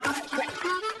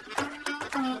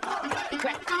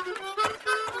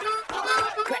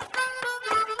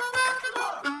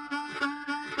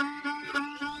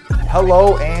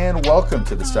Hello and welcome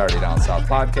to the Saturday Down South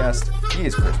podcast. He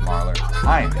is Chris Marler.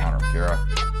 I am Connor McGarrah.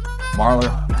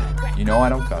 Marler, you know I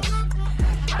don't cuss,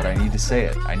 but I need to say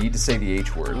it. I need to say the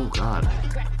H word. Oh, God.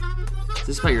 Is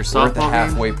this about your softball We're at the game?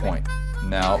 halfway point.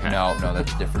 No,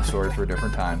 that's a different story for a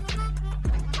different time.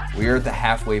 We are at the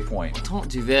halfway point. Don't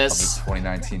do Of this. the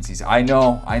 2019 season. I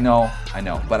know.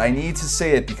 But I need to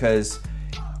say it because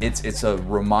it's a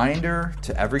reminder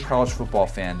to every college football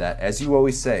fan that, as you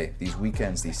always say, these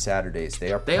weekends, these Saturdays,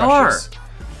 they are precious.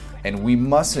 And we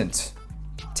mustn't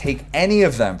take any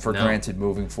of them for granted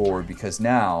moving forward, because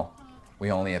now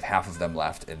we only have half of them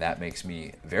left, and that makes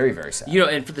me very, very sad. You know,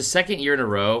 and for the second year in a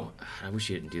row, I wish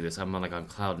you didn't do this. I'm on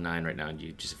cloud nine right now, and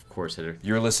you just, of course, hit it.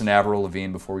 You were listening to Avril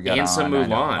Lavigne before we got on. And some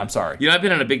Mulan. I'm sorry. You know, I've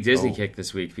been on a big Disney kick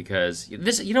this week because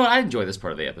this. You know what? I enjoy this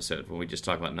part of the episode when we just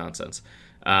talk about nonsense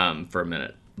for a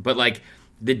minute. But like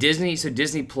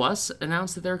Disney Plus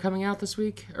announced that they're coming out this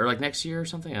week or like next year or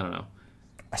something. I don't know.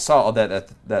 I saw all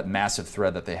that massive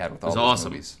thread that they had with all those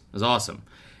movies. It was awesome.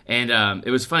 And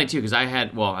it was funny, too, because I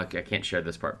can't share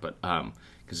this part, but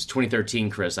because it's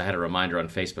 2013, Chris, I had a reminder on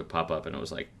Facebook pop up, and it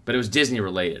was like, but it was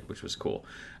Disney-related, which was cool.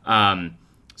 So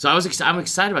I'm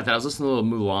excited about that. I was listening to a little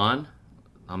Mulan,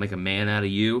 I'll Make a Man Out of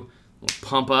You, a little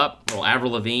Pump Up, a little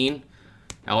Avril Lavigne.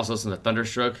 I also listened to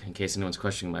Thunderstruck, in case anyone's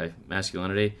questioning my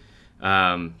masculinity.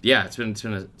 It's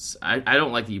been I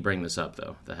don't like that you bring this up,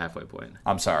 though, the halfway point.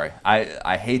 I'm sorry.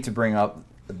 I hate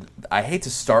to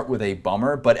start with a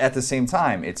bummer, but at the same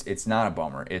time, it's not a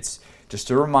bummer. It's just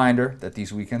a reminder that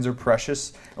these weekends are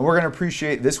precious, and we're going to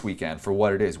appreciate this weekend for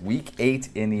what it is. Week 8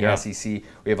 in the SEC.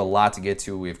 We have a lot to get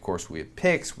to. We have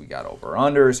picks. We got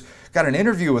over-unders. Got an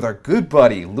interview with our good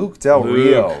buddy, Luke Del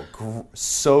Rio.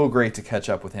 So great to catch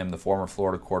up with him, the former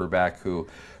Florida quarterback who,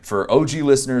 for OG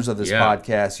listeners of this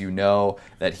podcast, you know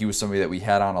that he was somebody that we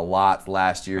had on a lot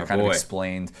last year, of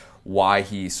explained why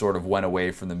he sort of went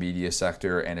away from the media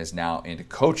sector and is now into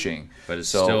coaching. But it's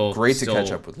so still great to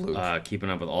catch up with Luke. Keeping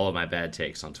up with all of my bad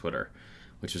takes on Twitter,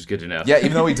 which was good to know. Yeah,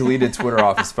 even though he deleted Twitter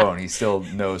off his phone, he still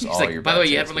knows all your bad takes. By the way,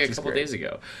 you had one like a couple days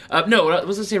ago. No, what I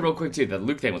was going to say real quick, too, that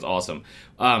Luke thing was awesome.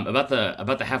 About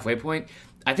the halfway point,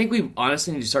 I think we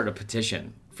honestly need to start a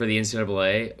petition for the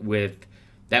NCAA with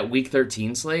that Week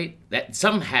 13 slate. That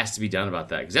something has to be done about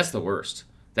that, because that's the worst.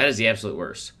 That is the absolute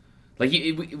worst. Like,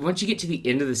 once you get to the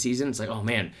end of the season, it's like, oh,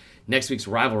 man, next week's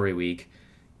rivalry week,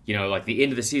 you know, like the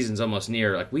end of the season's almost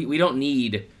near. Like, we don't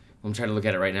need, I'm trying to look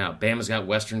at it right now, Bama's got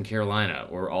Western Carolina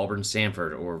or Auburn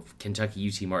Sanford or Kentucky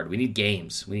UT Martin. We need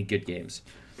games. We need good games.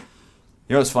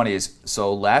 You know what's funny is,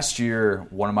 so last year,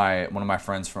 one of my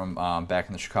friends from back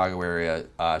in the Chicago area,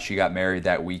 she got married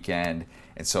that weekend,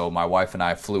 and so my wife and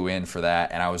I flew in for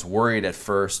that, and I was worried at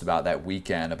first about that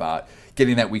weekend, about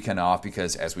getting that weekend off,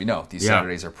 because as we know, these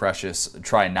Saturdays are precious.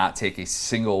 Try and not take a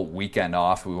single weekend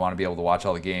off. We want to be able to watch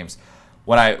all the games.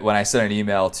 When I sent an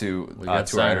email to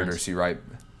our editor, she write,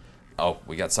 "Oh,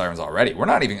 we got sirens already. We're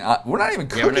not even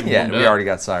cooking yet. We already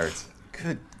got sirens."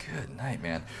 Good night,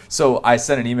 man. So I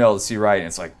sent an email to C. Wright, and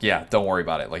it's like, yeah, don't worry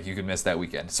about it. Like, you can miss that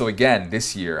weekend. So again,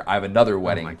 this year, I have another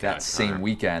wedding same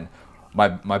weekend.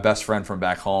 My best friend from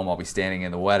back home, I'll be standing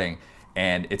in the wedding,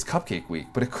 and it's Cupcake Week,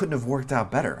 but it couldn't have worked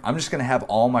out better. I'm just going to have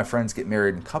all my friends get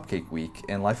married in Cupcake Week,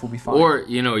 and life will be fine. Or,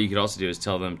 you know, what you could also do is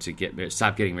tell them to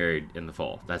stop getting married in the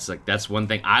fall. That's one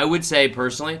thing I would say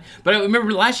personally. But I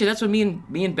remember last year, that's when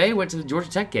me and Bay went to the Georgia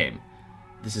Tech game.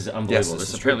 This is unbelievable.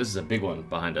 Yes, This is a big one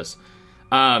behind us.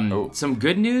 Some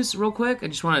good news real quick. I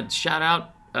just want to shout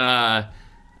out, I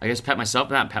guess pat my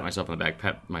fiance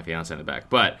on the back.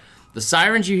 But the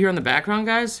sirens you hear in the background,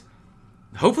 guys,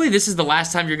 hopefully this is the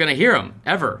last time you're going to hear them,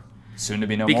 ever. Soon to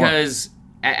be no more. Because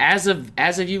as of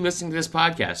you listening to this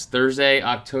podcast, Thursday,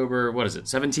 October,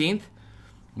 17th,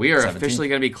 we are 17th. Officially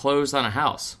going to be closed on a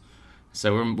house.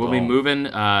 So we'll be moving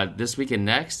this week and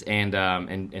next,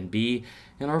 and be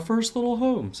in our first little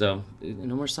home. So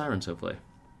no more sirens, hopefully.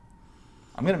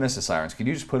 I'm going to miss the sirens. Can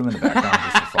you just put them in the background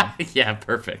just for fun? Yeah,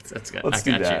 perfect. That's good. Let's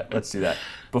do that.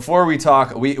 Before we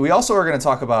talk, we also are going to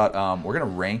talk about, we're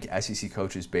going to rank SEC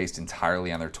coaches based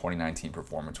entirely on their 2019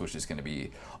 performance, which is going to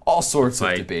be all sorts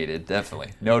of debated,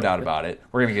 definitely. No doubt about it.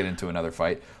 We're going to get into another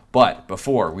fight. But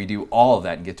before we do all of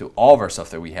that and get to all of our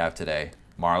stuff that we have today,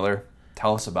 Marler,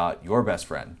 tell us about your best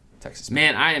friend, Texas Pete.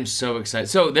 Man, I am so excited.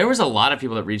 So there was a lot of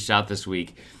people that reached out this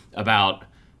week about,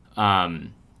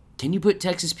 can you put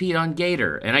Texas Pete on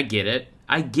Gator? And I get it,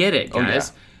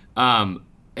 guys. Oh,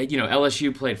 yeah.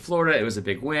 LSU played Florida. It was a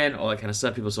big win, all that kind of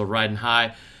stuff. People still riding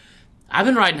high. I've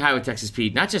been riding high with Texas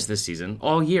Pete, not just this season,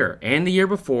 all year, and the year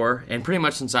before, and pretty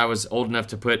much since I was old enough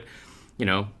to put,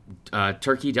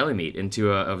 turkey deli meat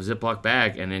into a Ziploc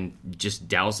bag and then just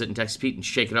douse it in Texas Pete and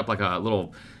shake it up like a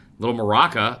little little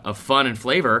maraca of fun and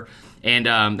flavor. And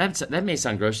that may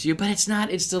sound gross to you, but it's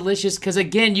not. It's delicious because,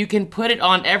 again, you can put it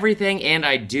on everything, and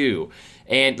I do.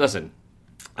 And listen,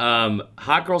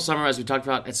 Hot Girl Summer, as we talked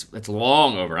about, it's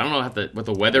long over. I don't know what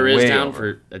the weather is down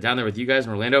there with you guys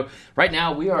in Orlando. Right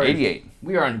now, we are 88.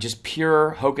 We are in just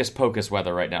pure hocus pocus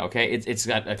weather right now. Okay, it's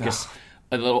got just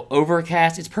a little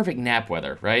overcast. It's perfect nap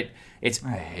weather, right?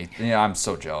 I'm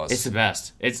so jealous. It's the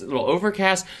best. It's a little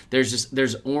overcast.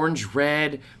 There's orange,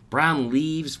 red, brown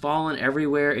leaves falling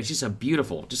everywhere. It's just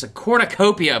a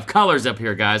cornucopia of colors up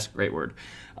here, guys. Great word.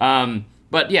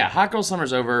 But yeah, Hot Girl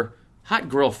Summer's over. Hot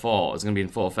Girl Fall is going to be in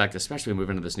full effect, especially when we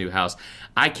move into this new house.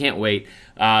 I can't wait.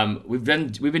 We've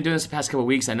been doing this the past couple of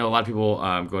weeks. I know a lot of people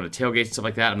go to tailgates and stuff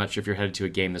like that. I'm not sure if you're headed to a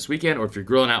game this weekend or if you're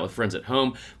grilling out with friends at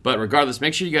home. But regardless,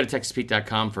 make sure you go to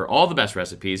TexasPete.com for all the best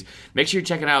recipes. Make sure you're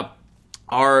checking out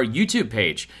our YouTube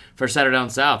page for Saturday Down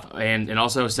South and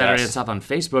also Saturday Down South on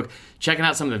Facebook, checking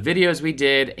out some of the videos we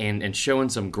did and showing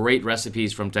some great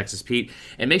recipes from Texas Pete.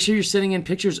 And make sure you're sending in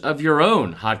pictures of your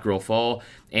own Hot Girl Fall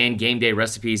and game day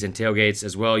recipes and tailgates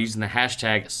as well, using the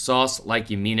hashtag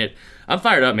 #SauceLikeYouMeanIt. I'm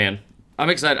fired up, man. I'm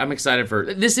excited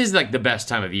for this. Is like the best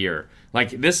time of year.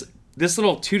 Like this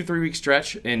little 2 to 3 week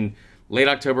stretch in late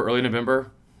October, early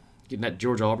November, getting that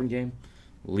Georgia Auburn game.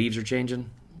 Leaves are changing.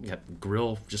 You got the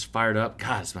grill just fired up.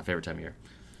 God, it's my favorite time of year.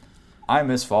 I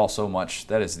miss fall so much.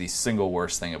 That is the single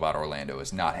worst thing about Orlando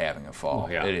is not having a fall.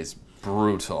 Oh, yeah. It is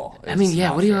brutal. What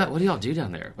do y'all do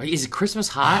down there? Like, is it Christmas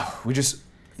hot?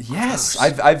 Yes.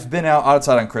 I've been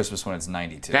outside on Christmas when it's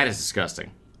 92. That is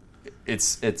disgusting.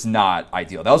 It's not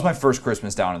ideal. That was my first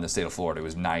Christmas down in the state of Florida. It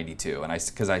was 92, and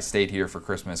because I stayed here for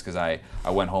Christmas because I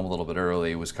went home a little bit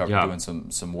early. Was doing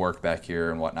some work back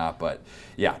here and whatnot. But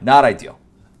yeah, not ideal.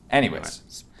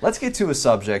 Anyways, let's get to a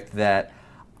subject that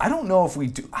I don't know if we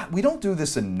don't do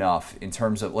this enough in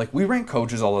terms of, like, we rank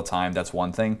coaches all the time. That's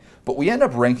one thing. But we end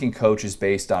up ranking coaches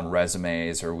based on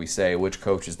resumes, or we say which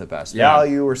coach is the best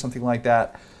value or something like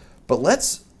that. But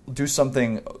let's do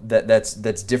something that's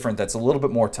different, that's a little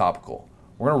bit more topical.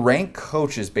 We're going to rank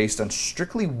coaches based on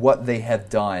strictly what they have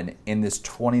done in this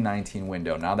 2019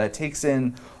 window. Now, that takes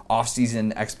in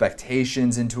offseason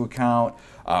expectations into account.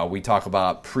 We talk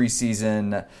about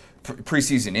preseason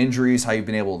injuries, how you've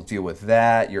been able to deal with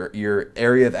that, your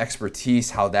area of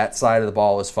expertise, how that side of the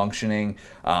ball is functioning,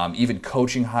 even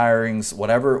coaching hirings,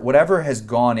 whatever has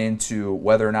gone into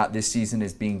whether or not this season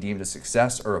is being deemed a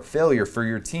success or a failure for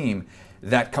your team.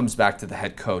 That comes back to the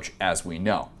head coach, as we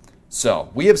know.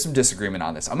 So we have some disagreement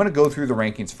on this. I'm going to go through the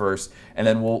rankings first, and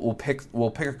then we'll pick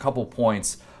a couple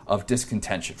points of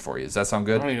discontention for you. Does that sound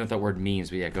good? I don't even know what that word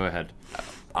means, but yeah, go ahead.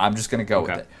 I'm just going to go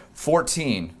with it.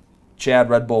 14, Chad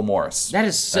Red Bull Morris. That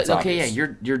is okay. Obvious. Yeah,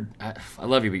 you're. I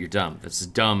love you, but you're dumb. That's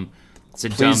dumb. It's a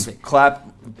Please dumb thing.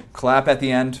 Clap at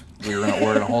the end. We're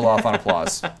gonna hold off on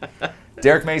applause.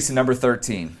 Derek Mason, number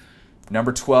 13.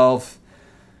 Number 12,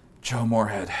 Joe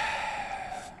Moorhead.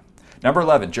 Number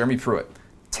 11, Jeremy Pruitt.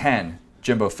 10,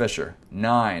 Jimbo Fisher.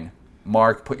 9,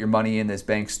 Mark, put your money in this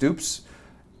bank Stoops.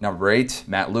 Number 8,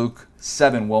 Matt Luke.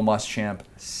 7, Will Muschamp.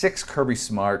 6, Kirby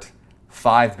Smart.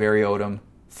 5, Barry Odom.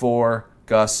 4,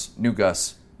 New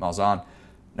Gus Malzahn.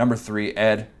 Number 3,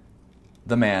 Ed,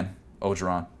 the man,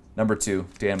 Ogeron. Number 2,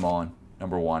 Dan Mullen.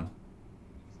 Number 1,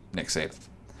 Nick Saban.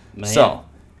 Man. So,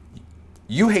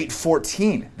 you hate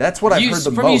 14. That's what I've heard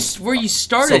the most. Where you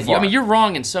started. So far. I mean, you're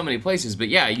wrong in so many places, but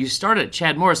yeah, you started at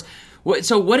Chad Morris.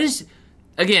 So what is?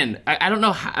 Again, I don't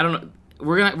know. I don't know.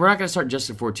 We're not gonna start just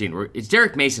at 14. It's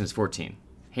Derek Mason is 14,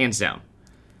 hands down.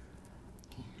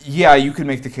 Yeah, you could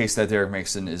make the case that Derek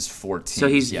Mason is 14. So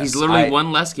he's literally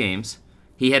won less games.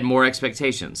 He had more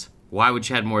expectations. Why would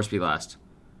Chad Morris be last?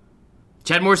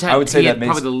 Chad Morris had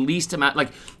probably the least amount.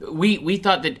 Like we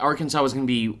thought that Arkansas was going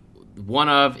to be one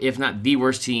of, if not the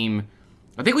worst team.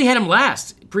 I think we had him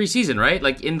last preseason, right?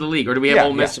 Like in the league, or do we have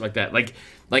Ole Miss like that? Like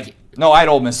no, I had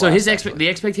Ole Miss. So the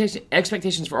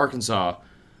expectations for Arkansas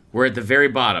were at the very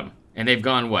bottom, and they've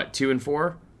gone what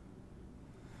 2-4.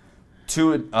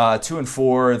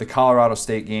 2-4. The Colorado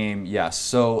State game, yes.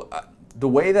 So the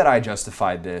way that I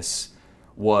justified this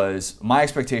was my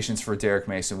expectations for Derek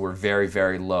Mason were very,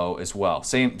 very low as well.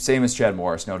 Same as Chad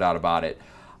Morris, no doubt about it.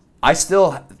 I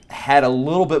still had a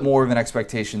little bit more of an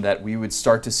expectation that we would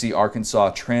start to see Arkansas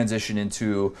transition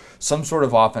into some sort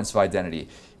of offensive identity.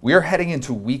 We are heading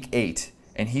into Week 8,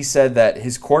 and he said that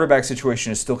his quarterback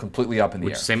situation is still completely up in the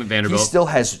air. Same at Vanderbilt. He still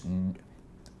has...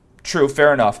 True,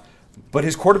 fair enough. But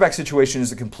his quarterback situation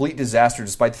is a complete disaster,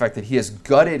 despite the fact that he has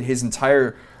gutted his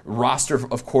entire roster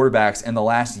of quarterbacks in the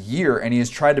last year, and he has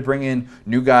tried to bring in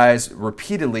new guys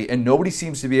repeatedly, and nobody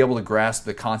seems to be able to grasp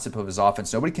the concept of his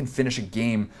offense. Nobody can finish a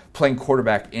game playing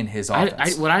quarterback in his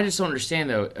offense. What I just don't understand,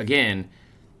 though, again,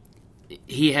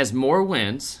 he has more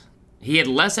wins. He had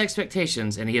less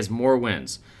expectations, and he has more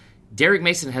wins. Derek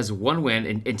Mason has 1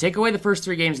 win, and take away the first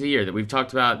 3 games of the year that we've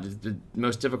talked about, the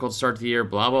most difficult start to the year,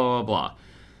 blah, blah, blah, blah.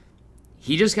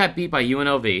 He just got beat by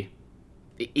UNLV.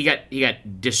 He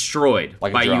got destroyed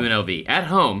by UNLV. At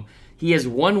home, he has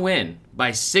 1 win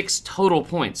by 6 total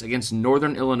points against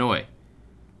Northern Illinois.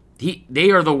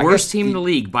 They are the worst team in the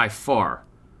league by far.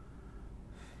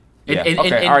 Yeah. All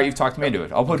right, you've talked me into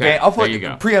it. I'll put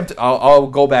preempt. I'll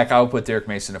go back. I'll put Derek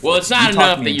Mason. Well, it's not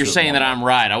enough that you're saying that I'm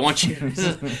right. I want you.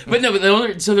 But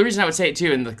no. So the reason I would say it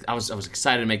too, and I was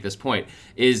excited to make this point,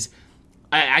 is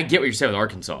I get what you're saying with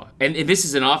Arkansas, and this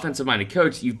is an offensive-minded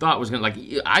coach. You thought was going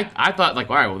to I thought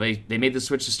all right. Well, they made the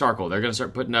switch to Starkle. They're going to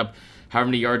start putting up however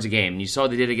many yards a game. And you saw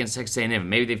what they did against Texas A&M.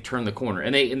 Maybe they've turned the corner,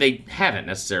 and they haven't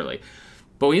necessarily.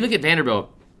 But when you look at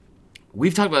Vanderbilt,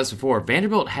 we've talked about this before.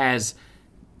 Vanderbilt has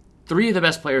 3 of the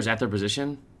best players at their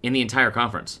position in the entire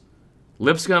conference.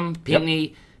 Lipscomb,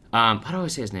 Pinckney. How do I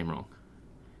always say his name wrong?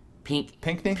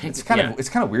 Pinkney? It's kind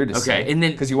of weird to say. And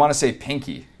then, because you want to say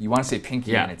Pinky. You want to say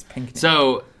Pinky, and it's Pinkney.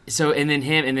 So and then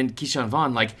him, and then Keyshawn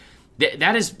Vaughn. Like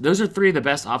those are 3 of the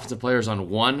best offensive players on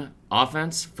one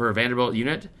offense for a Vanderbilt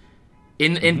unit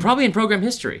in probably in program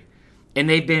history, and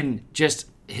they've been just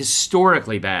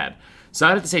historically bad. So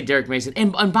I'd have to say Derek Mason.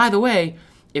 And by the way,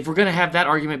 if we're going to have that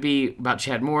argument be about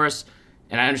Chad Morris,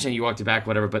 and I understand you walked it back,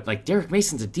 whatever, but like Derek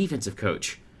Mason's a defensive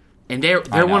coach. And they're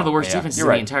one of the worst defenses in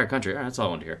the entire country. That's all I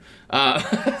wanted to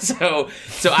hear. So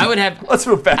I would have let's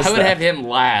move past I would have him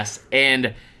last.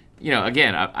 And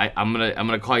again, I'm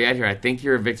gonna call you out here. I think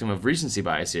you're a victim of recency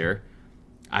bias here.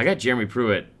 I got Jeremy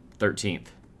Pruitt 13th,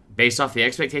 based off the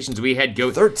expectations we had.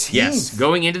 13th. Yes,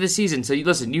 going into the season. So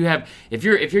listen, you have if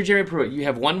you're Jeremy Pruitt, you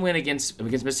have 1 win against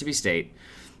Mississippi State.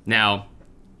 Now,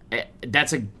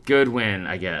 that's a good win,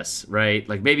 I guess, right?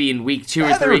 Like maybe in week 2 or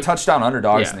 3. They were touchdown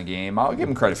underdogs in the game. I'll give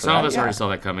them credit for that. Some of us already saw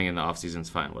that coming in the offseason. It's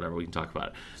fine, whatever. We can talk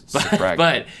about it.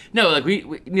 But no, like we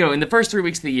in the first 3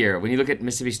 weeks of the year, when you look at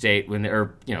Mississippi State,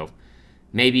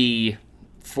 maybe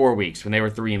 4 weeks when they were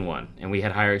 3-1, and we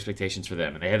had higher expectations for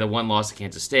them, and they had the 1 loss to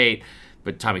Kansas State,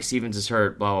 but Tommy Stevens is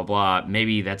hurt, blah blah blah.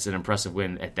 Maybe that's an impressive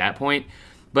win at that point.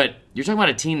 But you're talking about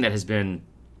a team that has been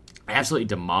absolutely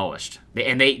demolished,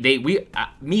 and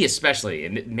me especially,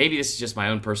 and maybe this is just my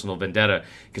own personal vendetta,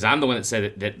 because I'm the one that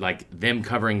said that like them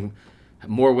covering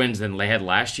more wins than they had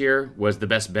last year was the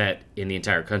best bet in the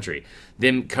entire country.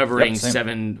 Them covering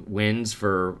 7 wins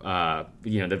for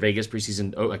the Vegas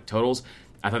preseason totals,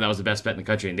 I thought that was the best bet in the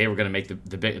country, and they were going to make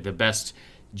the best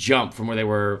jump from where they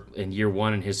were in year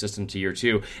 1 in his system to year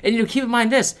 2. And keep in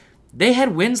mind this. They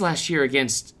had wins last year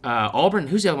against Auburn.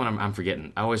 Who's the other one I'm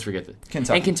forgetting? I always forget that.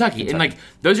 Kentucky. And Kentucky. And like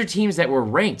those are teams that were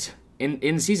ranked in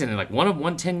the season, and like one of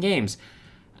won 10 games.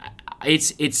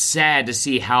 It's sad to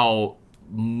see how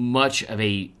much of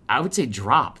a, I would say,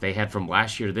 drop they had from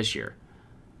last year to this year.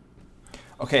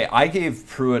 Okay, I gave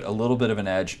Pruitt a little bit of an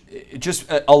edge.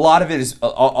 Just a lot of it is,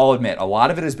 I'll admit, a lot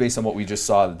of it is based on what we just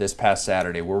saw this past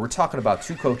Saturday, where we're talking about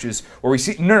 2 coaches, where we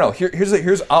see I'm going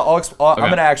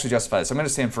to actually justify this. I'm going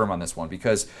to stand firm on this one,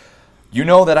 because you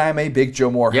know that I am a big Joe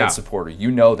Moorhead supporter.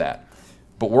 You know that.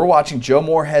 But we're watching Joe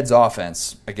Moorhead's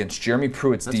offense against Jeremy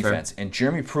Pruitt's defense, and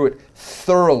Jeremy Pruitt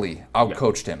thoroughly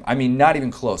outcoached him. I mean, not even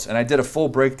close. And I did a full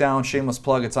breakdown, shameless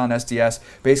plug, it's on SDS,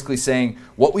 basically saying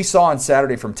what we saw on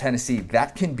Saturday from Tennessee,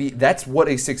 that's what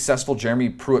a successful Jeremy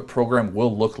Pruitt program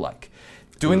will look like.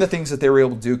 Doing the things that they were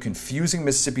able to do, confusing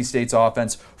Mississippi State's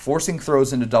offense, forcing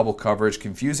throws into double coverage,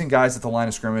 confusing guys at the line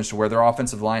of scrimmage to where their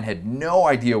offensive line had no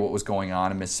idea what was going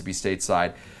on Mississippi State's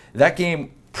side. That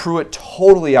game, Pruitt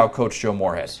totally outcoached Joe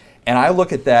Moorhead. And I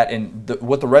look at that, and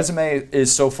what the resume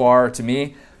is so far to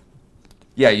me,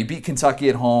 you beat Kentucky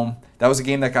at home. That was a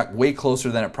game that got way closer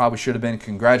than it probably should have been.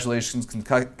 Congratulations.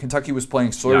 Kentucky was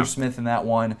playing Sawyer Smith in that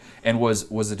one and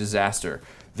was a disaster.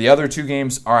 The other 2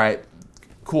 games, all right,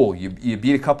 cool. You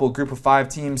beat a couple of group of 5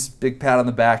 teams, big pat on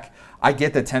the back. I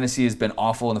get that Tennessee has been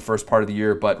awful in the first part of the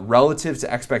year, but relative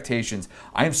to expectations,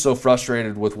 I am so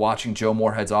frustrated with watching Joe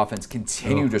Moorhead's offense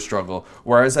continue to struggle,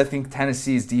 whereas I think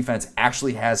Tennessee's defense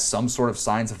actually has some sort of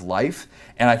signs of life,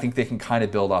 and I think they can kind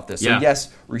of build off this. So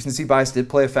yes, recency bias did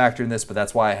play a factor in this, but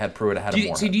that's why I had Pruitt ahead of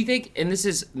Moorhead. So do you think, and this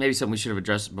is maybe something we should have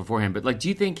addressed beforehand, but like, do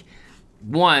you think,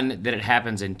 1, that it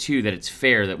happens, and 2, that it's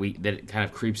fair that it kind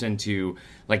of creeps into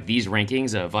like these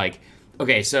rankings of like,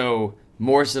 okay, so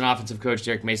Morris is an offensive coach,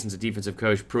 Derek Mason's a defensive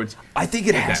coach, Pruitt. I think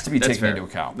it has to be taken into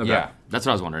account. Okay. Yeah. That's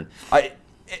what I was wondering.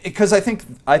 because I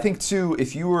think too,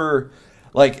 if you were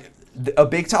like a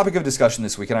big topic of discussion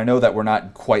this week, and I know that we're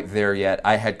not quite there yet.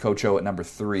 I had Coach O at number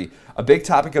 3. A big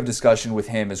topic of discussion with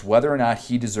him is whether or not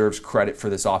he deserves credit for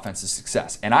this offensive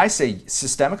success. And I say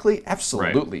systemically,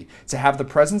 absolutely. Right. To have the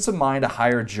presence of mind to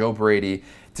hire Joe Brady,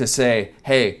 to say,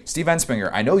 hey, Steve Ensminger,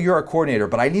 I know you're a coordinator,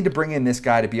 but I need to bring in this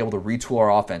guy to be able to retool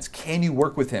our offense. Can you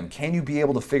work with him? Can you be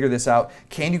able to figure this out?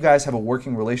 Can you guys have a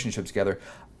working relationship together?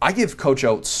 I give Coach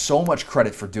O so much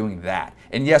credit for doing that.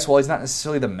 And yes, while he's not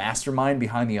necessarily the mastermind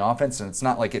behind the offense, and it's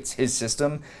not like it's his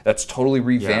system that's totally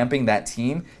revamping that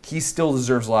team, he still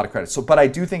deserves a lot of credit. So, but I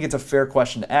do think it's a fair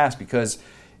question to ask, because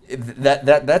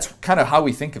that's kind of how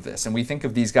we think of this. And we think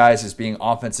of these guys as being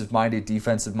offensive-minded,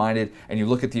 defensive-minded, and you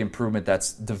look at the improvement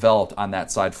that's developed on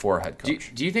that side for a head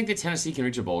coach. Do you think that Tennessee can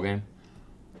reach a bowl game?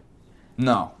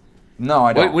 No. No,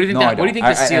 I don't. What do you think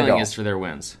the ceiling is for their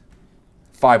wins?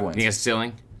 5 wins. You think it's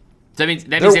ceiling? So that means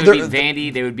they would beat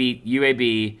Vandy, they would beat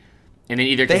UAB, and then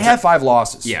either... They have 5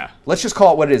 losses. Yeah. Let's just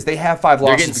call it what it is. They have 5 losses.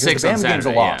 They're getting 6 because the Bama game's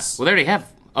a loss. Yeah. Well, they already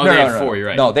have... Oh, they have 4, you're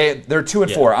right. No, they're 2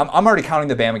 and 4. I'm already counting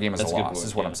the Bama game as a loss,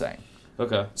 is what I'm saying.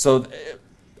 Okay. So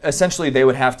essentially they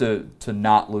would have to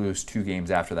not lose 2 games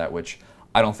after that, which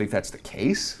I don't think that's the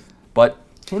case. But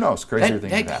who knows? Crazier things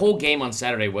have happened. That whole game on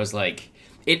Saturday was like...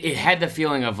 It had the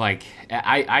feeling of like...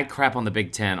 I crap on the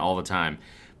Big Ten all the time.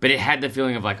 But it had the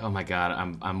feeling of like, oh my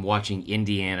God, I'm watching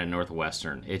Indiana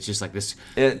Northwestern. It's just like this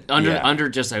under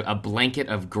just a blanket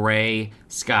of gray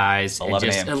skies.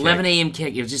 11 a.m.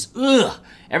 kick. It was just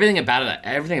everything about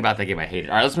that game I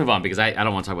hated. All right, let's move on because I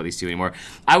don't want to talk about these two anymore.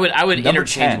 I would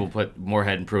interchangeable put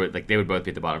Moorhead and Pruitt, like they would both be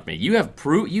at the bottom for me. You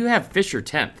have Fisher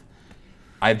 10th.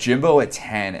 I have Jimbo at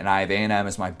 10, and I have A&M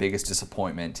as my biggest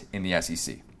disappointment in the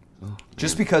SEC.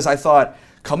 Just because I thought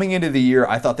coming into the year,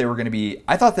 I thought that they were going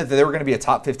to be a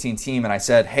top 15 team, and I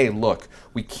said, hey, look,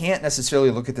 we can't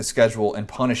necessarily look at the schedule and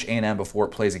punish A&M before it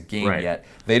plays a game yet.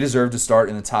 They deserve to start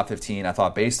in the top 15. I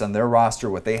thought based on their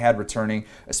roster, what they had returning,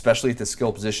 especially at the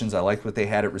skill positions, I liked what they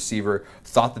had at receiver,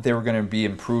 thought that they were going to be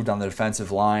improved on the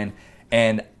defensive line.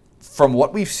 And from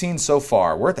what we've seen so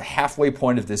far, we're at the halfway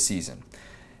point of this season.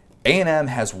 A&M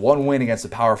has 1 win against a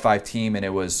Power 5 team, and it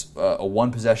was a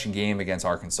one-possession game against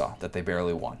Arkansas that they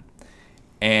barely won.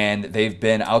 And they've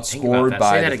been outscored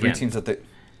by the 3 teams that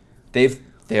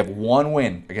they have 1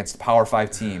 win against a Power 5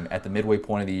 team at the midway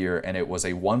point of the year, and it was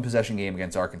a one-possession game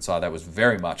against Arkansas that was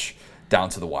very much down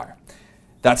to the wire.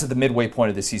 That's at the midway point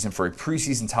of the season for a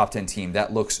preseason top 10 team.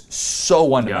 That looks so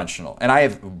one-dimensional.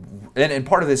 Yeah. And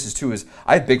part of this is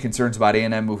I have big concerns about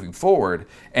A&M moving forward,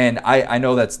 and I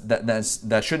know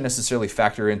that shouldn't necessarily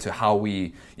factor into how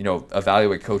we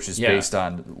evaluate coaches based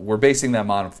on, we're basing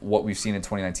them on what we've seen in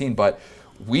 2019, but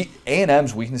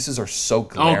A&M's weaknesses are so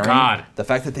glaring. Oh, God. The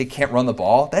fact that they can't run the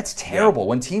ball, that's terrible. Yeah.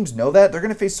 When teams know that, they're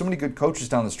going to face so many good coaches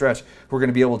down the stretch who are going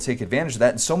to be able to take advantage of that,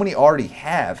 and so many already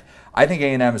have. I think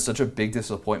A&M is such a big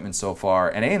disappointment so far,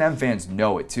 and A&M fans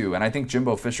know it too. And I think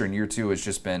Jimbo Fisher in year 2 has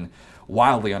just been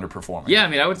wildly underperforming. Yeah, I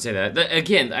mean, I would say that.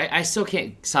 Again, I still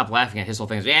can't stop laughing at his whole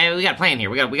thing. Yeah, we got a plan here.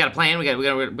 We got a plan. We got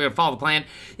to follow the plan.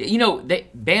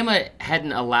 Bama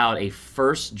hadn't allowed a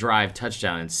first drive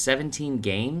touchdown in 17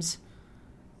 games.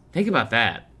 Think about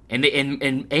that. And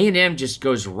A&M just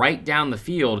goes right down the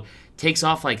field, takes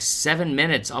off like 7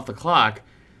 minutes off the clock,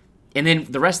 and then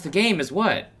the rest of the game is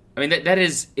what? I mean,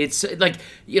 it's like,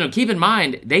 keep in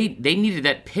mind, they needed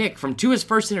that pick from Tua's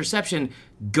first interception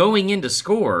going in to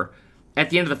score at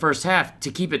the end of the first half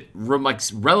to keep it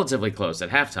relatively close at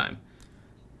halftime.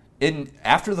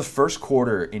 After the first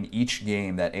quarter in each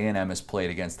game that A&M has played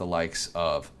against the likes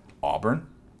of Auburn,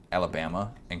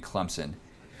 Alabama, and Clemson,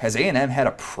 has A&M had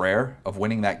a prayer of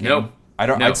winning that game? Nope.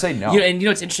 I'd say no. And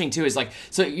what's interesting too is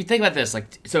so you think about this,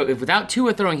 if without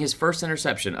Tua throwing his first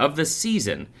interception of the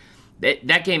season,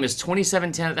 that game is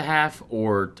 27-10 at the half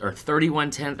or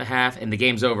 31-10 at the half, and the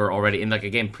game's over already, and a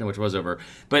game pretty much was over.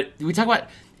 But we talk about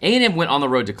A&M went on the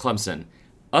road to Clemson.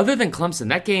 Other than Clemson,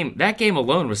 that game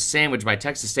alone was sandwiched by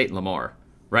Texas State and Lamar,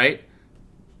 right?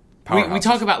 We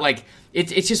talk about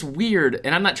it's just weird,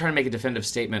 and I'm not trying to make a definitive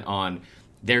statement on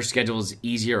their schedule is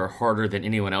easier or harder than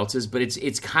anyone else's, but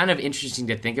it's kind of interesting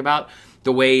to think about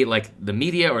the way the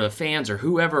media or the fans or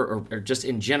whoever or just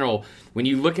in general, when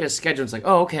you look at a schedule, it's like,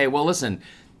 oh, okay, well, listen,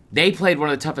 they played one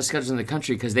of the toughest schedules in the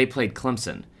country because they played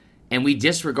Clemson. And we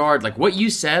disregard, what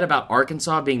you said about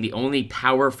Arkansas being the only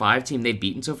Power 5 team they've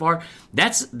beaten so far,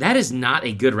 that is not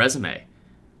a good resume.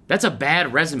 That's a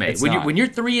bad resume. When you're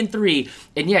 3-3,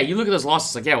 and you look at those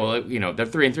losses, they're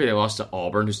 3-3. They lost to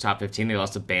Auburn, who's top 15. They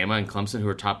lost to Bama and Clemson, who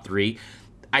are top 3.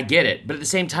 I get it, but at the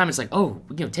same time, it's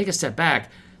take a step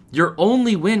back. Your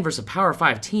only win versus a Power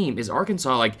 5 team is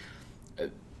Arkansas.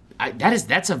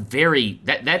 that's a very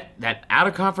that out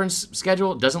of conference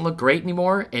schedule doesn't look great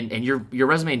anymore, and your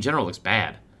resume in general looks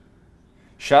bad.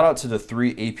 Shout out to the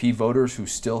 3 AP voters who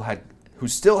still had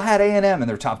A&M in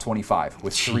their top 25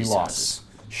 with 3 losses.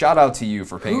 Shout out to you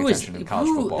for paying attention to college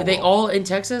football. Are they all in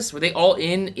Texas? Were they all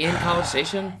in College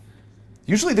Station?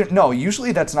 Usually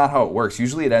that's not how it works.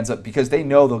 Usually it ends up because they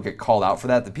know they'll get called out for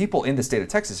that. The people in the state of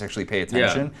Texas actually pay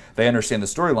attention. Yeah. They understand the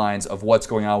storylines of what's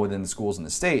going on within the schools in the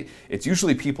state. It's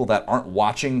usually people that aren't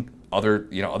watching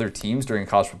other teams during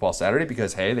College Football Saturday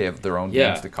because hey, they have their own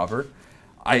games to cover.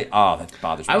 That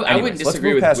bothers me. I wouldn't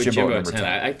disagree with Jimbo at 10.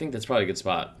 I think that's probably a good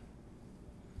spot.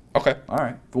 Okay, all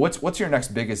right. What's your next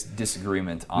biggest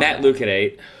disagreement on Matt Luke at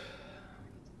 8.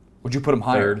 Would you put him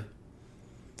higher?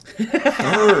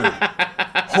 Third.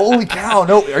 Holy cow!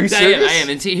 No, are you serious? I am.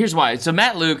 And see, here's why. So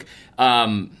Matt Luke,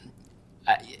 I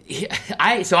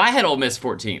had Ole Miss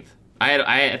 14th.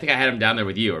 I think I had him down there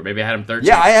with you, or maybe I had him 13th.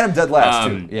 Yeah, I had him dead last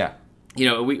too. Yeah. You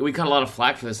know, we got a lot of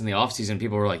flack for this in the offseason.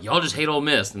 People were like, y'all just hate Ole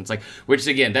Miss. And it's like, which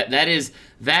again, that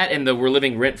and the we're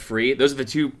living rent free. Those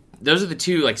are the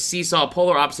two like seesaw,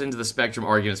 polar opposite ends of the spectrum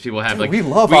arguments people have. Dude, we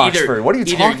love Oxford. What are you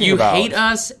talking about? Either you hate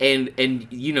us and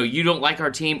you don't like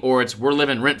our team, or it's we're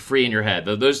living rent free in your head.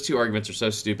 Those two arguments are so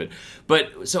stupid.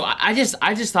 But so I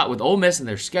just thought with Ole Miss and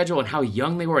their schedule and how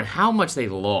young they were and how much they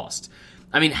lost.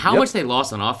 I mean, how much they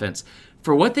lost on offense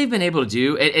for what they've been able to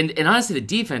do. And honestly, the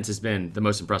defense has been the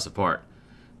most impressive part.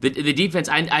 The defense.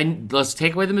 Let's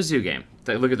take away the Mizzou game.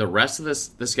 Look at the rest of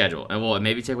the schedule, and we'll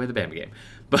maybe take away the Bama game.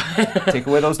 But take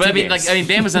away those. But games.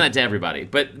 Bama's done that to everybody.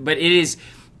 But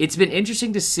it's been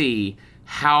interesting to see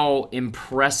how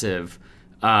impressive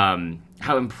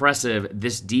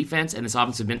this defense and this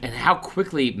offense have been, and how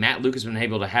quickly Matt Luke has been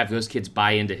able to have those kids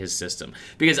buy into his system.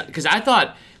 Because I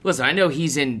thought, listen, I know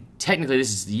he's in technically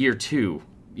this is year 2,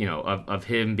 of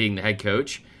him being the head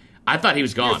coach. I thought he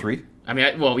was gone. Year 3. I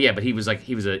mean, but he was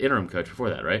an interim coach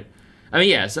before that, right? I mean,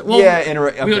 yeah. So, okay. We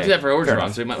don't do that for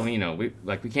Orgeron, so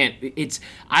we can't.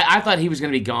 I thought he was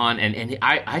going to be gone, and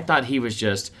I thought he was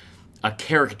just a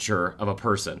caricature of a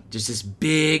person, just this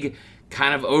big,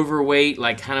 kind of overweight,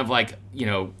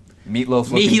 Meatloaf.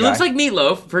 He looks like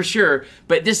Meatloaf for sure,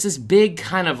 but this big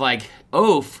kind of like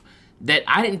oaf that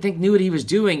I didn't think knew what he was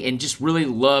doing, and just really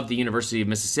loved the University of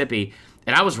Mississippi.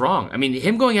 And I was wrong. I mean,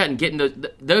 him going out and getting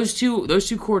those two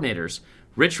coordinators,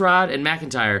 Rich Rod and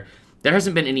McIntyre. There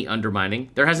hasn't been any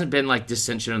undermining. There hasn't been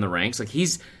dissension in the ranks.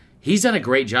 He's done a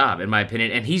great job, in my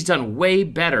opinion, and he's done way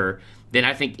better than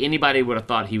I think anybody would have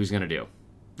thought he was going to do.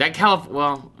 They're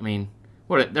 4-3.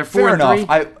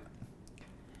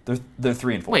 They're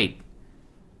 3-4. Wait.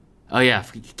 Oh yeah,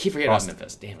 keep forgetting about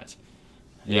Memphis. Damn it.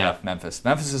 Yeah, Memphis.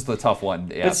 Memphis is the tough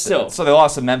one. Yeah, but still. So they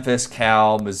lost to Memphis,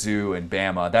 Cal, Mizzou, and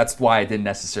Bama. That's why I didn't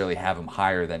necessarily have him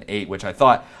higher than 8, which I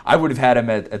thought I would have had him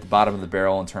at the bottom of the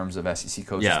barrel in terms of SEC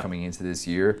coaches coming into this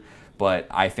year. But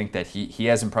I think that he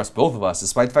has impressed both of us,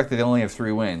 despite the fact that they only have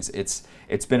 3 wins. It's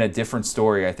been a different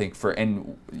story, I think,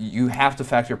 and you have to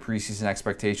factor preseason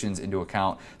expectations into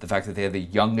account. The fact that they have the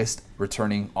youngest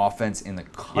returning offense in the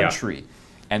country,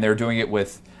 and they're doing it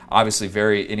with obviously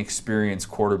very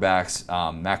inexperienced quarterbacks,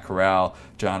 Matt Corral,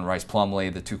 John Rice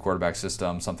Plumlee, the 2-quarterback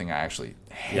system, something I actually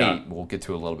hate. Yeah. We'll get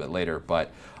to a little bit later.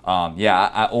 But,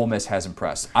 Ole Miss has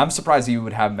impressed. I'm surprised that you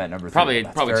would have him at number 3.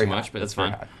 Probably too much, but that's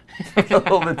fine. A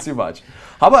little bit too much.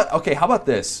 How about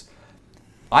this?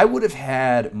 I would have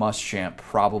had Muschamp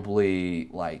probably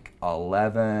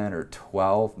 11 or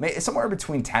 12, somewhere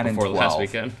between 10 and 12. Before last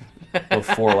weekend.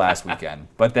 Before last weekend.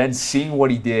 But then seeing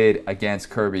what he did against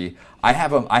Kirby, I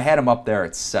had him up there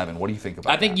at 7. What do you think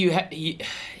about that? I think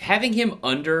having him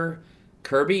under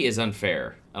Kirby is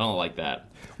unfair. I don't like that.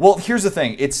 Well, here's the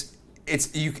thing. It's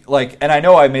you and I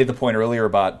know I made the point earlier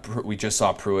about we just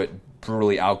saw Pruitt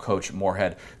brutally outcoach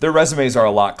Moorhead. Their resumes are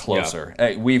a lot closer.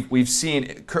 Yeah. We've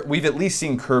at least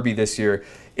seen Kirby this year.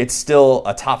 It's still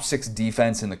a top 6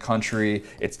 defense in the country.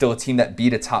 It's still a team that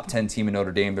beat a top 10 team in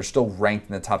Notre Dame. They're still ranked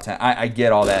in the top 10. I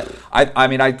get all that. I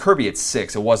mean, Kirby at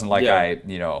 6. It wasn't like I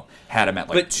had him at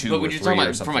 2 or 3 but when you're talking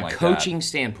about from a coaching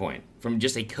standpoint, from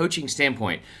just a coaching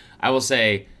standpoint, I will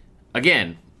say,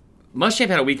 again, Muschamp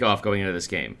had a week off going into this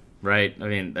game, right? I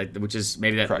mean, which is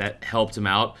maybe that helped him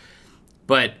out.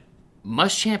 But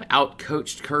Muschamp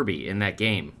outcoached Kirby in that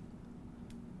game.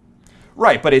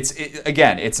 Right, but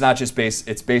it's not just based.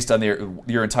 It's based on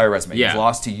your entire resume. Yeah. You've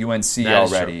lost to UNC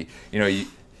already.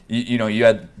 You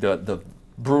had the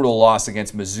brutal loss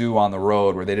against Mizzou on the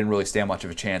road where they didn't really stand much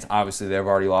of a chance. Obviously, they've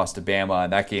already lost to Bama.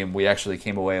 In that game, we actually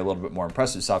came away a little bit more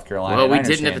impressed with South Carolina. Well, we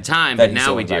didn't at the time, but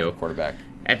now we do. Quarterback.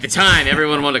 At the time,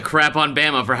 everyone wanted to crap on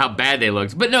Bama for how bad they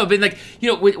looked. But no,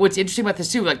 what's interesting about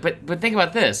this too, but think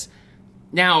about this.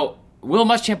 Now, Will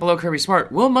Muschamp below Kirby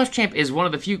Smart. Will Muschamp is one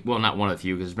of the few, well, not one of the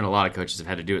few, because there's been a lot of coaches that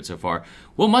have had to do it so far.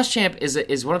 Will Muschamp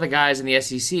is one of the guys in the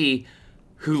SEC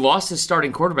who lost his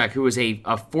starting quarterback, who was a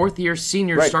fourth-year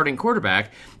senior starting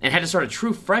quarterback, and had to start a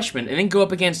true freshman, and then go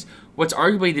up against what's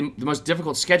arguably the most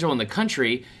difficult schedule in the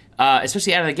country,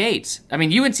 especially out of the gates. I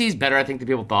mean, UNC is better, I think, than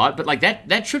people thought, but like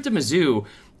that trip to Mizzou,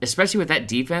 especially with that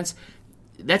defense,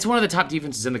 that's one of the top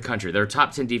defenses in the country. They're a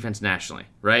top 10 defense nationally,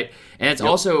 right? And it's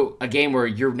also a game where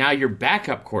your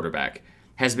backup quarterback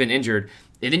has been injured,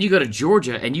 and then you go to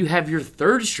Georgia and you have your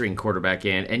third string quarterback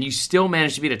in, and you still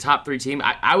manage to beat a top 3 team.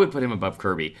 I would put him above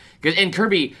Kirby. And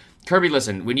Kirby,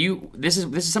 listen, this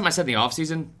is something I said in the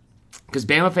offseason, because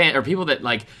Bama fan or people that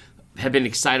like have been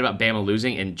excited about Bama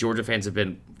losing, and Georgia fans have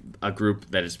been a group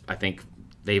that is, I think,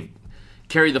 they've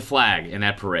carried the flag in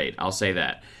that parade. I'll say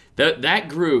that. That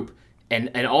group.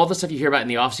 And all the stuff you hear about in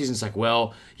the offseason, it's like,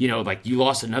 well, like you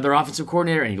lost another offensive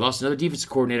coordinator and you lost another defensive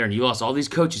coordinator and you lost all these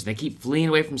coaches and they keep fleeing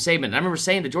away from Saban. And I remember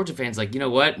saying to Georgia fans, like, you know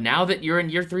what? Now that you're in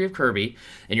year 3 of Kirby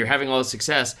and you're having all this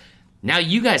success, now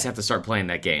you guys have to start playing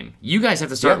that game. You guys have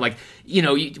to start, when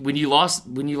you lost,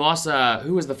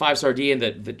 who was the 5-star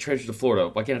DN that transferred to Florida?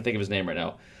 Why can't I think of his name right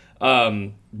now?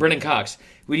 Brennan Cox.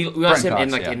 We lost him,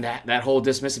 and in that whole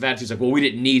dismissive attitude, it's like, well, we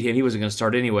didn't need him; he wasn't going to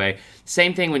start anyway.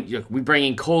 Same thing when we bring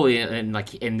in Coley, and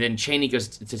then Chaney goes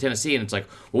to Tennessee, and it's like,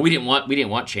 well, we didn't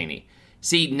want Chaney.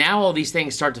 See, now all these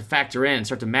things start to factor in and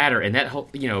start to matter, and that whole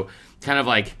kind of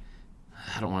like,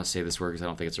 I don't want to say this word because I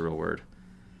don't think it's a real word.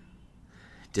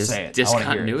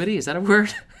 Discontinuity, is that a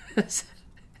word?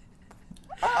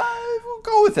 We'll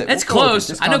go with it. That's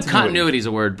close. I know continuity is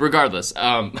a word. Regardless,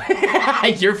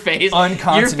 your face,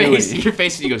 uncontinuity. Your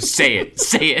face when you go, say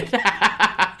it.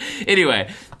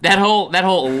 Anyway, that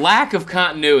whole lack of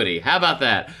continuity. How about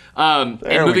that? And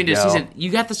moving to season, you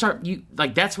got to start.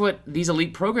 That's what these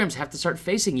elite programs have to start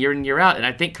facing year in year out. And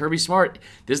I think Kirby Smart,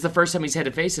 this is the first time he's had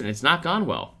to face it, and it's not gone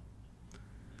well.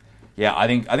 Yeah, I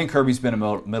think Kirby's been a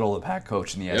middle of the pack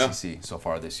coach in the SEC so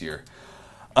far this year.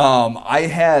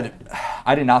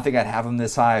 I did not think I'd have him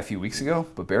this high a few weeks ago,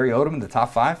 but Barry Odom in the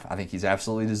top 5, I think he's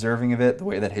absolutely deserving of it. The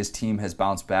way that his team has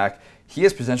bounced back, he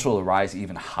has potential to rise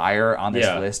even higher on this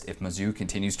list if Mizzou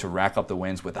continues to rack up the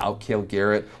wins without Cale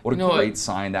Garrett. What a great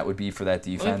sign that would be for that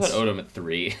defense. Let me put Odom at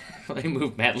 3. Let me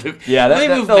move Matt Luke. Yeah, let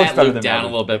me move Matt Luke down a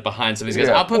little bit behind some of these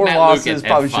guys. I'll put Matt Luke at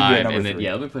 5, and then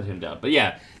let me put him down. But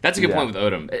yeah, that's a good point with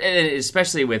Odom, and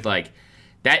especially with like.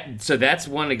 So that's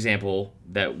one example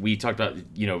that we talked about.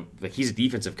 Like he's a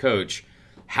defensive coach.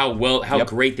 How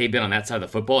great they've been on that side of the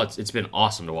football. It's been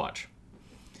awesome to watch.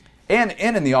 And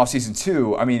in the offseason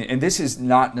too. I mean, and this is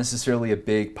not necessarily a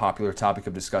big popular topic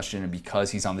of discussion. And because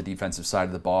he's on the defensive side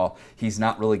of the ball, he's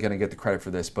not really going to get the credit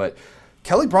for this. But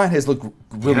Kelly Bryant has looked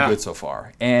really good so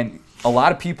far. And a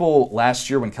lot of people last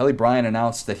year when Kelly Bryant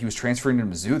announced that he was transferring to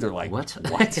Mizzou, they're like, what?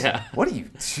 What are you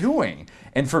doing?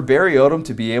 And for Barry Odom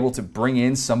to be able to bring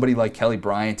in somebody like Kelly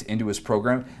Bryant into his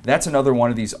program, that's another one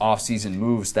of these offseason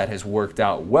moves that has worked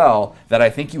out well that I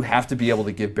think you have to be able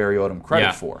to give Barry Odom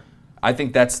credit for. I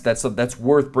think that's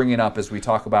worth bringing up as we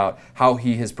talk about how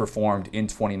he has performed in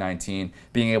 2019,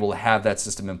 being able to have that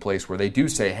system in place where they do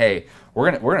say, hey,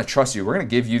 we're gonna trust you. We're going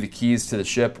to give you the keys to the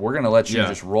ship. We're going to let you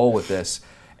just roll with this.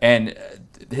 And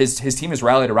his team has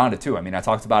rallied around it too. I mean, I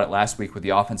talked about it last week with the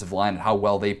offensive line and how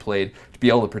well they played to be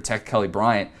able to protect Kelly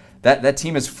Bryant. That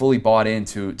team is fully bought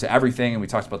into everything, and we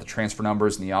talked about the transfer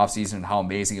numbers in the offseason and how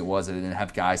amazing it was that it didn't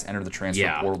have guys enter the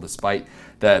transfer portal despite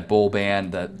the bowl ban,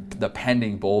 the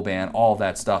pending bowl ban, all of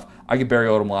that stuff. I give Barry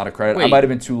Odom a lot of credit. I might have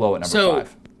been too low at number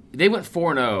 5. They went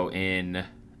 4-0 in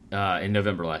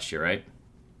November last year, right?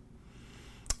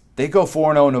 They go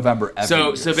 4-0 in November every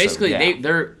year. So basically,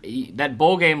 that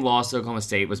bowl game loss to Oklahoma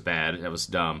State was bad. That was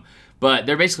dumb. But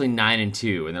they're basically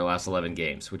 9-2 in their last 11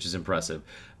 games, which is impressive.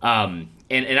 And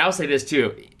I'll say this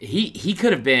too: he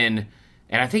could have been,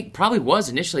 and I think probably was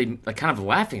initially like kind of a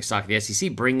laughing stock of the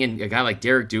SEC. Bring in a guy like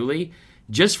Derek Dooley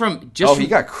he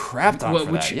got crapped on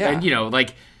for that. Yeah, and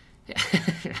like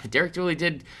Derek Dooley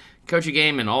did coach a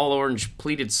game in all orange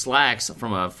pleated slacks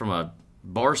from a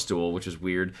bar stool, which was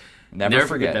weird. Never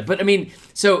forget that. But I mean,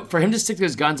 so for him to stick to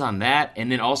his guns on that,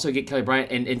 and then also get Kelly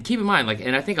Bryant, and keep in mind, like,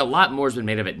 and I think a lot more has been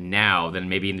made of it now than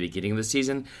maybe in the beginning of the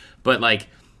season. But like,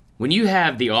 when you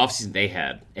have the offseason they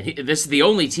had, and this is the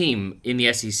only team in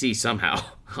the SEC somehow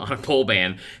on a bowl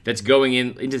ban that's going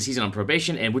into the season on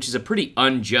probation, and which is a pretty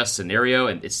unjust scenario,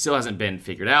 and it still hasn't been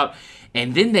figured out.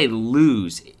 And then they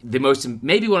lose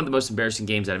maybe one of the most embarrassing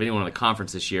games out of anyone in the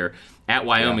conference this year at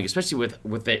Wyoming, especially with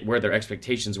where their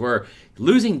expectations were.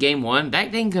 Losing game 1,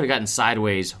 that thing could have gotten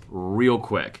sideways real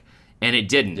quick, and it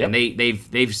didn't. Yep. And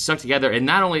they've stuck together, and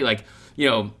not only like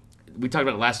we talked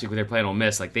about it last week when they were playing Ole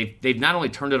Miss. Like they've not only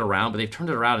turned it around, but they've turned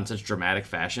it around in such dramatic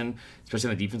fashion,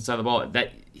 especially on the defense side of the ball.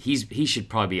 That he should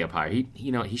probably be up higher.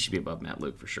 He should be above Matt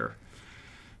Luke for sure.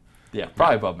 Yeah,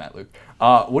 probably above Matt Luke.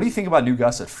 What do you think about New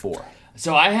Gus at 4?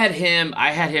 So I had him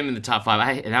in the top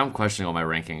 5. And I'm questioning all my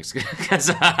rankings because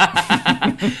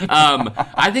I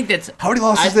think that's how many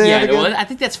losses they have again? Well, I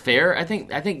think that's fair. I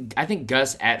think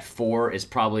Gus at 4 is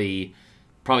probably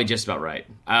just about right.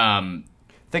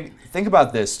 Think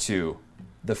about this too,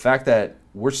 the fact that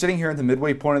we're sitting here at the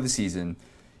midway point of the season.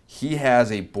 He has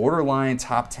a borderline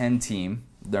top 10 team.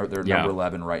 They're number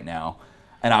 11 right now.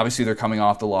 And obviously they're coming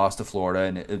off the loss to Florida,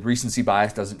 and recency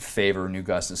bias doesn't favor New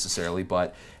Gus necessarily,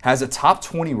 but has a top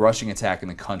 20 rushing attack in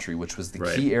the country, which was the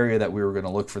key area that we were going to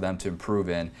look for them to improve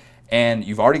in. And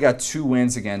you've already got 2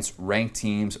 wins against ranked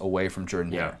teams away from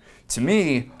Jordan Hare. To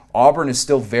me, Auburn is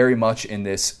still very much in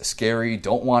this scary,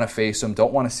 don't want to face them,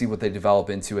 don't want to see what they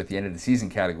develop into at the end of the season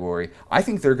category. I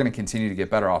think they're going to continue to get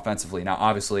better offensively. Now,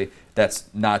 obviously, that's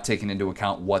not taking into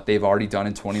account what they've already done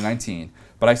in 2019.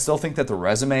 But I still think that the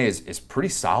resume is pretty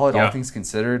solid, all things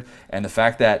considered. And the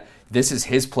fact that this is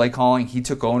his play calling, he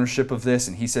took ownership of this,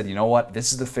 and he said, you know what,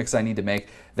 this is the fix I need to make.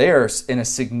 They are in a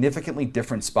significantly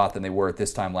different spot than they were at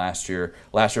this time last year.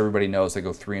 Last year, everybody knows they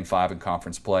go 3-5 in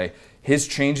conference play. His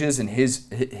changes and his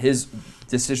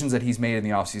decisions that he's made in the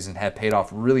offseason have paid off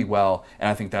really well, and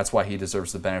I think that's why he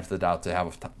deserves the benefit of the doubt to have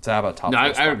a top. No,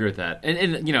 I agree with that.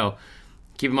 And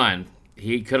keep in mind,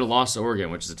 he could have lost to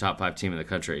Oregon, which is a top 5 team in the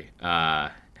country,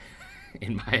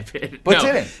 in my opinion. But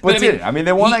didn't. I mean,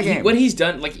 they won that game. What he's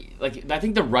done, like I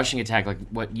think the rushing attack, like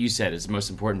what you said, is most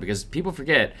important because people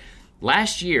forget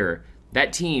last year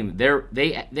that team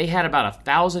they had about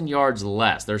 1,000 yards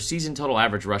less. Their season total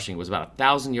average rushing was about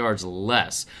 1,000 yards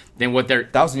less than what their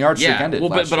 1,000 yards ended. Well,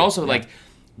 but also like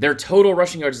their total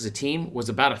rushing yards as a team was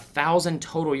about 1,000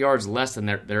 total yards less than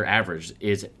their average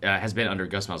has been under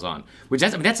Gus Malzahn, which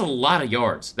that's a lot of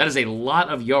yards. That is a lot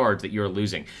of yards that you're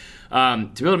losing. To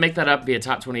be able to make that up, be a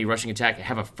top 20 rushing attack,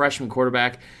 have a freshman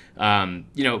quarterback.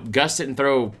 Gus didn't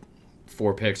throw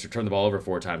 4 picks or turn the ball over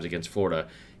 4 times against Florida.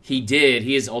 He did.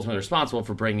 He is ultimately responsible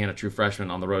for bringing in a true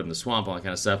freshman on the road in the swamp, all that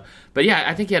kind of stuff. But yeah,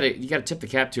 I think you got to tip the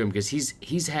cap to him because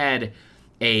he's had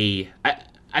I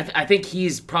think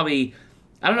he's probably,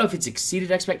 I don't know if it's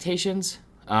exceeded expectations,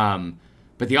 but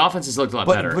the offense has looked a lot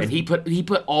better, and he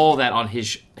put all that on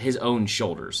his own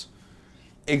shoulders.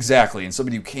 Exactly, and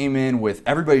somebody who came in with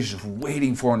everybody's just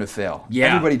waiting for him to fail. Yeah.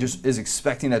 Everybody just is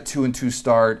expecting that 2-2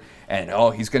 start, and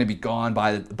he's going to be gone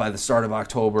by the start of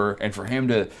October. And for him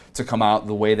to come out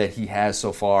the way that he has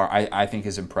so far, I think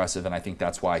is impressive, and I think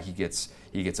that's why he gets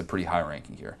a pretty high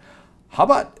ranking here. How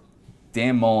about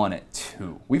Dan Mullen at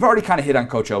 2? We've already kind of hit on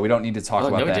Coach O. We don't need to talk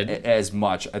about that as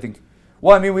much. I think.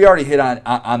 Well, I mean, we already hit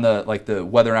on the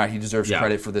whether or not he deserves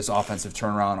credit for this offensive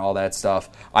turnaround, all that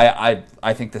stuff. I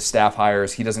think the staff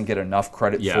hires he doesn't get enough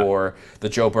credit for. The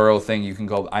Joe Burrow thing, you can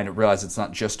go. I realize it's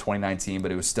not just 2019,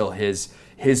 but it was still his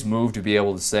move to be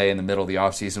able to say in the middle of the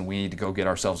offseason, we need to go get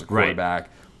ourselves a quarterback.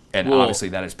 Right. And obviously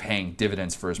that is paying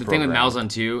dividends for his program. The thing with Malzahn,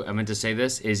 too, I meant to say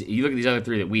this, is you look at these other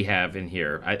 3 that we have in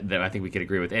here that I think we could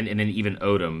agree with, and then even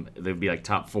Odom, they would be like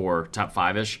top 4, top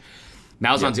 5-ish.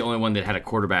 Malzahn's the only one that had a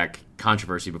quarterback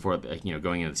controversy before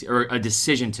going into or a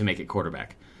decision to make it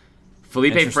quarterback.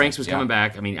 Felipe Franks was coming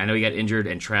back. I mean, I know he got injured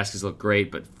and Trask has looked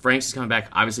great, but Franks is coming back.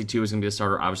 Obviously, Tua is going to be the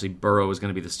starter. Obviously, Burrow is going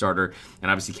to be the starter,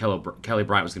 and obviously Kelly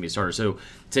Bryant was going to be a starter. So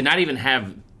to not even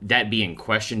have that be in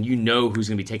question, who's going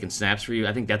to be taking snaps for you.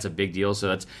 I think that's a big deal.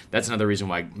 So that's another reason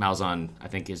why Malzahn, I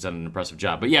think, has done an impressive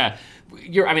job. But yeah,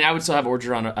 I would still have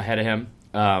Orgeron ahead of him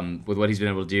with what he's been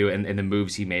able to do and the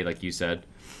moves he made, like you said.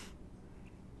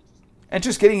 And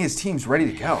just getting his teams ready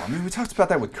to go. I mean, we talked about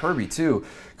that with Kirby, too.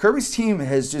 Kirby's team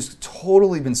has just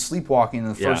totally been sleepwalking in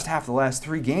the first half of the last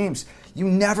 3 games. You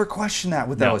never question that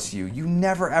with LSU. You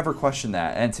never, ever question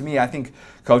that. And to me, I think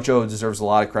Coach O deserves a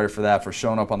lot of credit for that, for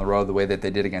showing up on the road the way that they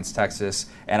did against Texas,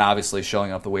 and obviously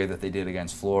showing up the way that they did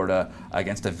against Florida,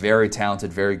 against a very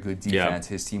talented, very good defense.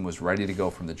 His team was ready to go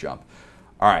from the jump.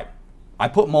 All right, I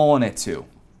put Mullen at 2,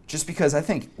 just because I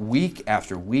think week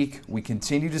after week we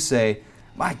continue to say,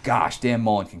 my gosh, Dan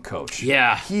Mullen can coach.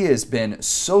 Yeah. He has been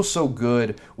so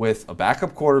good with a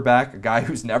backup quarterback, a guy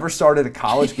who's never started a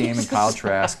college game in Kyle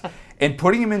Trask, and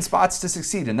putting him in spots to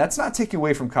succeed. And that's not taking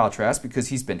away from Kyle Trask because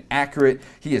he's been accurate.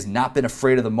 He has not been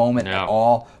afraid of the moment at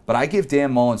all. But I give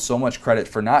Dan Mullen so much credit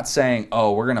for not saying,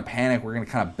 "Oh, we're going to panic. We're going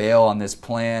to kind of bail on this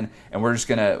plan, and we're just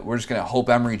going to hope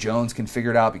Emory Jones can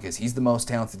figure it out because he's the most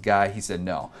talented guy." He said,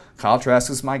 "No, Kyle Trask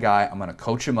is my guy. I'm going to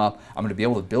coach him up. I'm going to be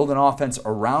able to build an offense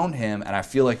around him, and I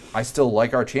feel like I still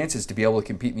like our chances to be able to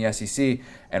compete in the SEC."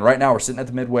 And right now we're sitting at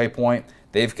the midway point.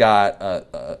 They've got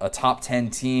a top 10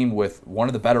 team with one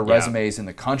of the better resumes in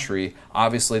the country.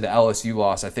 Obviously, the LSU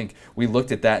loss, I think we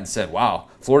looked at that and said, wow,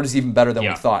 Florida's even better than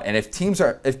we thought. And if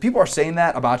people are saying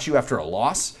that about you after a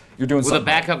loss, you're doing something. With a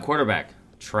backup quarterback,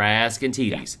 Trask and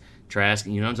TDs. Trask,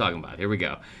 you know what I'm talking about. Here we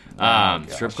go.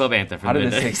 Strip Club Anthem. How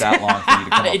did it take that long for you to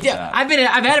come up with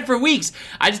that? I've had it for weeks.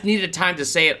 I just needed time to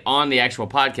say it on the actual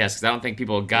podcast because I don't think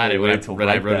people got it when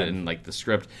I wrote it in like the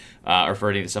script or for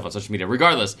any of the stuff on social media.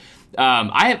 Regardless,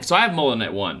 I have Mullen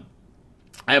at 1.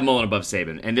 I have Mullen above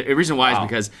Saban, and the reason why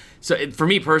is because for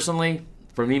me personally,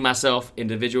 for me myself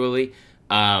individually,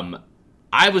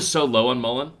 I was so low on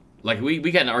Mullen. Like, we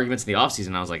got in arguments in the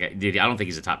offseason. I was like, dude, I don't think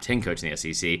he's a top 10 coach in the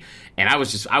SEC. And I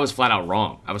was flat out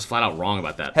wrong. I was flat out wrong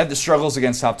about that. Had the struggles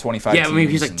against top 25 teams. Yeah, I mean,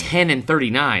 he's like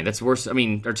 10-39. That's worse. I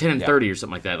mean, or 10-30 or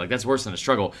something like that. Like, that's worse than a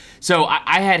struggle. So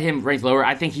I had him ranked lower.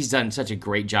 I think he's done such a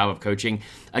great job of coaching.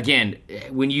 Again,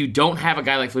 when you don't have a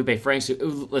guy like Felipe Franks,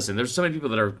 listen, there's so many people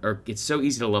that are it's so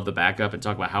easy to love the backup and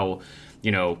talk about how,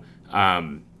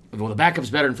 well, the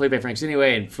backup's better than Felipe Franks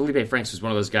anyway, and Felipe Franks was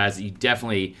one of those guys that you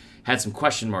definitely had some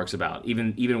question marks about,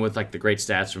 even with like the great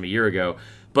stats from a year ago.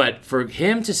 But for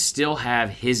him to still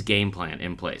have his game plan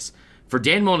in place, for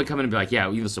Dan Mullen to come in and be like, yeah,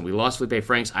 listen, we lost Felipe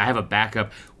Franks, I have a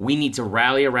backup, we need to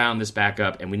rally around this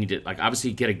backup, and we need to like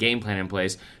obviously get a game plan in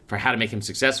place for how to make him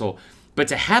successful. But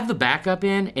to have the backup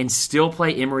in and still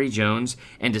play Emory Jones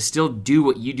and to still do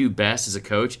what you do best as a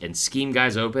coach and scheme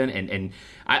guys open and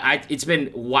it's been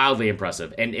wildly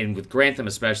impressive. And with Grantham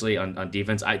especially on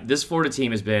defense, this Florida team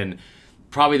has been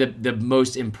probably the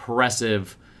most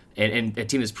impressive and a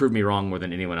team that's proved me wrong more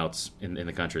than anyone else in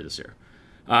the country this year.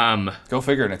 Go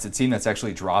figure, and it's a team that's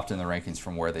actually dropped in the rankings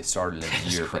from where they started in the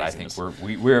year. But I think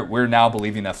we're now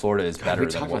believing that Florida is better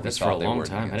than what we thought they were. We talked about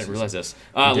this for a long time. I didn't realize this.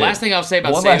 Last thing I'll say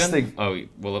about Saban. Oh,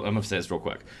 well, I'm gonna say this real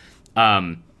quick.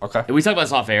 Okay. We talked about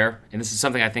this off air, and this is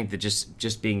something I think that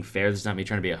just being fair. This is not me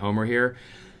trying to be a homer here.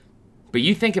 But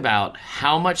you think about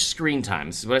how much screen time.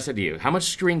 This is what I said to you. How much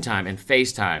screen time and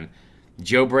FaceTime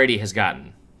Joe Brady has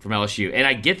gotten from LSU, and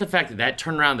I get the fact that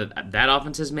turnaround that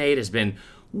offense has made has been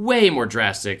way more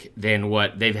drastic than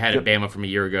what they've had at Bama from a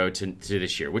year ago to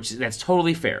this year, that's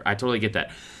totally fair. I totally get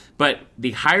that. But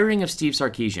the hiring of Steve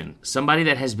Sarkisian, somebody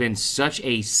that has been such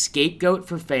a scapegoat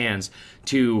for fans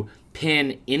to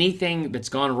pin anything that's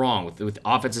gone wrong with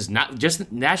offenses, not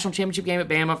just national championship game at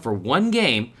Bama for one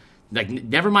game, like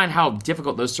never mind how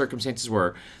difficult those circumstances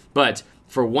were, but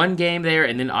for one game there,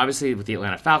 and then obviously with the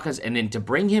Atlanta Falcons, and then to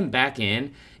bring him back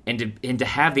in and to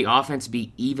have the offense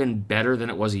be even better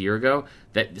than it was a year ago,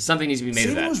 that something needs to be made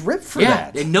of that. Saban was ripped for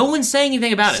that. And no one's saying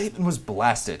anything about it. Saban was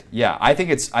blasted. Yeah, I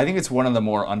think it's one of the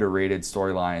more underrated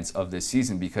storylines of this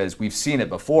season because we've seen it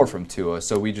before from Tua,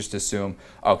 so we just assume,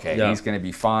 okay, he's going to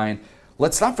be fine.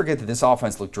 Let's not forget that this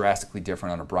offense looked drastically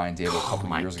different under Brian Daboll a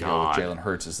couple years ago with Jalen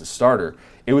Hurts as the starter.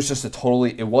 It was just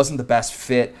it wasn't the best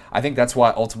fit. I think that's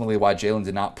why Jalen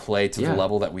did not play to the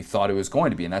level that we thought it was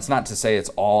going to be. And that's not to say it's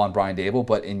all on Brian Daboll,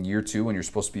 but in year 2 when you're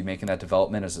supposed to be making that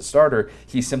development as a starter,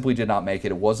 he simply did not make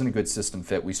it. It wasn't a good system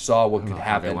fit. We saw what could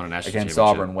happen against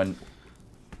Auburn when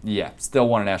still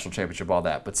won a national championship, all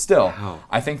that. But still,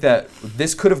 I think that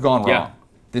this could have gone wrong.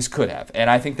 This could have. And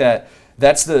I think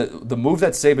that's the move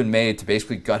that Saban made to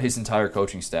basically gut his entire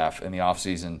coaching staff in the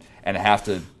offseason and have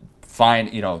to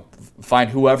find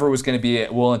whoever was going to be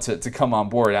willing to come on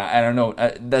board. I don't know.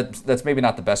 That's maybe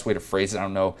not the best way to phrase it. I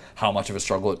don't know how much of a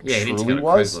struggle it truly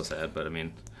was. Craigslist ad, but I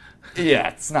mean,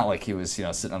 it's not like he was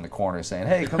sitting on the corner saying,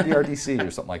 "Hey, come to the RDC"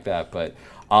 or something like that. But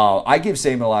I give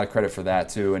Saban a lot of credit for that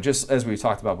too. And just as we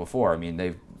talked about before, I mean,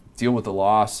 they deal with the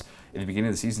loss in the beginning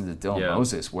of the season to Dylan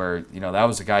Moses, where that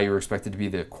was a guy you were expected to be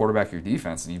the quarterback of your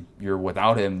defense, and you're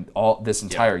without him all this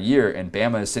entire year. And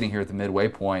Bama is sitting here at the midway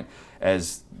point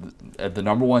as the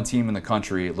number 1 team in the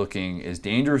country, looking as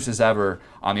dangerous as ever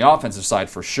on the offensive side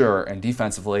for sure, and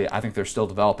defensively, I think they're still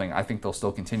developing. I think they'll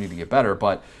still continue to get better,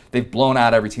 but they've blown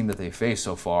out every team that they've faced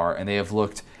so far, and they have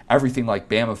looked everything like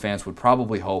Bama fans would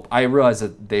probably hope. I realize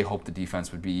that they hope the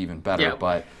defense would be even better,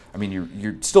 but I mean,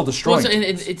 you're still destroying. Well,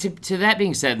 to that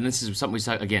being said, and this is something we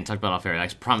talked about off air, and I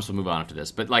promise we'll move on after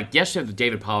this. But like yesterday, with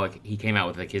David Pollack, he came out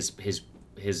with like his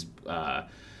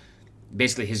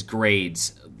basically his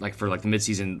grades like for like the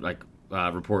midseason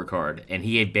report card, and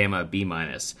he gave Bama a B-.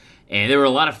 And there were a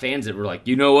lot of fans that were like,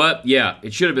 you know what? Yeah,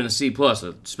 it should have been a C+.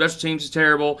 The special teams is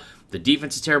terrible. The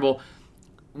defense is terrible.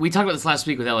 We talked about this last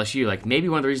week with LSU. Like maybe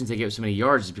one of the reasons they gave up so many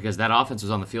yards is because that offense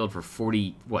was on the field for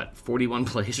 41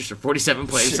 plays or 47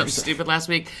 plays, something stupid last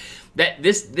week. That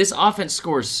this offense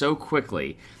scores so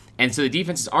quickly, And so the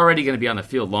defense is already going to be on the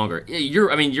field longer.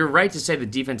 You're right to say the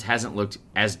defense hasn't looked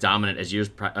as dominant as years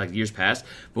past.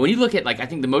 But when you look at, I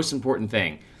think the most important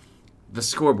thing, the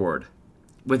scoreboard,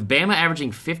 with Bama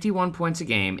averaging 51 points a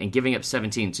game and giving up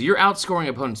 17, so you're outscoring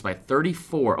opponents by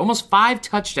 34, almost 5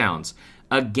 touchdowns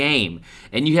a game,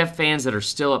 and you have fans that are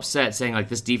still upset saying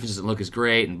this defense doesn't look as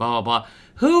great and blah blah blah.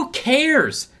 Who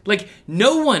cares?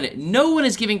 No one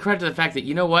is giving credit to the fact that,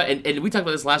 you know what, and we talked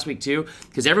about this last week too,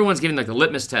 because everyone's giving the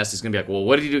litmus test is going to be well,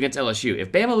 what did he do against LSU?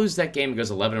 If Bama loses that game and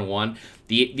goes 11-1,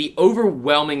 the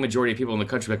overwhelming majority of people in the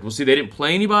country well, see, they didn't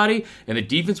play anybody and the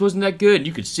defense wasn't that good and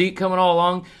you could see it coming all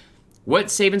along. What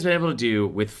Saban's been able to do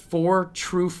with 4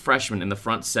 true freshmen in the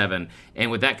front 7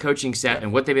 and with that coaching staff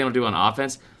and what they've been able to do on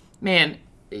offense, man,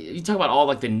 you talk about all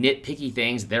the nitpicky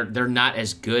things they're not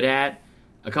as good at.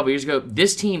 A couple years ago,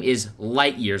 this team is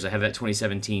light years ahead of that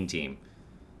 2017 team.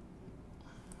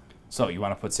 So you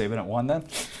want to put Saban at 1 then?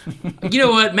 You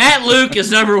know what? Matt Luke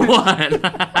is number 1. All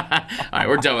right,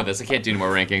 we're done with this. I can't do any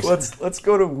more rankings. Let's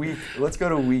go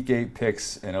to week 8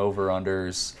 picks and over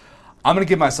unders. I'm gonna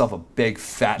give myself a big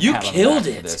fat. You pat on killed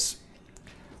the back it. For this.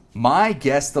 My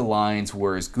guess the lines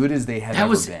were as good as they had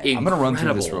ever been. Incredible. I'm gonna run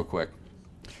through this real quick.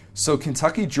 So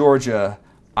Kentucky, Georgia,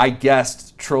 I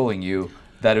guessed, trolling you,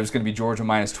 that it was going to be Georgia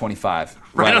minus 25.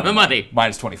 Right on the money.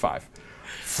 Minus 25.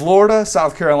 Florida,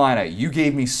 South Carolina. You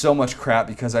gave me so much crap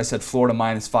because I said Florida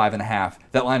minus 5.5.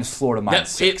 That line is Florida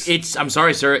minus 6. I'm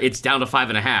sorry, sir. It's down to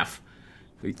 5.5.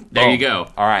 There you go.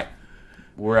 All right.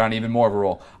 We're on even more of a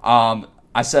roll.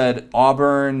 I said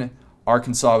Auburn,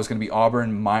 Arkansas was going to be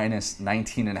Auburn minus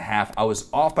 19.5. I was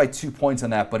off by 2 points on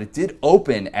that, but it did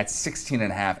open at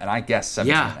 16.5, and I guessed 17.5.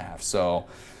 Yeah. So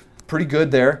pretty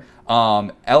good there.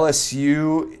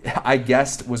 LSU, I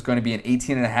guessed, was going to be an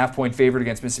 18.5 point favorite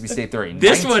against Mississippi State.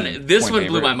 This one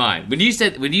blew my mind. When you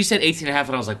said 18.5, and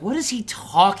I was like, what is he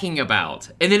talking about?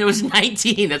 And then it was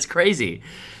 19. That's crazy.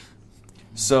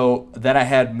 So then I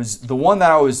had the one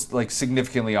that I was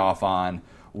significantly off on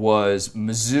was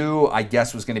Mizzou. I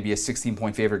guess was going to be a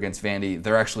 16-point favorite against Vandy.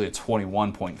 They're actually a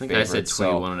 21-point favorite. I think I said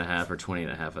 21.5 or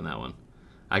 20.5 on that one.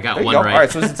 I got there one right. All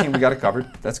right, so it's a team we got it covered.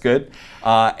 That's good.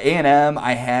 A&M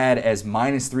I had as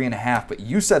minus 3.5, but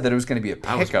you said that it was going to be a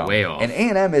pick-em. I was way off. And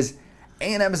A&M is a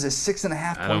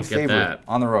 6.5 point favorite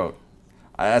on the road.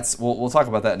 We'll talk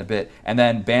about that in a bit. And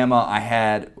then Bama I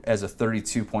had as a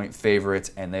 32-point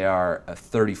favorite, and they are a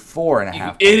 34.5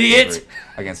 point favorite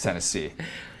against Tennessee.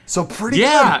 So pretty good.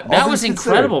 Yeah, that was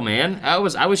incredible, man. I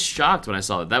was shocked when I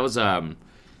saw that. That was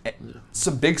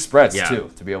some big spreads too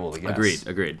to be able to guess.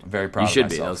 Agreed. I'm very proud. You should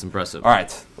of myself. be. That was impressive. All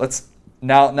right, let's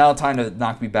now time to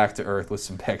knock me back to earth with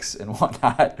some picks and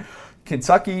whatnot.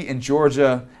 Kentucky and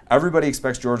Georgia. Everybody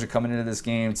expects Georgia coming into this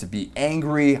game to be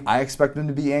angry. I expect them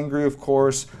to be angry, of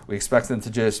course. We expect them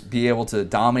to just be able to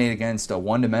dominate against a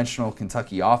one-dimensional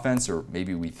Kentucky offense, or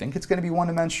maybe we think it's going to be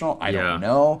one-dimensional. I don't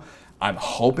know. I'm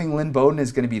hoping Lynn Bowden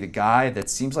is going to be the guy. That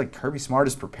seems like Kirby Smart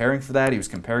is preparing for that. He was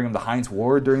comparing him to Hines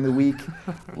Ward during the week.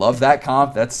 Love that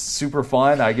comp. That's super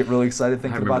fun. I get really excited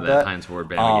thinking about that. I remember that Hines Ward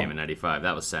Bama game in '95.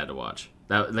 That was sad to watch.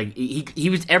 That he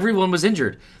was. Everyone was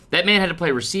injured. That man had to play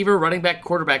receiver, running back,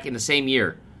 quarterback in the same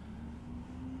year.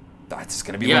 That's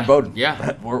going to be Lynn Bowden.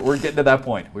 Yeah, we're getting to that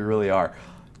point. We really are.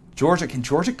 Georgia, can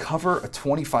Georgia cover a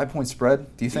 25-point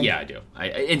spread? Do you think? Yeah, I do.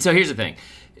 And so here's the thing.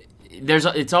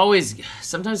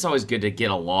 Sometimes it's always good to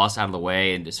get a loss out of the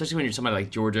way, and especially when you're somebody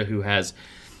like Georgia who has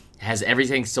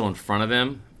everything still in front of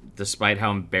them, despite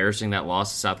how embarrassing that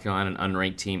loss to South Carolina, an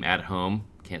unranked team at home,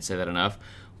 can't say that enough,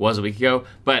 was a week ago.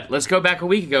 But let's go back a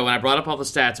week ago when I brought up all the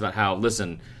stats about how,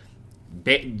 listen,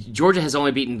 Georgia has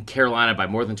only beaten Carolina by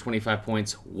more than 25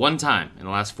 points one time in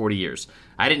the last 40 years.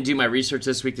 I didn't do my research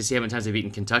this week to see how many times they've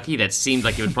beaten Kentucky. That seemed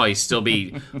like it would probably still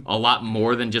be a lot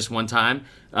more than just one time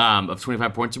of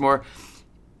 25 points or more.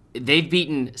 They've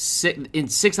beaten in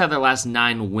 6 out of their last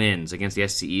 9 wins against the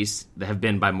SEC East that have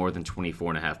been by more than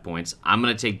 24.5 points. I'm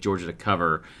going to take Georgia to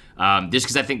cover just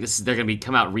because I think they're going to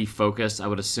come out refocused, I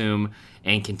would assume.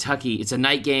 And Kentucky, it's a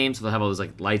night game, so they'll have all those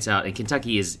lights out. And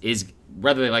Kentucky is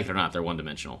whether they like it or not, they're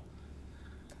one-dimensional.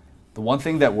 The one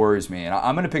thing that worries me, and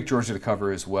I'm going to pick Georgia to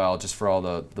cover as well, just for all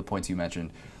the points you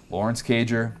mentioned, Lawrence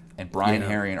Cager and Brian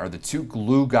Herrien are the two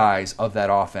glue guys of that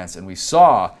offense, and we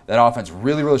saw that offense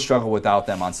really, really struggle without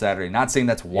them on Saturday. Not saying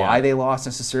that's why they lost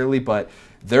necessarily, but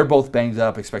they're both banged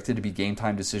up, expected to be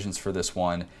game-time decisions for this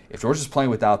one. If Georgia's playing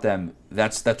without them,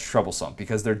 that's troublesome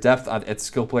because their depth at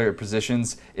skill player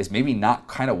positions is maybe not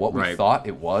kind of what we thought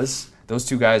it was. Those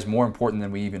two guys more important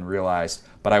than we even realized,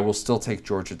 but I will still take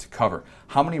Georgia to cover.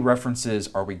 How many references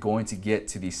are we going to get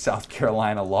to the South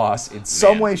Carolina loss in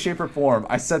some way, shape, or form?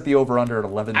 I set the over-under at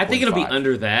 11.5. I think it'll be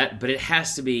under that, but it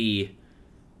has to be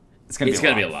It's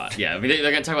gonna be a lot. Yeah, I mean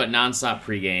they're gonna talk about nonstop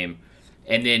pregame,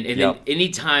 and then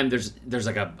anytime there's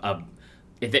like a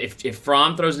if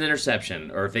Fromm throws an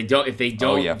interception, or if they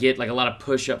don't get like a lot of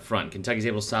push up front, Kentucky's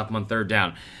able to stop them on third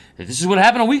down. This is what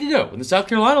happened a week ago when the South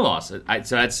Carolina lost.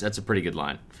 So that's a pretty good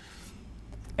line.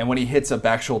 And when he hits a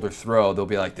back shoulder throw, they'll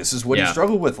be like, "This is what he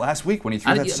struggled with last week when he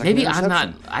threw that second interception."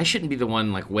 Maybe I shouldn't be the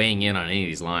one like weighing in on any of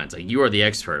these lines. Like you are the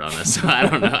expert on this, so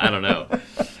I don't know.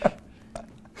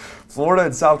 Florida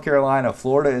and South Carolina.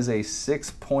 Florida is a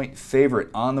 6-point favorite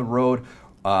on the road.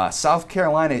 South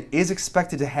Carolina is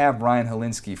expected to have Ryan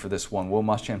Hilinski for this one. Will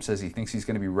Muschamp says he thinks he's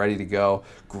going to be ready to go.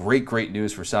 Great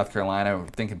news for South Carolina. We're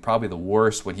thinking probably the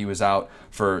worst when he was out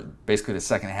for basically the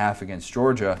second half against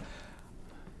Georgia.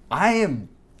 I am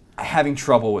having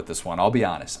trouble with this one, I'll be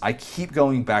honest. I keep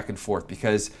going back and forth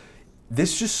because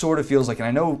this just sort of feels like, and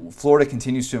I know Florida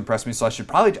continues to impress me, so I should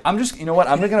probably, you know what,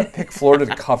 I'm going to pick Florida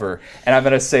to cover, and I'm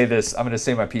going to say this, I'm going to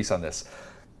say my piece on this.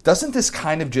 Doesn't this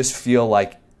kind of just feel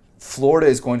like Florida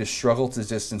is going to struggle to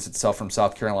distance itself from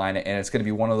South Carolina, and it's going to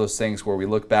be one of those things where we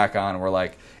look back on and we're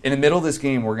like, in the middle of this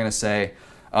game, we're going to say,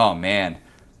 oh man,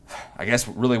 I guess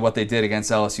really what they did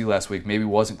against LSU last week maybe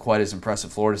wasn't quite as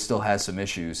impressive. Florida still has some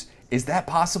issues. Is that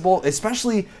possible?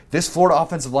 Especially this Florida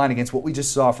offensive line against what we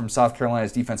just saw from South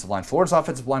Carolina's defensive line. Florida's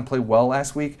offensive line played well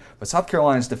last week, but South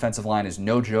Carolina's defensive line is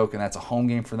no joke, and that's a home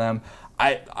game for them.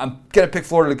 I'm going to pick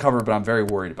Florida to cover, but I'm very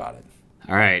worried about it.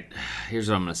 All right, here's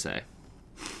what I'm going to say.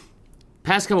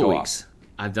 Past couple weeks,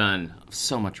 I've done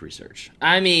so much research.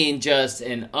 I mean, just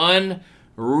an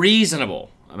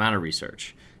unreasonable amount of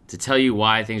research to tell you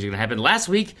why things are going to happen. Last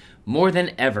week, more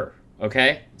than ever,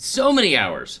 okay? So many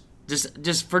hours,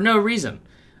 just for no reason.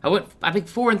 I went, I think,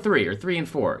 4-3 or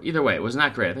 3-4. Either way, it was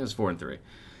not great. I think it was 4-3.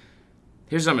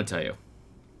 Here's what I'm going to tell you.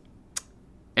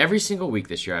 Every single week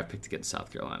this year, I've picked against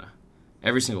South Carolina.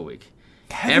 Every single week.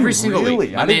 Every single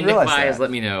week. My man Nick Bai has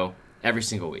let me know every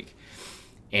single week.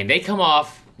 And they come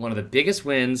off one of the biggest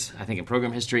wins, I think, in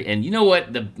program history. And you know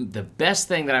what? The best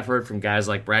thing that I've heard from guys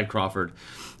like Brad Crawford,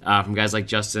 from guys like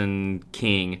Justin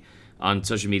King on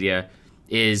social media,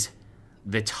 is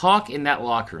the talk in that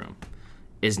locker room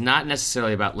is not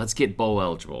necessarily about let's get bowl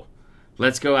eligible.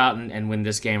 Let's go out and win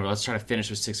this game, or let's try to finish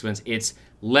with 6 wins. It's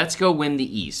let's go win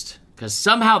the East, because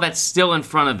somehow that's still in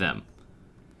front of them.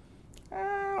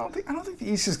 I don't think the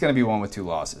East is going to be one with 2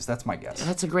 losses. That's my guess.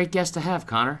 That's a great guess to have,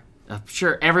 Connor. I'm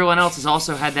sure everyone else has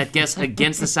also had that guess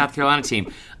against the South Carolina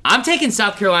team. I'm taking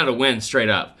South Carolina to win straight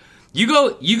up. You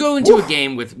go into a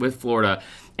game with Florida,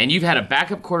 and you've had a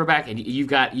backup quarterback, and you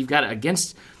have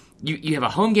a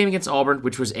home game against Auburn,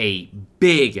 which was a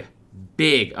big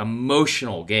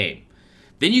emotional game.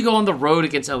 Then you go on the road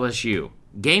against LSU.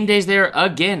 Game days there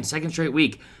again, second straight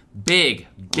week. Big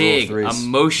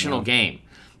emotional game.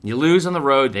 You lose on the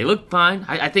road. They look fine.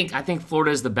 I think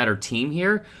Florida is the better team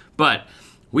here, but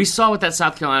we saw what that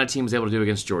South Carolina team was able to do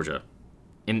against Georgia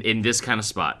in this kind of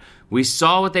spot. We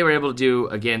saw what they were able to do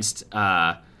against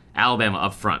Alabama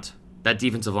up front, that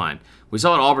defensive line. We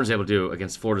saw what Auburn's able to do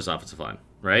against Florida's offensive line,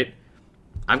 right?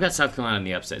 I've got South Carolina in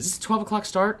the upset. Is this a 12 o'clock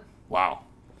start? Wow.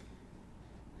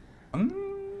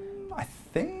 I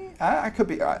think I could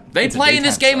be. They play in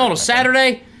this game on a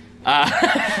Saturday?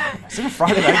 Is it a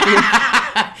Friday night game?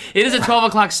 It is a 12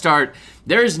 o'clock start.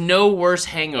 There is no worse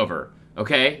hangover,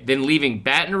 okay, than leaving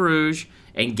Baton Rouge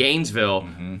and Gainesville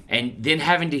and then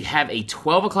having to have a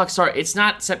 12 o'clock start. It's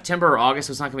not September or August,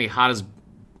 so it's not going to be hot as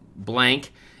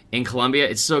blank in Columbia.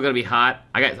 It's still going to be hot.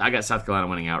 I got South Carolina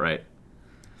winning outright.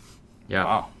 Yeah.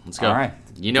 Wow. Let's go. All right.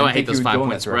 You know I hate those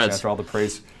 5-point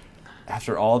spreads.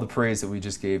 After all the praise that we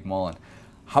just gave Mullen.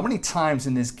 How many times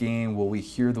in this game will we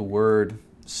hear the word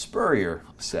Spurrier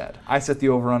said? I set the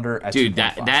over-under at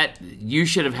 2.5. that you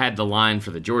should have had the line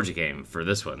for the Georgia game for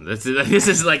this one. This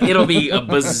is like, it'll be a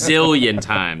bazillion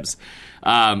times.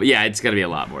 Yeah, it's going to be a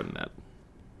lot more than that.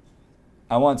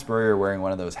 I want Spurrier wearing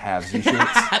one of those halvesy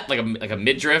shirts. like a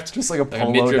mid-drift? Just like a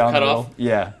polo down the middle.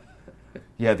 Yeah.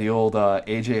 Yeah, the old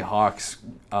AJ Hawk's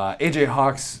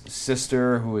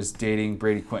sister who was dating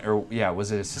Brady Quinn. Or, yeah,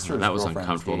 was it his sister or his girlfriend? That was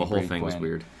uncomfortable. The whole thing was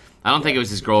weird. I don't think it was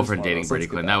his girlfriend dating Brady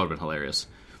Quinn. That would have been hilarious.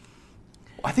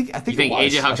 I think you think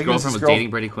AJ Hawk's girlfriend was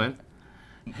dating Brady Quinn?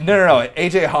 No.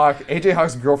 AJ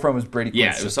Hawk's girlfriend was Brady Quinn.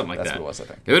 Yeah, it was something like that. That's what it was, I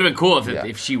think. It would have been cool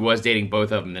if she was dating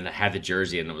both of them and then had the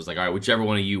jersey and it was like, all right, whichever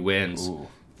one of you wins. Ooh.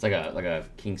 It's like a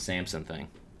King Samson thing.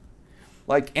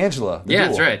 Like Angela. Yeah,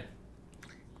 that's right.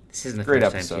 This isn't the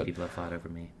first time two people have fought over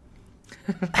me.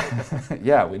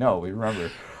 Yeah, we know. We remember.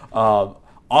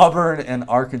 Auburn and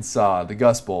Arkansas, the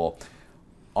Gus Bowl.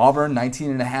 Auburn,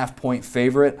 19.5-point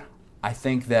favorite. I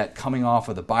think that coming off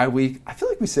of the bye week, I feel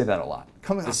like we say that a lot.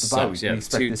 Coming off the bye week, we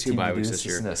expect this team to do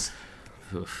this.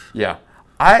 Yeah.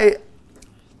 I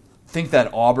think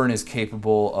that Auburn is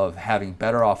capable of having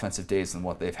better offensive days than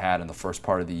what they've had in the first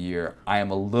part of the year. I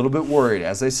am a little bit worried,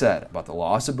 as I said, about the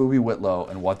loss of Boobie Whitlow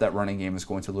and what that running game is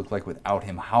going to look like without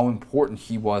him, how important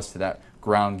he was to that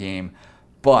ground game.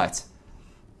 But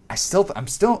I'm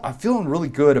feeling really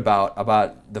good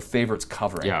about the favorites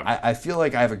covering. Yeah. I feel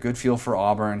like I have a good feel for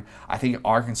Auburn. I think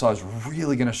Arkansas is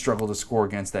really going to struggle to score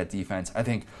against that defense. I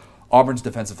think Auburn's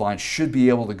defensive line should be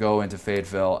able to go into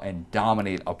Fayetteville and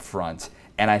dominate up front.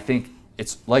 And I think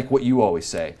it's like what you always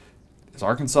say. Is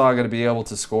Arkansas going to be able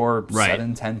to score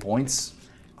 7-10 points?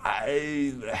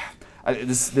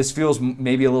 This feels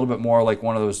maybe a little bit more like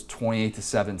one of those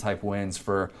 28-7 type wins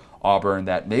for Auburn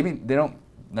that maybe they don't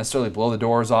necessarily blow the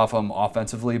doors off them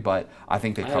offensively, but I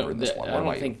think they covered this one. I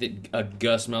don't think that a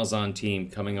Gus Malzahn team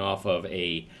coming off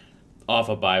a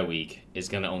bye week is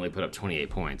going to only put up 28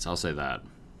 points. I'll say that.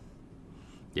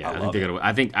 Yeah, I think they're going to.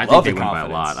 I think they win by a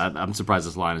lot. I'm surprised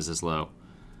this line is this low.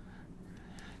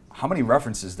 How many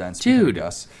references then, speaking of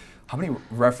Gus? How many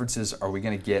references are we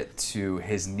going to get to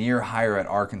his near hire at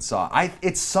Arkansas? I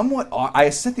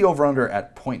set the over-under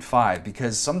at 0.5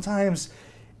 because sometimes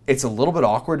it's a little bit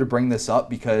awkward to bring this up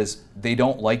because they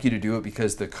don't like you to do it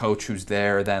because the coach who's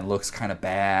there then looks kind of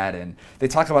bad. And they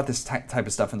talk about this type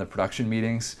of stuff in the production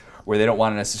meetings where they don't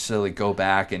want to necessarily go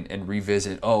back and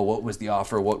revisit, what was the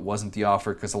offer, what wasn't the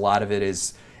offer, because a lot of it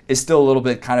is still a little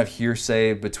bit kind of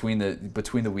hearsay between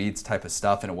the weeds type of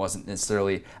stuff, and it wasn't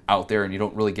necessarily out there, and you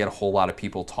don't really get a whole lot of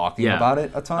people talking about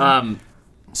it a ton.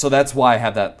 So that's why I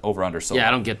have that over-under so low. I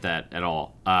don't get that at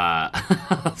all.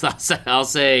 I'll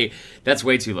say that's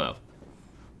way too low.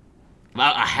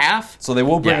 A half? So they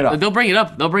will bring it up. They'll bring it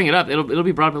up. It'll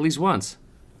be brought up at least once.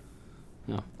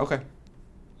 Yeah. Okay.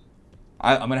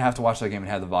 I'm going to have to watch that game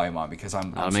and have the volume on because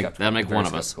that'll make one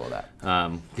of us. Of that.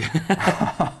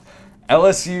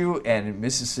 LSU and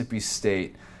Mississippi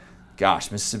State.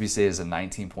 Gosh, Mississippi State is a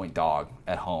 19-point dog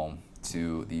at home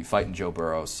to the fighting Joe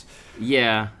Burrows.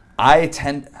 Yeah. I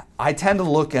tend to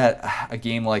look at a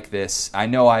game like this. I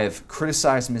know I have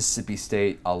criticized Mississippi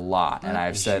State a lot, and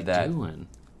I've said that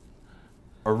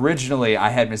originally I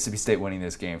had Mississippi State winning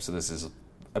this game, so this is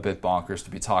a bit bonkers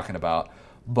to be talking about.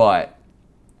 But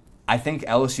I think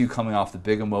LSU coming off the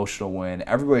big emotional win,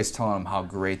 everybody's telling them how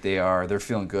great they are. They're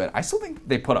feeling good. I still think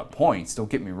they put up points, don't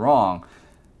get me wrong,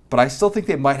 but I still think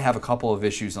they might have a couple of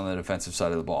issues on the defensive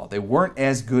side of the ball. They weren't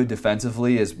as good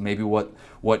defensively as maybe what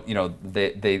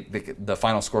the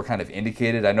final score kind of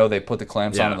indicated. I know they put the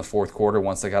clamps on in the fourth quarter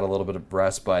once they got a little bit of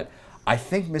rest, but I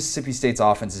think Mississippi State's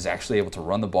offense is actually able to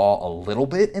run the ball a little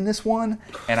bit in this one,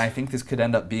 and I think this could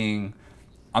end up being,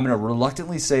 I'm going to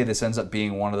reluctantly say this ends up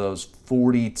being one of those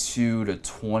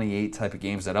 42-28 type of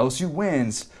games that LSU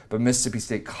wins, but Mississippi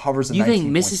State covers the 19 points. You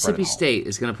think Mississippi State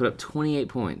is going to put up 28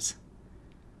 points?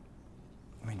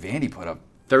 I mean, Vandy put up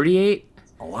 38?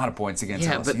 A lot of points against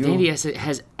LSU. Yeah, but Vandy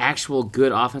has actual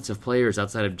good offensive players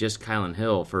outside of just Kylan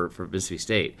Hill for Mississippi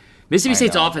State. Mississippi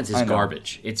State's offense is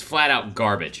garbage. It's flat out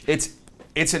garbage. It's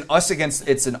an us against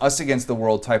the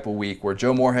world type of week where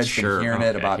Joe Moorhead's been hearing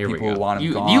it about people who want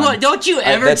him gone. Don't you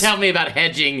ever tell me about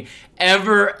hedging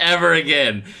ever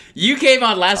again. You came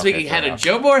on last week and had a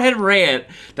Joe Moorhead rant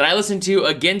that I listened to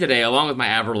again today, along with my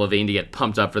Avril Lavigne to get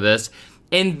pumped up for this.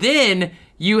 And then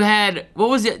you had, what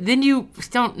was it? Then you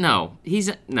don't know.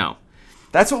 No.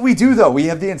 That's what we do, though. We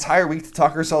have the entire week to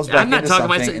talk ourselves back into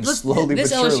something and slowly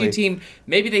this but surely. LSU team,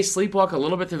 maybe they sleepwalk a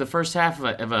little bit through the first half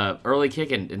of a early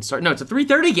kick and start. No, it's a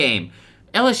 3:30 game.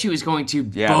 LSU is going to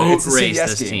boat race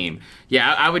this team.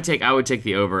 Yeah, I would take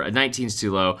the over. 19's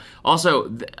too low.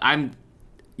 Also,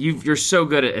 you're so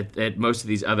good at most of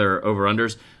these other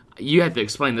over-unders. You have to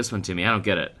explain this one to me. I don't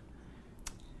get it.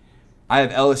 I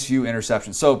have LSU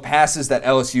interceptions. So passes that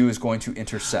LSU is going to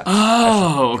intercept.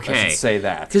 Oh, okay. I should say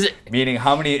that. Meaning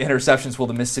how many interceptions will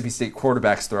the Mississippi State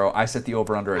quarterbacks throw? I set the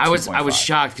over-under at 2.5. I was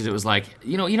shocked because it was like,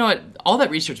 you know what? All that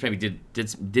research maybe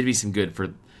did me some good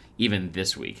for even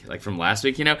this week, like from last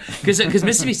week, Because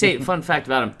Mississippi State, fun fact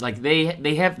about them, like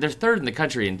they're third in the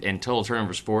country in total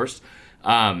turnovers forced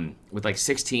with like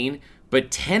 16, but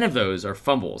 10 of those are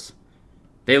fumbles.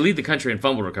 They lead the country in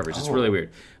fumble recoveries. It's really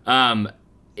weird.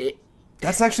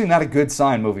 That's actually not a good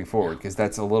sign moving forward because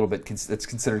that's a little bit. It's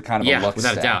considered kind of a luck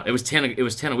without stat. a doubt. It was 10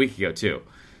 a week ago too.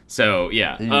 So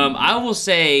yeah, I will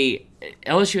say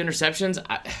LSU interceptions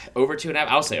over 2.5.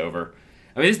 I'll say over.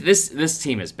 I mean this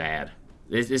team is bad.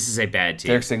 This is a bad team.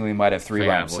 Derek Stingley might have 3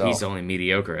 by himself. Well, he's only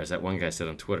mediocre, as that one guy said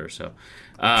on Twitter. So,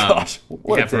 gosh,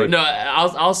 what a take. No,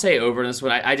 I'll say over in this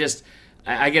one. I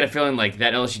get a feeling like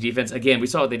that LSU defense. Again, we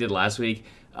saw what they did last week.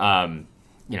 I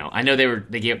know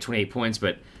they gave up 28 points,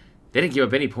 but They didn't give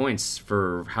up any points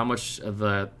for how much of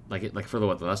the for the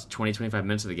last 20, 25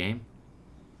 minutes of the game.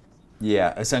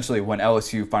 Yeah, essentially when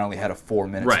LSU finally had a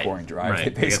 4-minute scoring drive, they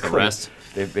basically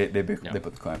they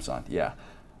put the clamps on. Yeah,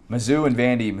 Mizzou and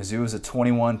Vandy. Mizzou is a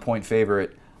 21-point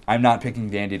favorite. I'm not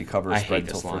picking Vandy to cover a spread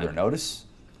until further notice.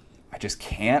 I just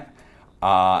can't.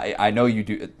 I know you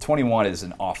do. 21 is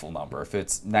an awful number. If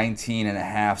it's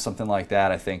 19.5, something like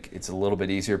that, I think it's a little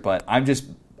bit easier. But I'm just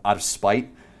out of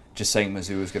spite, just saying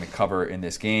Mizzou is going to cover in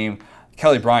this game.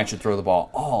 Kelly Bryant should throw the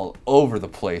ball all over the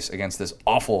place against this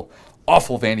awful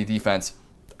Vandy defense.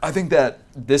 I think that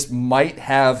this might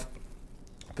have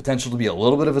potential to be a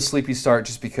little bit of a sleepy start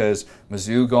just because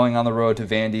Mizzou going on the road to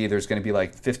Vandy, there's going to be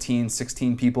like 15,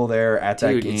 16 people there at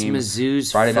that game. It's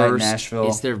Mizzou's Friday night in Nashville.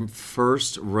 It's their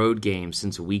first road game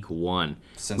since week 1.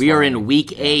 We are in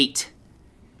week 8.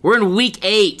 We're in week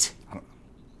 8.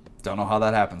 Don't know how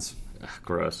that happens. Ugh,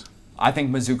 gross. I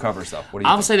think Mizzou covers, though. What do you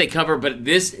I'll think? say they cover, but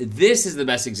this is the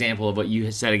best example of what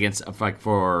you said against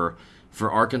for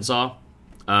Arkansas.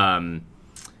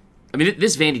 I mean,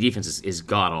 this Vandy defense is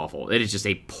god-awful. It is just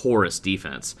a porous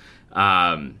defense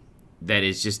that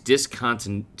is just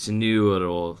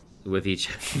discontinuous with each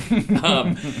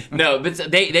other. No,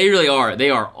 but they really are.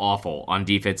 They are awful on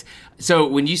defense. So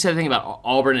when you said the thing about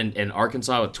Auburn and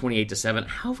Arkansas with 28-7,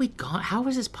 how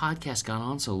has this podcast gone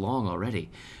on so long already?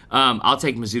 I'll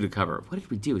take Mizzou to cover. What did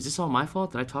we do? Is this all my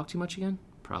fault? Did I talk too much again?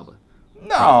 Probably.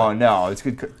 No. It's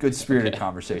good spirited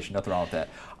conversation. Nothing wrong with that.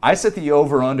 I set the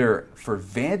over-under for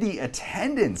Vandy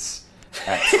attendance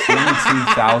at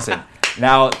 22,000.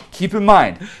 Now, keep in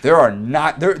mind,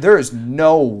 there is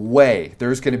no way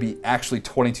there's going to be actually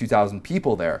 22,000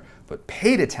 people there. But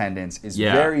paid attendance is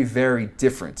very, very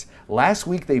different. Last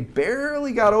week, they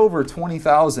barely got over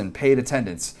 20,000 paid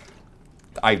attendance.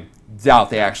 I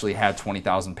doubt they actually had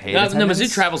 20,000 paid attendance. No,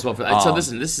 Mizzou travels well for that. So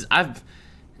listen,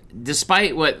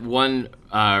 despite what one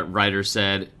writer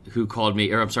said who called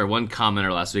me, one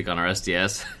commenter last week on our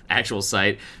SDS actual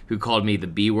site who called me the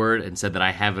B word and said that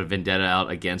I have a vendetta out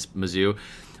against Mizzou.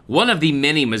 One of the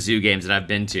many Mizzou games that I've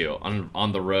been to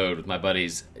on the road with my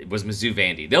buddies was Mizzou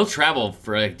Vandy. They'll travel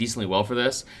for decently well for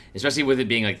this, especially with it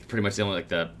being pretty much the only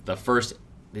the first,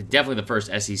 definitely the first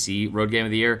SEC road game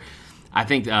of the year. I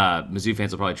think Mizzou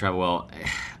fans will probably travel well.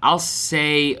 I'll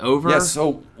say over. Yeah,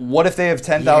 so what if they have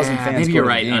 10,000 fans? Maybe you're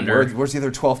right, under. Where's the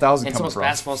other 12,000 coming from? It's almost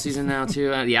basketball season now,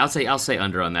 too. I'll say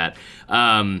under on that.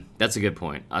 That's a good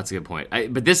point.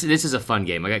 But this is a fun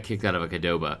game. I got kicked out of a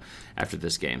Qdoba after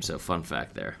this game, so fun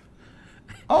fact there.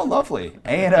 Oh, lovely.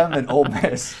 A&M and Ole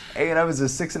Miss. A&M is a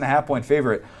 6.5-point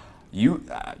favorite.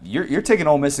 You're taking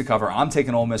Ole Miss to cover. I'm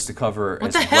taking Ole Miss to cover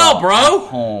what as the well hell, bro? at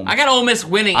home. I got Ole Miss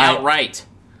winning outright.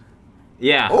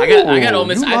 Yeah, I got Ole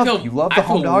Miss. I feel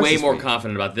way more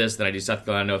confident about this than I do South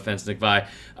Carolina. No offense, Nick Vi.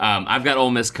 I've got Ole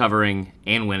Miss covering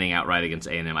and winning outright against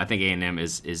A&M. I think A&M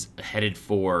is headed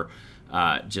for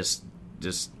just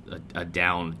a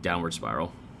downward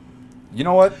spiral. You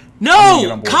know what?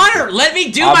 No, Connor, let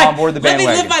me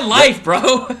live my life,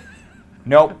 bro.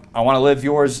 Nope, I want to live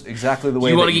yours exactly the way.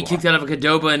 You want to get kicked out of a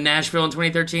Qdoba in Nashville in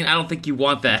 2013? I don't think you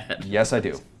want that. Yes, I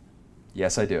do.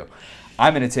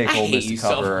 I'm going to take Ole Miss to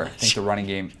cover. I think the running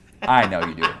game. I know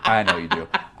you do.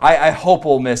 I hope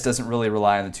Ole Miss doesn't really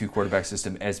rely on the two-quarterback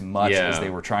system as much as they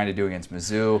were trying to do against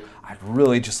Mizzou. I'd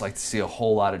really just like to see a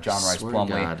whole lot of John Rice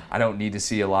Plumlee. I don't need to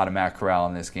see a lot of Matt Corral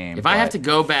in this game. If I have to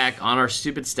go back on our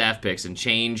stupid staff picks and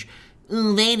change,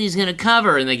 Vandy's going to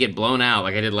cover, and they get blown out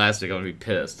like I did last week, I'm going to be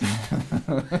pissed.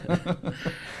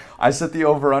 I set the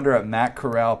over-under at Matt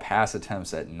Corral pass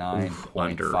attempts at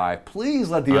 9.5. Please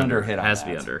let the under hit on that. Has to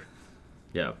be under.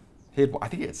 Yeah. I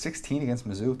think he had 16 against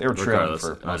Mizzou. They were trailing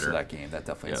for most of that game. That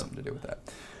definitely had something to do with that.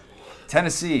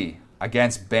 Tennessee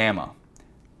against Bama.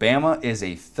 Bama is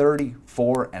a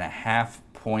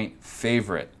 34.5-point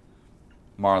favorite.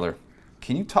 Marler,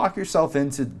 can you talk yourself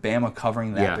into Bama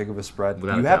covering that big of a spread? You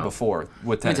have before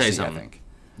with Tennessee, I think.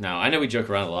 No, I know we joke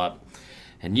around a lot.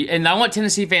 And I want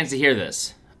Tennessee fans to hear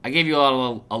this. I gave you a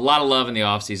lot of love in the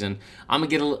offseason. I'm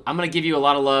gonna give you a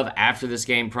lot of love after this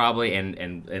game probably,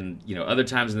 and other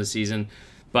times in the season.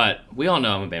 But we all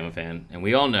know I'm a Bama fan, and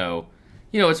we all know,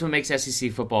 it's what makes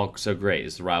SEC football so great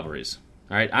is the rivalries.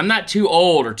 All right, I'm not too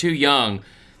old or too young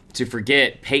to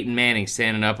forget Peyton Manning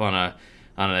standing up on a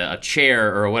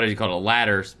chair or what did you call it, a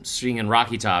ladder, swinging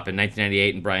Rocky Top in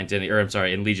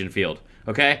 1998 in Legion Field.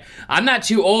 Okay, I'm not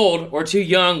too old or too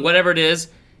young, whatever it is,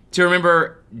 to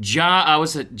remember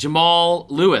Jamal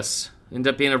Lewis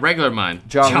ended up being a regular of mine.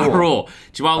 Jamal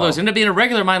Lewis ended up being a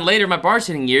regular of mine later in my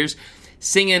bartending years,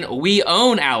 singing "We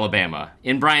Own Alabama"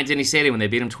 in Bryant-Denny Stadium when they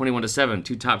beat them 21-7,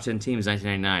 two top 10 teams in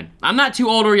 1999. I'm not too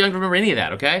old or young to remember any of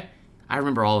that. Okay, I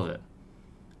remember all of it.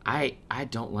 I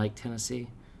don't like Tennessee.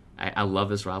 I love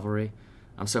this rivalry.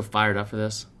 I'm so fired up for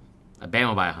this.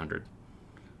 Bama by 100.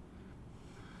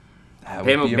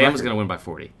 Bama's going to win by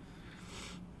 40.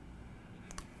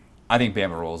 I think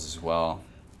Bama rolls as well.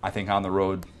 I think on the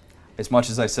road, as much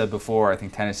as I said before, I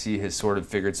think Tennessee has sort of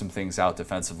figured some things out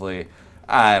defensively.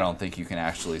 I don't think you can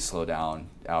actually slow down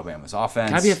Alabama's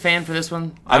offense. Can I be a fan for this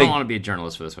one? I don't want to be a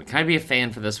journalist for this one. Can I be a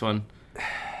fan for this one?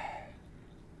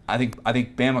 I think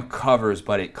Bama covers,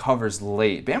 but it covers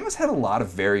late. Bama's had a lot of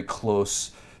very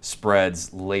close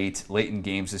spreads late in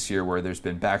games this year where there's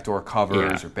been backdoor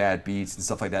covers or bad beats and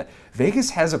stuff like that.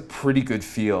 Vegas has a pretty good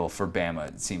feel for Bama,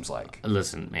 it seems like.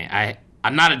 Listen, man,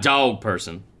 I'm not a dog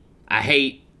person. I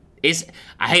hate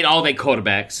all their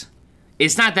quarterbacks.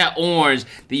 It's not that orange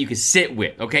that you can sit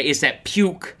with, okay? It's that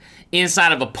puke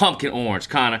inside of a pumpkin orange,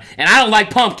 Connor. And I don't like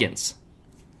pumpkins.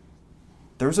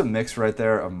 There's a mix right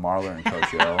there of Marler and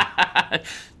Coach O.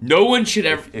 No one should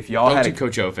ever. If y'all had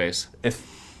Coach O face.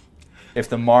 If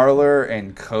the Marler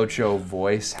and Coach O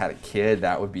voice had a kid,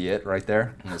 that would be it right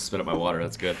there. I'm gonna spit up my water.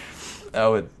 That's good.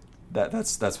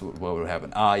 That's what would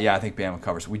happen. I think Bama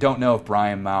covers. We don't know if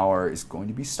Brian Maurer is going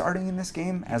to be starting in this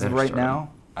game as of right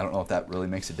now. I don't know if that really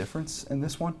makes a difference in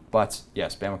this one, but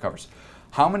yes, Bama covers.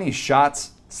 How many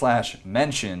shots /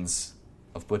 mentions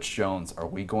of Butch Jones are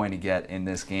we going to get in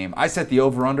this game? I set the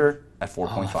over/under at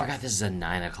 4.5. I forgot this is a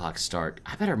 9 o'clock start.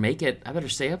 I better make it. I better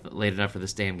stay up late enough for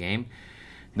this damn game.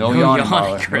 No yawning,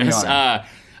 Chris. No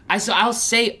I'll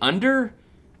say under,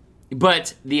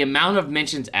 but the amount of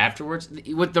mentions afterwards.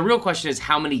 What the real question is,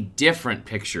 how many different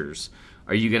pictures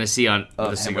are you going to see on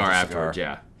the cigar afterwards?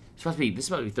 Yeah, this is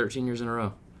about to be 13 years in a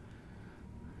row.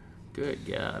 Good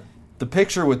God. The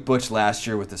picture with Butch last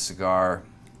year with the cigar,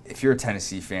 if you're a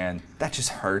Tennessee fan, that just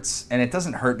hurts. And it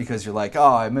doesn't hurt because you're like,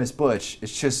 oh, I miss Butch.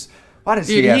 It's just, why does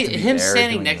he have to be him there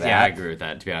standing next? that? Yeah, I agree with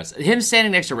that, to be honest. Him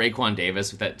standing next to Raekwon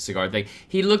Davis with that cigar thing,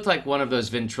 he looked like one of those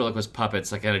ventriloquist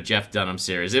puppets, like in a Jeff Dunham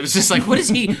series. It was just like, what is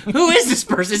he? Who is this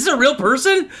person? Is this a real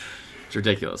person? It's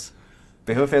ridiculous.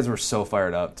 Bayhoe fans were so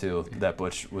fired up, too, that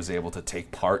Butch was able to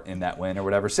take part in that win or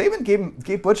whatever. Saban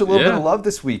gave Butch a little bit of love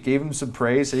this week, gave him some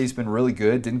praise, said he's been really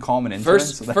good, didn't call him an intern.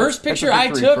 First picture I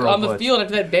took on the field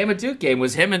after that Bama Duke game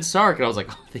was him and Sark, and I was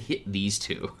like, oh, they hit these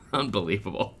two.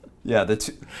 Unbelievable. Yeah,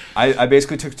 I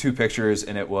basically took two pictures,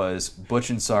 and it was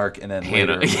Butch and Sark, and then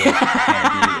Hannah. later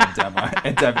Hannah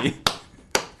and Debbie.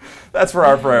 That's where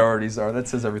our priorities are. That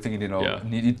says everything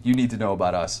you need to know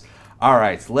about us. All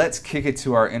right, let's kick it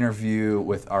to our interview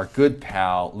with our good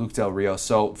pal, Luke Del Rio.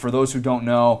 So for those who don't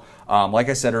know, like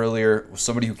I said earlier,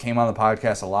 somebody who came on the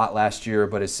podcast a lot last year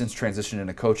but has since transitioned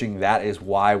into coaching. That is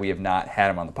why we have not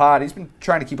had him on the pod. He's been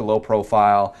trying to keep a low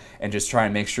profile and just try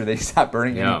and make sure that he's not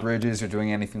burning any bridges or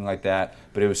doing anything like that.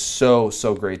 But it was so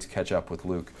great to catch up with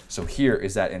Luke. So here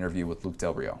is that interview with Luke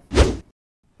Del Rio.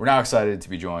 We're now excited to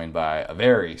be joined by a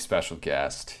very special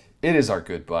guest. It is our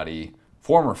good buddy,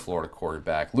 former Florida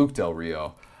quarterback, Luke Del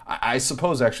Rio. I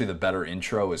suppose actually the better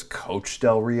intro is Coach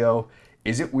Del Rio.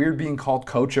 Is it weird being called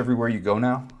Coach everywhere you go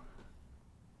now?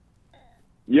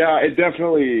 Yeah, it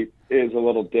definitely is a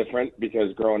little different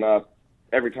because growing up,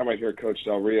 every time I hear Coach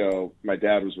Del Rio, my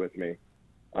dad was with me.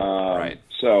 Right.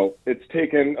 So it's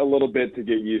taken a little bit to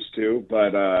get used to,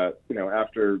 but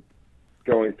after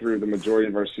going through the majority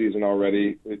of our season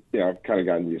already, I've kind of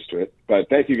gotten used to it. But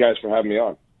thank you guys for having me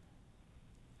on.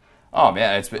 Oh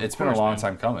man, it's been a long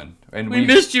time coming, and we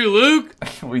missed you, Luke.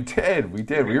 We did. We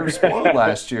were spoiled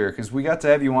last year because we got to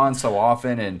have you on so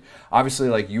often, and obviously,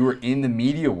 like, you were in the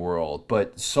media world,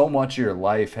 but so much of your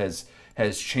life has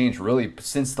changed really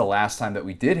since the last time that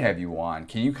we did have you on.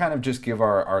 Can you kind of just give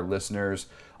our listeners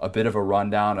a bit of a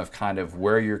rundown of kind of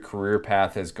where your career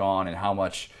path has gone and how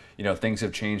much things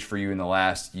have changed for you in the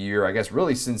last year? I guess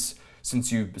really since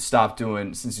you stopped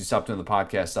doing the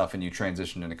podcast stuff and you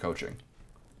transitioned into coaching.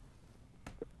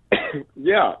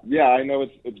 Yeah, I know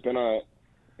it's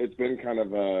been kind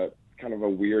of a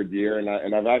weird year,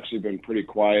 and I've actually been pretty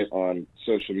quiet on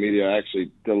social media. I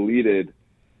actually deleted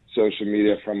social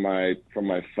media from my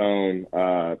phone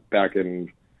back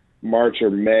in March or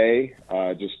May.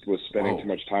 Just was spending too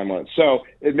much time on it, so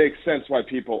it makes sense why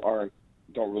people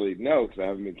don't really know because I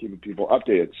haven't been keeping people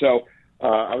updated. So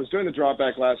I was doing the drop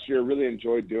back last year. Really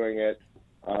enjoyed doing it.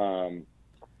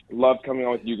 Loved coming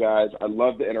on with you guys. I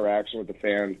loved the interaction with the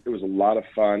fans. It was a lot of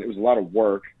fun. It was a lot of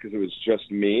work because it was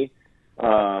just me.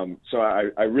 So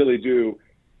I really do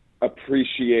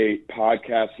appreciate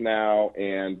podcasts now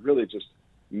and really just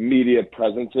media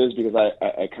presences because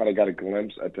I kind of got a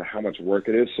glimpse into how much work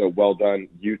it is. So well done,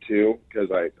 you two, because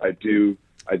I do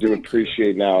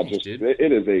appreciate now.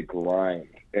 It is a grind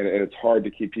and it's hard to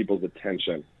keep people's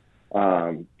attention.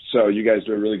 So you guys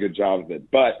do a really good job of it.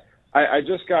 But I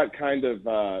just got kind of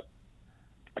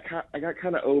I got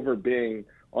kind of over being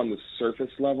on the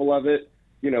surface level of it.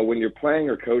 When you're playing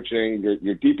or coaching,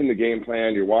 you're deep in the game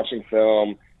plan, you're watching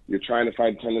film, you're trying to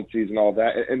find tendencies and all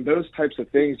that. And those types of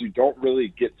things you don't really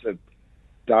get to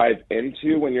dive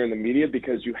into when you're in the media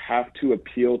because you have to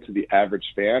appeal to the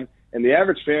average fan. And the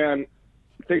average fan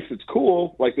thinks it's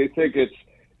cool. Like they think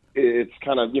it's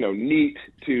kind of, neat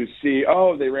to see,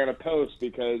 oh, they ran a post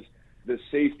because the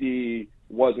safety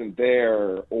wasn't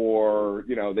there, or,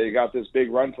 they got this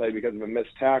big run play because of a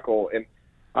missed tackle. And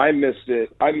I missed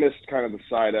it. I missed kind of the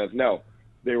side of, no,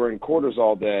 they were in quarters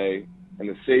all day, and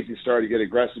the safety started to get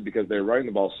aggressive because they were running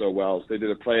the ball so well. So they did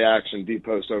a play action deep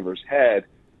post over his head,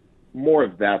 more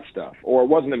of that stuff. Or it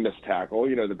wasn't a missed tackle.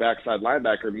 The backside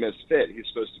linebacker misfit. He's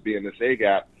supposed to be in this A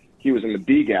gap. He was in the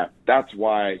B gap. That's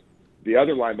why the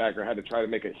other linebacker had to try to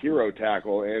make a hero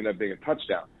tackle and ended up being a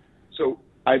touchdown. So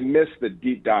I missed the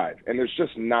deep dive, and there's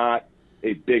just not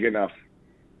a big enough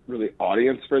really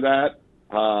audience for that.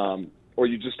 Or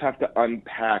you just have to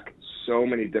unpack so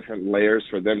many different layers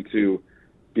for them to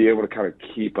be able to kind of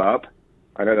keep up.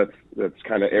 I know that's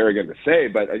kind of arrogant to say,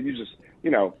 but you just,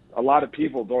 a lot of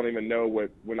people don't even know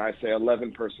when I say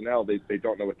 11 personnel, they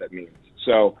don't know what that means.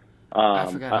 So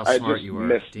I forgot how smart you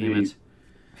were, Demons.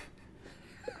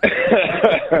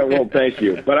 Well, thank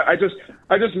you. But I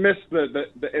just missed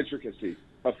the intricacy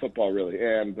of football, really,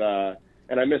 and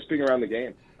I miss being around the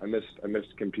game. I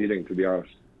missed competing, to be honest.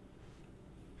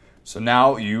 So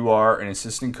now you are an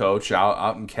assistant coach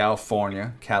out in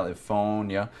California.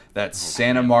 That's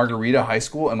Santa Margarita High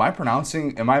School. Am I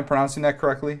pronouncing that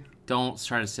correctly? Don't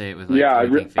try to say it with I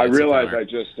realized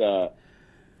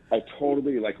I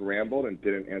totally rambled and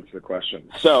didn't answer the question.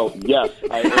 So yes,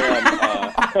 I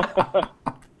am.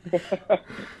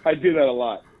 I do that a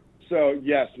lot. So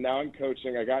yes, now I'm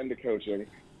coaching. I got into coaching,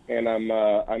 and I'm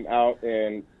out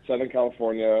in Southern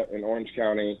California in Orange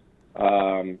County.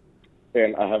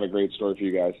 And I have a great story for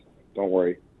you guys. Don't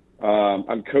worry.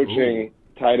 I'm coaching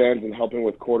tight ends and helping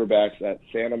with quarterbacks at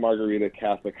Santa Margarita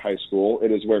Catholic High School. It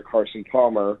is where Carson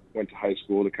Palmer went to high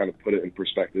school, to kind of put it in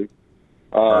perspective.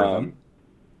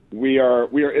 We are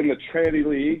in the Trinity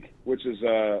League, which is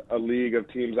a league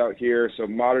of teams out here. So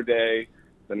Mater Dei,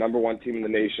 the number one team in the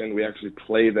nation, we actually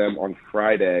play them on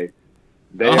Friday.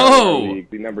 They are in our league.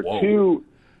 The number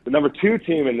two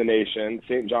team in the nation,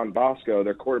 St. John Bosco,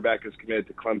 their quarterback is committed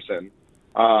to Clemson.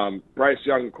 Bryce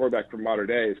Young, the quarterback from Mater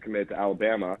Dei, is committed to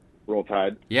Alabama. Roll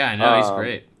Tide. Yeah, I know. He's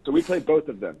great. So we play both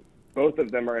of them. Both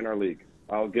of them are in our league.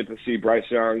 I'll get to see Bryce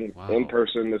Young in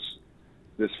person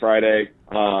this Friday.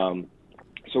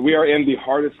 So we are in the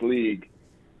hardest league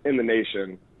in the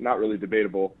nation. Not really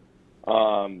debatable.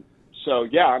 So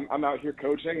yeah, I'm out here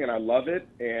coaching, and I love it.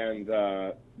 And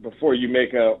before you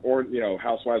make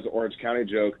Housewives of Orange County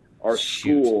joke, our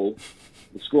school,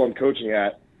 the school I'm coaching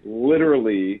at,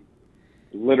 literally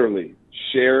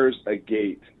shares a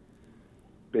gate,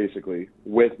 basically,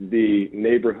 with the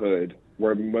neighborhood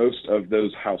where most of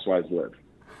those housewives live.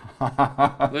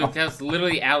 Look, that's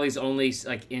literally Allie's only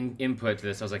input to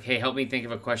this. I was like, hey, help me think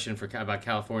of a question about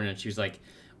California. And she was like,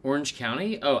 Orange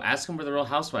County? Oh, ask them where the Real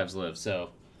Housewives live. So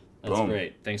that's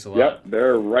great. Thanks a lot. Yep,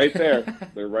 they're right there.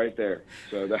 They're right there.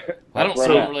 So I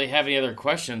don't really have any other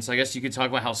questions. So I guess you could talk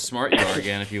about how smart you are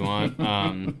again if you want.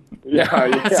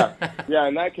 Yeah.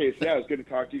 In that case, it was good to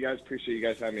talk to you guys. Appreciate you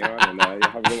guys having me on, and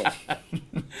have a good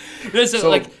one.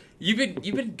 So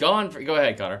you've been gone for. Go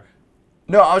ahead, Connor.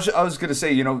 No, I was going to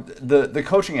say, the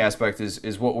coaching aspect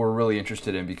is what we're really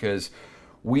interested in, because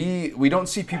we don't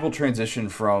see people transition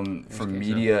from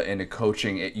media into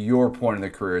coaching at your point in the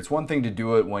career. It's one thing to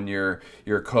do it when you're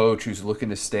a coach who's looking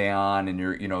to stay on and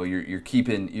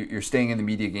you're staying in the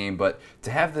media game, but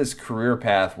to have this career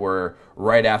path where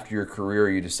right after your career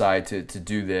you decide to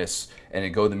do this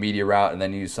and go the media route, and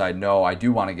then you decide, no, I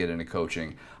do want to get into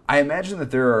coaching. I imagine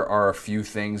that there are a few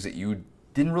things that you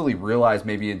didn't really realize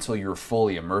maybe until you're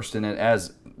fully immersed in it,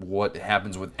 as what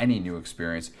happens with any new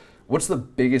experience. What's the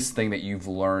biggest thing that you've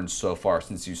learned so far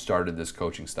since you started this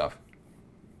coaching stuff?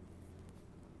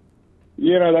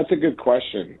 That's a good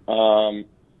question.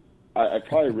 I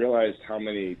probably realized how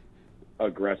many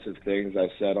aggressive things I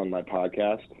said on my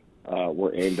podcast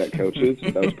were aimed at coaches.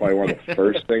 That was probably one of the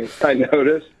first things I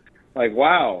noticed. Like,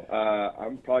 wow,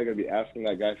 I'm probably going to be asking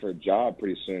that guy for a job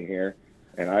pretty soon here.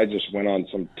 And I just went on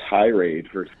some tirade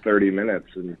for 30 minutes,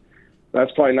 and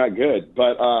that's probably not good.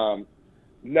 But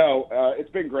no, it's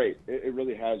been great. It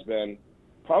really has been.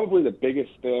 Probably the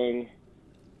biggest thing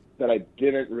that I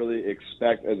didn't really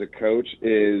expect as a coach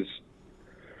is,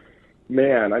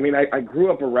 I grew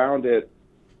up around it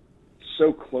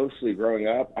so closely growing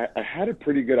up, I had a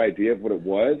pretty good idea of what it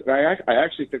was. And I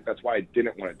actually think that's why I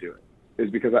didn't want to do it, is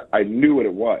because I knew what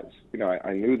it was. You know,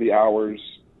 I knew the hours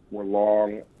were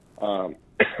long.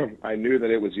 I knew that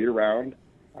it was year round.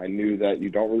 I knew that you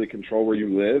don't really control where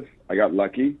you live. I got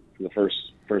lucky for the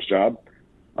first job.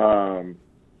 I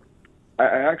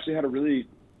actually had a really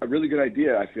good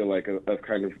idea, I feel like, of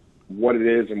kind of what it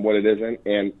is and what it isn't.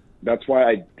 And that's why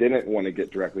I didn't want to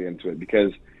get directly into it,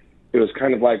 because it was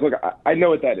kind of like, look, I know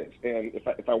what that is. And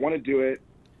if I want to do it,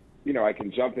 you know, I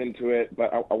can jump into it,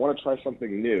 but I want to try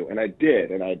something new. And I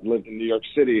did. And I lived in New York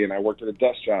City, and I worked at a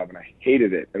desk job, and I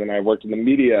hated it. And then I worked in the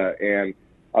media, and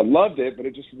I loved it, but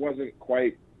it just wasn't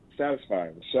quite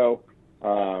satisfying. So,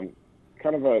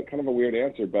 kind of a weird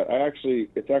answer, but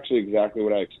it's actually exactly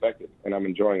what I expected, and I'm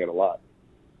enjoying it a lot.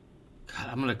 God,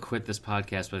 I'm gonna quit this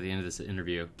podcast by the end of this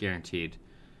interview, guaranteed.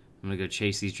 I'm gonna go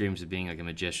chase these dreams of being like a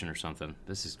magician or something.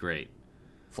 This is great.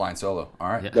 Flying solo. All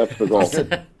right. Yeah. That's the goal.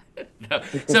 No.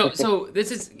 So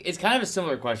it's kind of a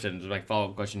similar question. My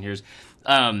follow-up question here is,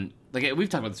 like we've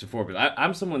talked about this before, but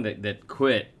I'm someone that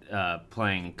quit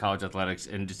playing college athletics,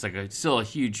 and just like still a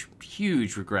huge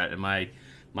regret in my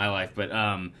life. But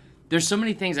there's so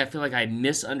many things I feel like I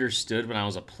misunderstood when I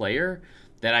was a player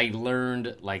that I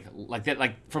learned like that,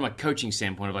 like from a coaching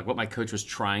standpoint of like what my coach was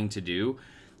trying to do,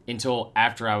 until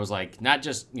after I was like, not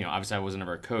just, you know, obviously I wasn't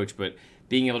ever a coach, but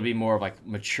being able to be more of like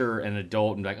mature and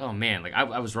adult and be like, oh man, like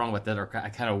I was wrong about that, or I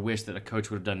kind of wish that a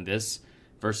coach would have done this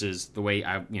versus the way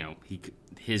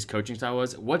his coaching style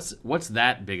was. What's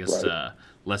that biggest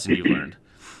lesson you learned?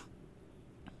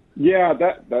 Yeah,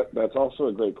 that's also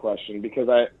a great question, because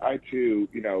I too,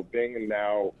 you know, being in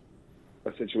now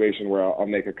a situation where I'll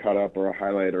make a cut up or a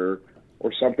highlight or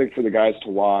something for the guys to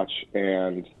watch,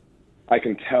 and I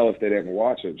can tell if they didn't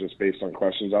watch it just based on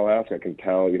questions I'll ask. I can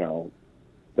tell, you know,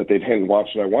 that they didn't watch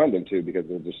what I wanted them to, because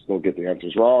they'll get the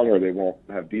answers wrong, or they won't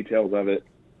have details of it.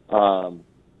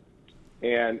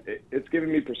 And it's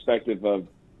given me perspective of,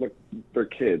 look, they're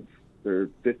kids. They're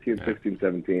 15, 16,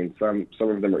 17. Some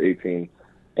of them are 18.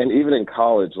 And even in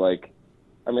college, like,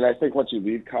 I mean, I think once you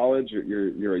leave college,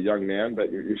 you're a young man,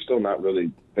 but you're still not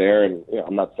really there. And, you know,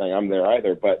 I'm not saying I'm there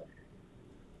either, but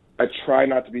I try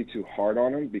not to be too hard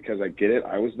on them, because I get it.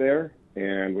 I was there.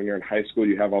 And when you're in high school,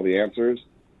 you have all the answers.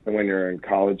 And when you're in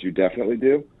college, you definitely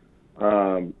do.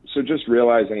 So just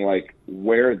realizing, like,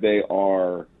 where they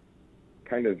are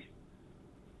kind of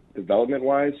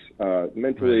development-wise,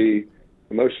 mentally,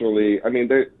 emotionally. I mean,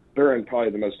 they're in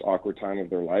probably the most awkward time of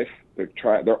their life.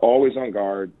 They're always on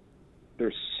guard.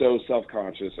 They're so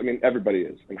self-conscious. I mean, everybody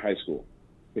is in high school.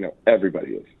 You know,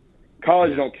 everybody is.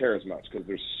 College, you don't care as much because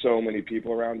there's so many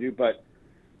people around you, but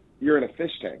you're in a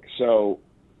fish tank. So,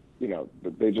 you know,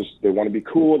 they want to be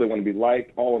cool. They want to be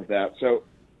liked, all of that. So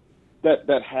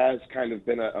that has kind of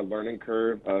been a learning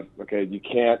curve of, okay, you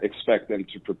can't expect them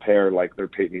to prepare like they're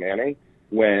Peyton Manning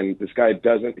when this guy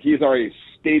he's already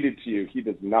stated to you he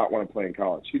does not want to play in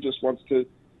college. He just wants to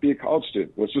be a college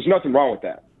student, which there's nothing wrong with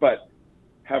that. But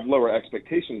have lower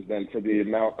expectations then for the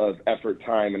amount of effort,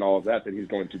 time, and all of that he's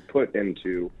going to put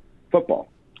into football.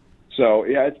 So,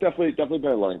 yeah, it's definitely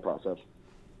been a learning process.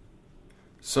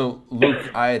 So,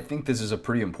 Luke, I think this is a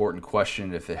pretty important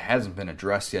question. If it hasn't been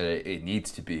addressed yet, it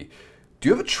needs to be. Do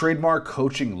you have a trademark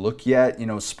coaching look yet? You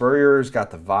know, Spurrier's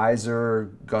got the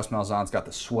visor, Gus Malzahn's got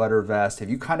the sweater vest. Have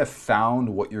you kind of found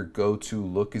what your go-to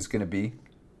look is going to be?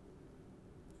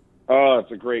 Oh,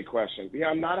 it's a great question. Yeah,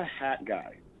 I'm not a hat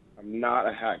guy. And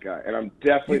I'm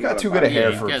definitely You've got too good a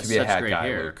hair to be a hat guy,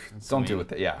 hair. Luke. Don't do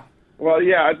it. Yeah. Well,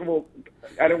 yeah. I didn't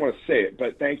want to say it,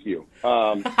 but thank you.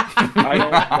 I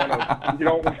don't want to. You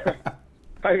don't.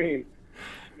 I mean,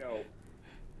 you know,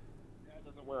 Dad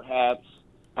doesn't wear hats.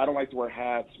 I don't like to wear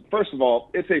hats. First of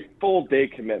all, it's a full day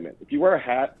commitment. If you wear a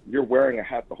hat, you're wearing a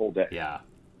hat the whole day. Yeah.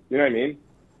 You know what I mean?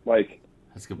 Like,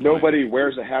 that's a good point. Nobody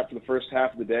wears a hat for the first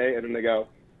half of the day, and then they go,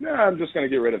 "No, I'm just going to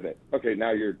get rid of it." Okay,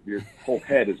 now your whole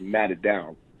head is matted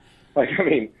down. Like, I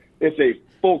mean, it's a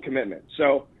full commitment.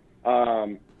 So,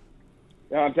 I'm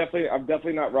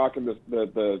definitely not rocking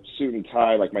the suit and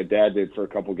tie like my dad did for a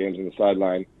couple games on the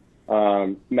sideline.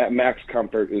 Max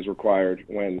comfort is required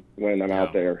when I'm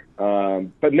out there.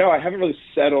 But no, I haven't really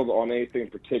settled on anything in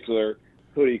particular,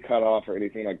 hoodie cut off or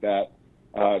anything like that.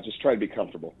 Just try to be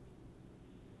comfortable.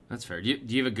 That's fair. Do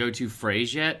you have a go-to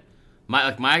phrase yet?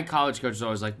 My college coach was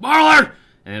always like, "Marler!"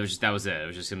 And that was it. It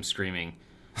was just him screaming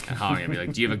and hollering at me.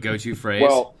 Like, do you have a go-to phrase?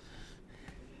 Well,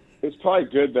 it's probably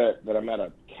good that I'm at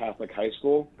a Catholic high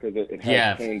school, because it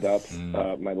has cleaned up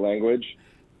my language.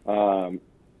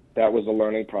 That was a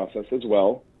learning process as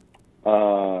well.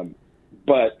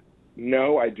 But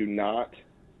no, I do not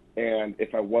And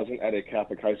if I wasn't at a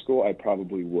Catholic high school, I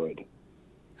probably would.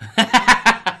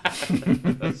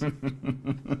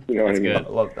 You know what I mean? I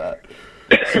love that.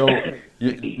 So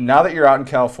now that you're out in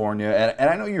California, and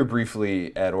I know you were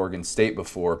briefly at Oregon State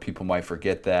before, people might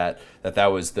forget that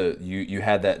was you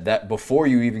had that before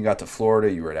you even got to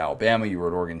Florida. You were at Alabama, you were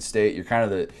at Oregon State. You're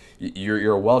kind of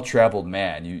you're a well-traveled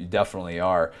man. You definitely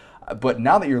are. But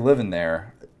now that you're living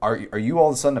there, are you all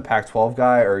of a sudden a Pac-12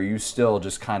 guy, or are you still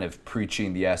just kind of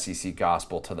preaching the SEC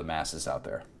gospel to the masses out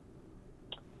there?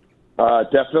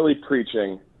 Definitely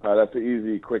preaching. That's an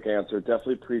easy, quick answer.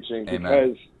 Definitely preaching. Amen.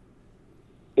 Because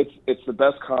it's the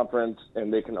best conference,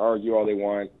 and they can argue all they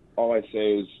want. All I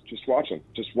say is just watch them.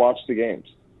 Just watch the games.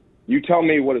 You tell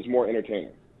me what is more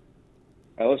entertaining,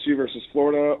 LSU versus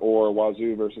Florida, or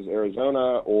Wazoo versus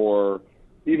Arizona, or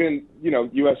even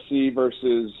USC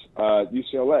versus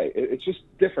UCLA. It's just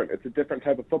different. It's a different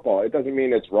type of football. It doesn't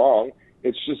mean it's wrong.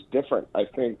 It's just different. I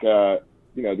think the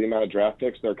amount of draft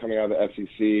picks that are coming out of the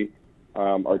SEC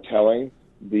are telling.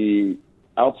 The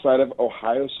outside of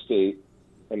Ohio State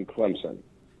and Clemson,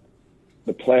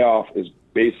 the playoff is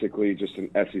basically just an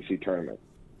SEC tournament.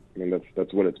 I mean,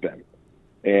 that's what it's been.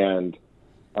 And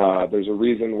there's a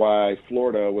reason why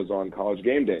Florida was on College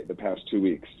Game Day the past 2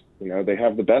 weeks. They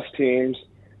have the best teams,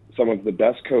 some of the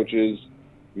best coaches,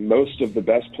 most of the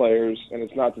best players. And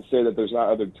it's not to say that there's not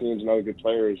other teams and other good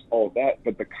players, all of that,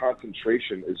 but the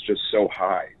concentration is just so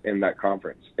high in that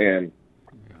conference. And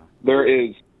there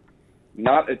is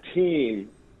not a team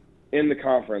in the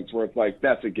conference where it's like,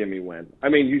 that's a gimme win. I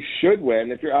mean, you should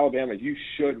win. If you're Alabama, you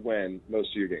should win most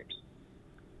of your games.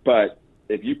 But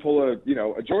if you pull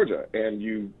a Georgia and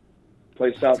you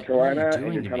play South Carolina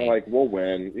and you're kind of like, we'll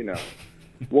win,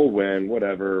 we'll win,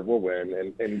 whatever, we'll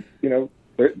win. And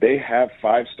they have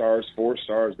 5 stars, 4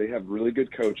 stars. They have really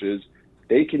good coaches.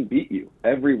 They can beat you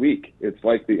every week. It's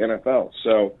like the NFL.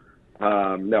 So,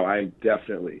 no, I'm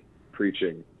definitely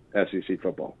preaching SEC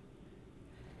football.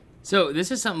 So this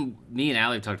is something me and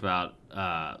Allie have talked about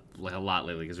like a lot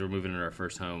lately because we're moving into our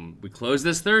first home. We close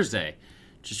this Thursday.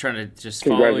 Just trying to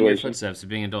follow in your footsteps of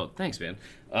being an adult. Thanks, man.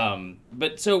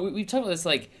 But so we've talked about this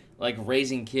like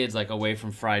raising kids like away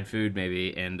from fried food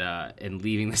maybe and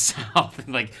leaving the South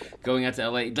and like going out to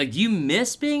LA. Like, do you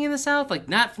miss being in the South? Like,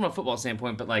 not from a football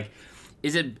standpoint, but like,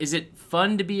 is it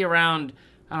fun to be around,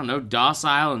 I don't know,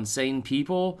 docile and sane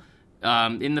people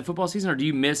in the football season, or do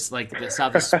you miss like the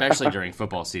South, especially during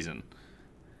football season?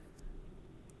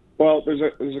 Well, there's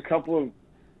a couple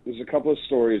of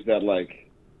stories that like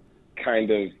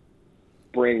kind of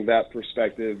bring that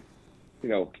perspective,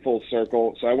 full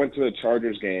circle. So I went to a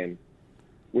Chargers game,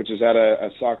 which is at a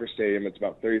soccer stadium. It's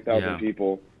about 30,000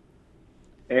 people,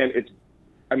 and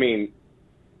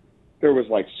there was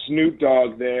like Snoop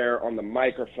Dogg there on the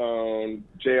microphone.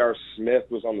 J.R. Smith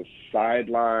was on the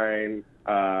sideline.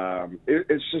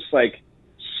 It's just like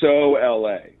so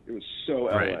LA. It was so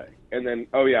LA. Right. And then,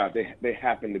 they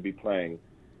happened to be playing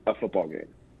a football game.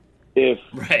 If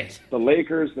the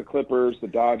Lakers, the Clippers, the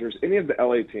Dodgers, any of the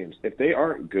LA teams, if they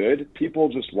aren't good, people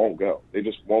just won't go. They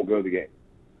just won't go to the game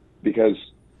because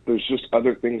there's just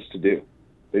other things to do.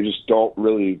 They just don't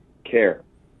really care.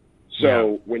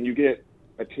 So when you get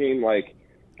a team like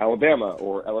Alabama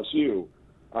or LSU,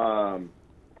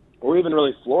 or even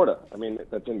really Florida,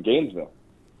 that's in Gainesville,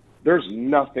 there's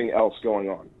nothing else going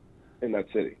on in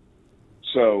that city.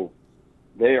 So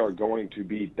they are going to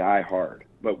be die hard.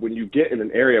 But when you get in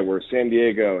an area where San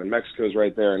Diego and Mexico's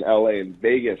right there and LA and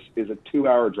Vegas is a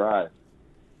 2-hour drive,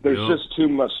 there's just too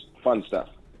much fun stuff.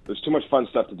 There's too much fun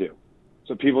stuff to do.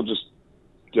 So people just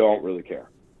don't really care,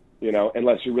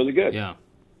 unless you're really good. Yeah.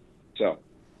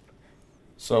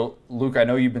 So, Luke, I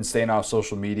know you've been staying off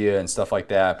social media and stuff like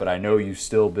that, but I know you've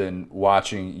still been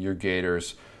watching your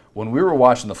Gators. When we were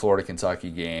watching the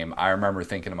Florida-Kentucky game, I remember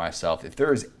thinking to myself, if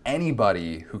there is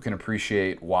anybody who can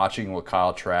appreciate watching what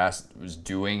Kyle Trask was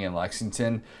doing in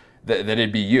Lexington, that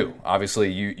it'd be you.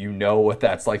 Obviously, you know what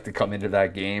that's like to come into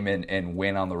that game and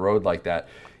win on the road like that.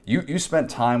 You spent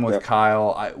time with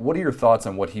Kyle. What are your thoughts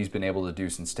on what he's been able to do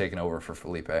since taking over for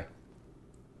Felipe?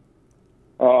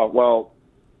 Well,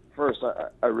 first,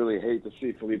 I really hate to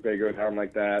see Felipe go down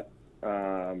like that.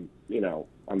 I'm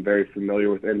very familiar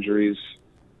with injuries.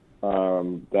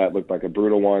 That looked like a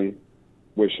brutal one.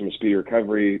 Wish him a speedy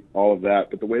recovery, all of that.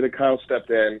 But the way that Kyle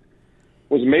stepped in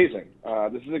was amazing.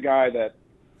 This is a guy that,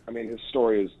 his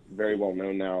story is very well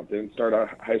known now. Didn't start a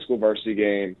high school varsity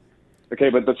game. Okay,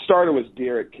 but the starter was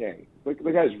Derek King. The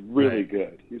guy's really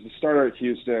good. He's a starter at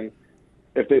Houston.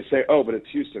 If they say, but it's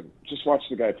Houston, just watch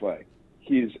the guy play.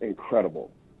 He's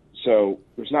incredible. So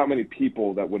there's not many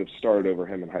people that would have started over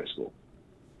him in high school.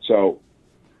 So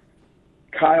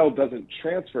Kyle doesn't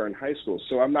transfer in high school,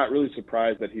 so I'm not really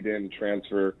surprised that he didn't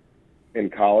transfer in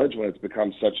college when it's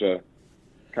become such a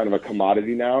kind of a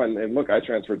commodity now. And look, I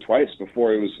transferred twice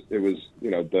before it was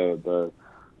the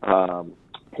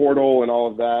portal and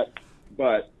all of that.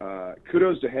 But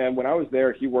kudos to him. When I was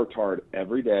there, he worked hard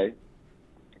every day.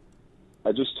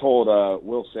 I just told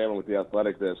Will Salmon with The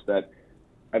Athletic this, that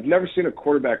I've never seen a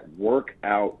quarterback work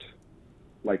out,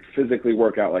 like physically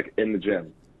work out, like in the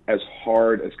gym, as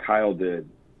hard as Kyle did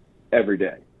every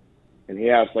day. And he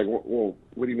asked, like, well,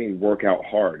 what do you mean work out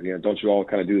hard? Don't you all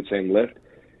kind of do the same lift?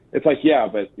 It's like, yeah,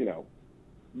 but,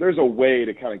 there's a way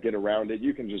to kind of get around it.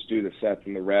 You can just do the sets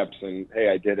and the reps and, hey,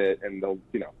 I did it. And they'll,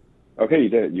 okay, you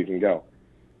did it, you can go.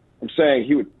 I'm saying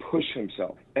he would push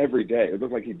himself every day. It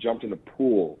looked like he jumped in the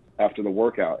pool after the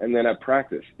workout. And then at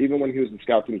practice, even when he was the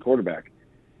scout team quarterback,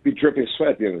 he'd be dripping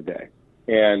sweat at the end of the day.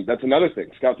 And that's another thing,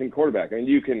 scout team quarterback. I mean,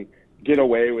 you can get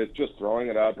away with just throwing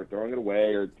it up or throwing it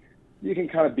away, or you can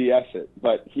kind of BS it.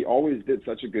 But he always did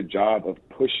such a good job of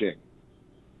pushing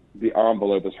the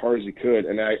envelope as hard as he could.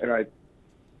 And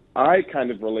I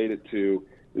kind of relate it to,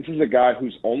 this is a guy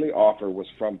whose only offer was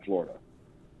from Florida.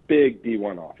 Big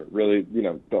D1 offer, really,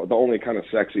 the only kind of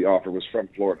sexy offer was from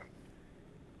Florida.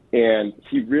 And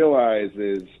he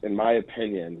realizes, in my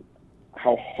opinion,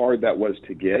 how hard that was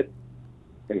to get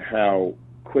and how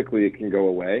quickly it can go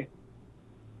away.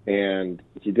 And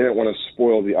he didn't want to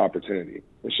spoil the opportunity.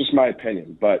 It's just my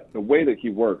opinion. But the way that he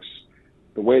works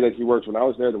when I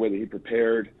was there, the way that he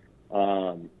prepared,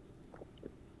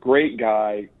 great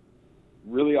guy,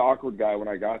 really awkward guy when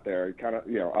I got there. Kind of,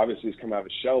 obviously he's come out of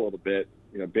his shell a little bit.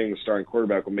 Being the starting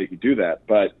quarterback will make you do that.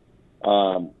 But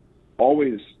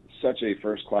always such a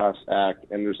first-class act,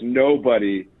 and there's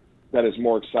nobody that is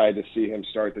more excited to see him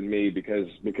start than me because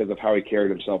of how he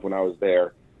carried himself when I was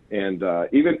there. And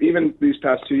even these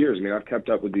past 2 years, I've kept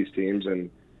up with these teams, and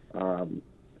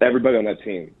everybody on that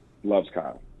team loves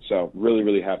Kyle. So really,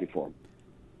 really happy for him.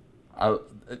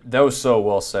 That was so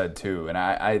well said, too. And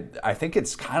I think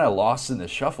it's kind of lost in the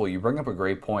shuffle. You bring up a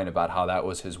great point about how that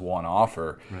was his one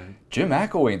offer. Right. Jim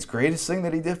McElwain's greatest thing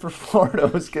that he did for Florida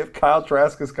was give Kyle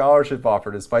Trask a scholarship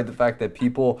offer, despite the fact that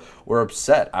people were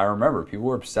upset. I remember people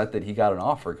were upset that he got an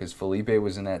offer because Felipe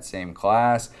was in that same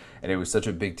class, and it was such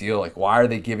a big deal. Like, why are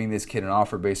they giving this kid an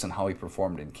offer based on how he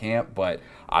performed in camp? But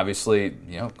obviously,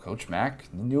 Coach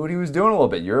Mack knew what he was doing a little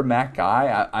bit. You're a Mack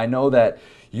guy. I know that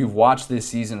you've watched this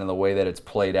season and the way that it's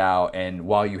played out, and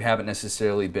while you haven't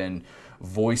necessarily been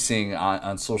voicing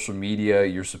on social media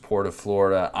your support of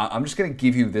Florida, I'm just going to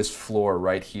give you this floor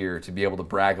right here to be able to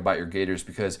brag about your Gators,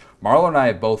 because Marlon and I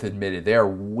have both admitted they are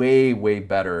way, way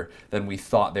better than we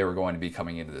thought they were going to be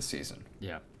coming into this season.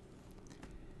 Yeah.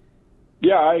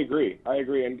 Yeah, I agree.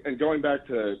 And going back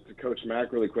to Coach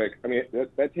Mack really quick,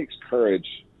 that takes courage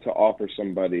to offer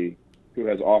somebody who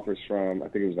has offers from, I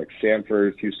think it was like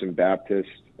Sanford, Houston Baptist,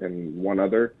 and one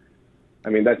other.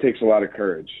 That takes a lot of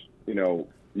courage.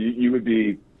 You would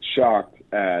be shocked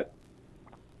at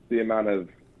the amount of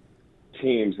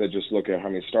teams that just look at how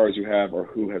many stars you have or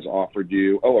who has offered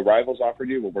you. Oh, a rival's offered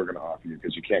you? Well, we're going to offer you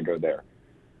because you can't go there.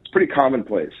 It's pretty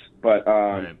commonplace, but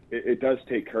right. it does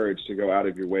take courage to go out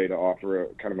of your way to offer a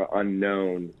kind of an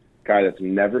unknown guy that's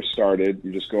never started.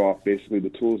 You just go off basically the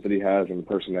tools that he has and the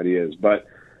person that he is. But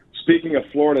speaking of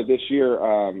Florida this year,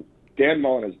 Dan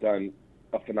Mullen has done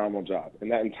a phenomenal job,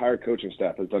 and that entire coaching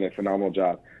staff has done a phenomenal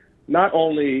job. Not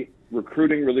only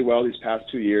recruiting really well these past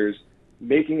 2 years,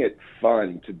 making it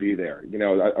fun to be there.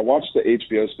 I watched the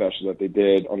HBO special that they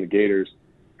did on the Gators,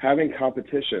 having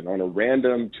competition on a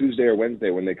random Tuesday or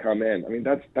Wednesday when they come in.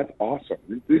 That's awesome.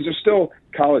 These are still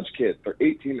college kids. They're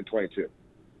 18 to 22.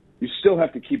 You still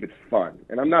have to keep it fun.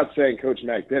 And I'm not saying Coach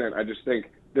Mack didn't. I just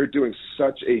think they're doing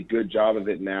such a good job of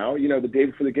it now. The day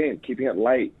before the game, keeping it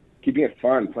light, keeping it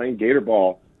fun, playing Gator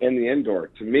ball in the indoor.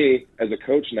 To me, as a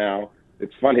coach now,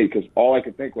 it's funny because all I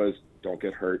could think was, don't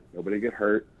get hurt. Nobody get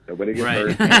hurt. Nobody get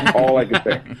hurt. That's all I could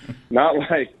think. Not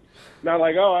like,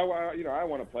 oh, I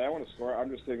want to play. I want to score.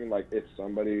 I'm just thinking like, if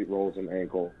somebody rolls an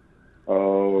ankle,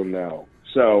 oh no.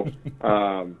 So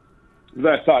then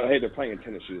I thought, hey, they're playing in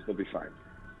tennis shoes. They'll be fine.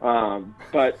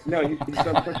 But no, he's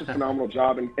done such a phenomenal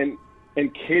job and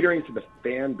catering to the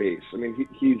fan base.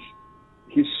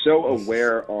 He's so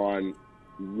aware on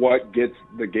what gets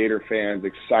the Gator fans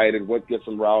excited, what gets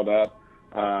them riled up.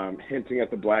 Hinting at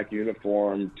the black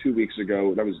uniform 2 weeks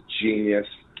ago, that was genius.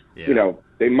 Yeah.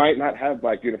 They might not have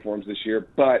black uniforms this year,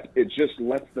 but it just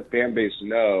lets the fan base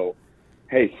know,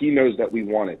 hey, he knows that we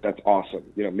want it. That's awesome.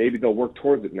 Maybe they'll work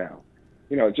towards it now.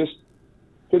 Just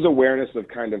his awareness of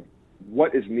kind of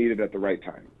what is needed at the right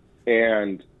time.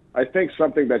 And I think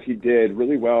something that he did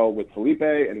really well with Felipe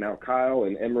and now Kyle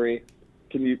and Emory,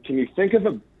 Can you think of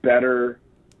a better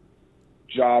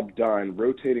job done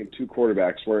rotating 2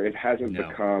 quarterbacks where it hasn't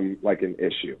become like an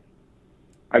issue?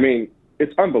 I mean,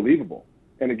 it's unbelievable.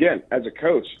 And again, as a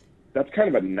coach, that's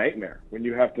kind of a nightmare when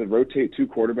you have to rotate 2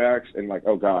 quarterbacks and like,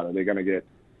 oh God, are they going to get,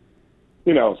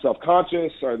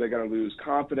 self-conscious? Are they going to lose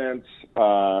confidence?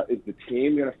 Is the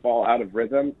team going to fall out of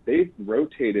rhythm? They've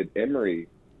rotated Emory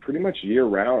pretty much year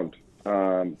round.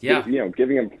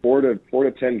 Giving him 4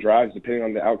 to 10 drives depending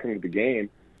on the outcome of the game.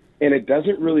 And it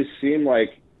doesn't really seem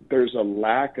like there's a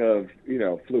lack of,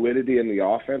 fluidity in the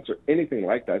offense or anything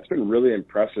like that. It's been really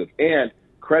impressive. And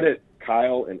credit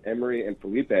Kyle and Emory and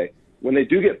Felipe, when they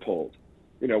do get pulled,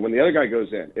 when the other guy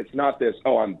goes in, it's not this,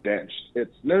 oh, I'm benched.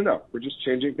 It's no, we're just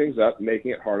changing things up,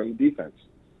 making it hard on the defense.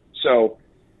 So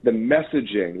the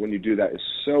messaging when you do that is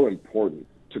so important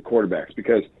to quarterbacks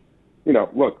because,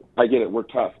 look, I get it, we're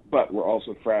tough, but we're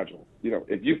also fragile.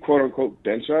 If you quote unquote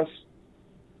bench us,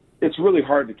 it's really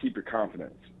hard to keep your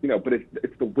confidence, but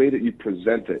it's the way that you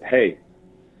present it. Hey,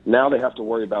 now they have to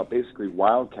worry about basically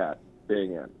Wildcat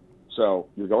being in. So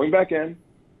you're going back in,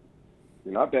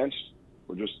 you're not benched,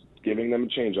 we're just giving them a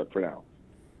change up for now.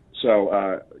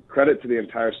 So credit to the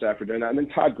entire staff for doing that. And then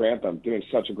Todd Grantham doing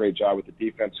such a great job with the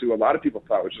defense, who a lot of people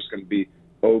thought was just going to be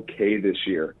okay this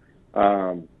year.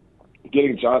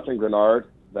 Getting Jonathan Grenard,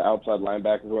 the outside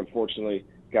linebacker, who unfortunately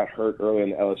got hurt early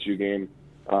in the LSU game,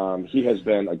 he has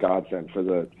been a godsend for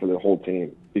the whole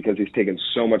team because he's taken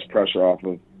so much pressure off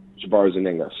of Jabbar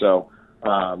Zaninga. So,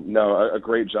 a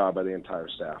great job by the entire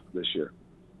staff this year.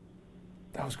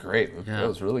 That was great. Yeah. That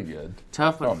was really good.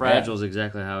 Tough but fragile is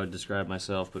exactly how I would describe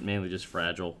myself, but mainly just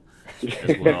fragile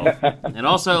as well. And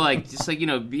also,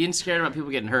 being scared about people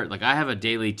getting hurt. Like, I have a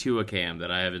daily Tua cam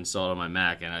that I have installed on my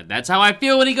Mac, and that's how I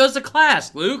feel when he goes to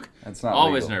class, Luke. That's not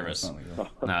always legal. Nervous. That's not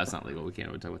legal. No, it's not legal. We can't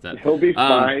really talk about that. He'll be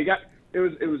fine. It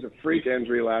was a freak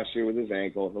injury last year with his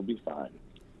ankle. He'll be fine.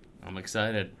 I'm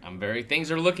excited.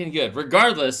 Things are looking good.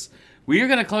 Regardless, we are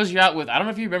going to close you out with, I don't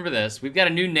know if you remember this, we've got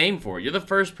a new name for it. You're the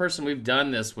first person we've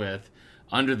done this with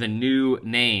under the new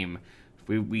name.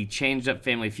 We changed up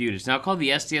Family Feud. It's now called the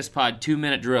SDS Pod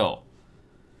 2-Minute Drill.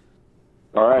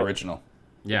 All right. Original.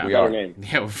 Yeah. We are. Name.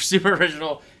 Yeah, we're super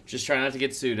original. Just trying not to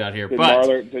get sued out here. Did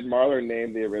Marler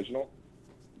name the original?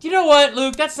 You know what,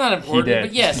 Luke? That's not important. He did.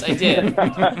 But yes, I did.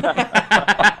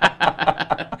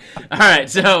 All right,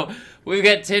 so we've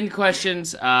got 10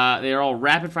 questions. They're all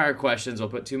rapid-fire questions. We'll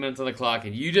put 2 minutes on the clock,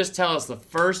 and you just tell us the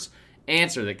first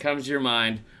answer that comes to your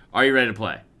mind. Are you ready to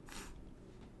play?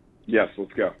 Yes,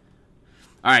 let's go.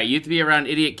 All right, you have to be around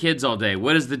idiot kids all day.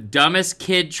 What is the dumbest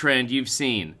kid trend you've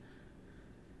seen?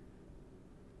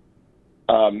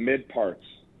 Mid parts,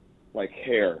 like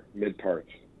hair, mid parts.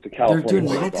 The California They're doing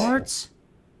thing is mid awesome. parts?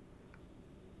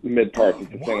 Mid parts is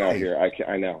the thing out here.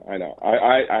 I know.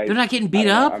 I They're not getting beat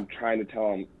up? I'm trying to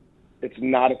tell them it's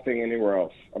not a thing anywhere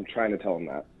else. I'm trying to tell them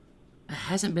that. It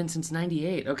hasn't been since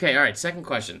 98. Okay, all right, second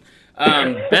question.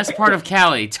 Best part of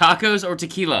Cali, tacos or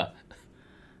tequila?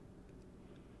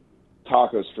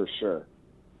 Tacos for sure.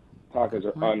 Tacos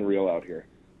are unreal out here.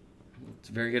 It's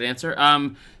a very good answer.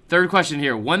 Third question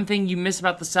here. One thing you miss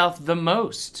about the South the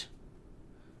most?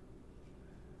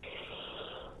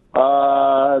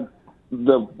 The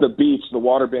beach, the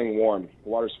water being warm. The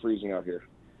water's freezing out here.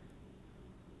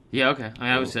 Yeah, okay.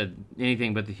 I always said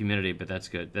anything but the humidity, but that's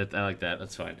good. I like that.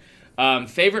 That's fine.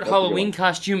 Favorite Halloween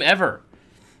costume ever?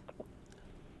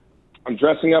 I'm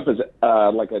dressing up as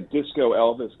like a disco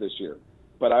Elvis this year,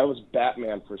 but I was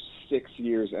Batman for 6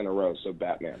 years in a row, so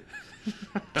Batman.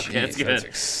 Okay, that's good. That's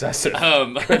excessive.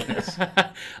 On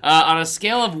a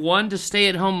scale of 1 to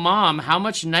stay-at-home mom, how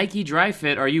much Nike Dry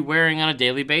Fit are you wearing on a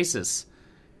daily basis?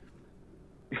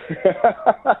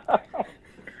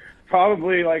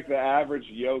 Probably like the average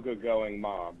yoga-going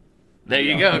mom. There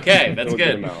you go. Okay, that's Those are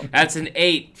good. the amounts. That's an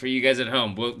 8 for you guys at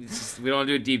home. We don't want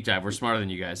to do a deep dive. We're smarter than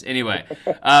you guys. Anyway,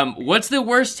 what's the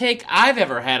worst take I've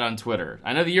ever had on Twitter?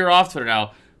 I know that you're off Twitter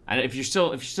now. If you're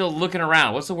still looking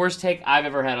around, what's the worst take I've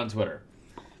ever had on Twitter?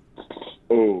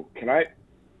 Oh, can I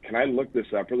look this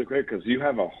up really quick? Because you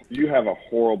have a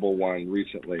horrible one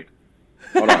recently.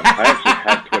 Hold on, I actually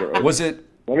have Twitter open. Was it?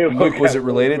 Let me look Luke, was at it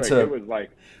related real quick. to? It was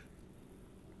like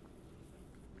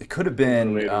It could have been.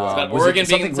 Related to what? About Was Oregon it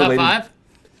being in something the top related? 5?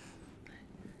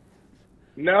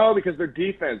 no, because their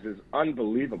defense is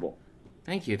unbelievable.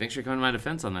 Thank you. Thanks for coming to my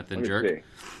defense on that, then, Let me jerk.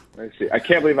 see. I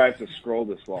can't believe I have to scroll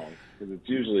this long because it's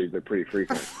usually they're pretty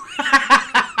frequent.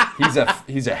 He's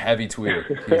a heavy tweeter.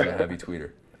 He's a heavy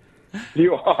tweeter.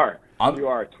 You are. I'm- You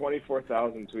are.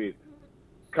 24,000 tweets.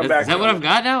 Come Is back. that what I've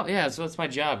got now? Yeah, so that's my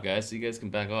job, guys. So you guys can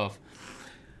back off.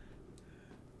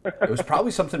 It was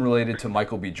probably something related to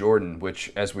Michael B. Jordan,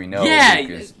 which, as we know, Yeah. Luke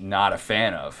is not a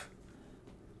fan of.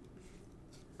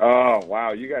 Oh,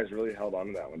 wow. You guys really held on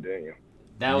to that one, didn't you?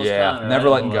 That was Yeah, Connor. never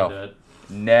I letting didn't go. hold on to it.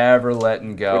 Never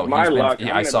letting go. With my luck,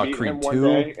 I I'm saw gonna meet Creed him one 2.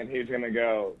 day, and he's gonna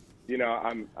go,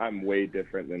 I'm way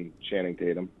different than Channing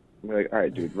Tatum. I'm like, all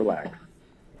right, dude, relax.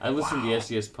 I listen to the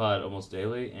SES pod almost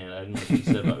daily, and I didn't know what you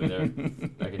said about me there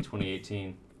back in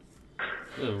 2018.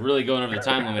 Really going over the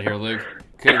time limit here, Luke.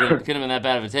 Could have been that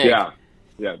bad of a take. Yeah.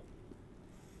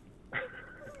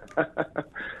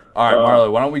 All right, Marley,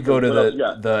 why don't we go to what else you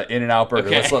got? the In-N-Out Burger?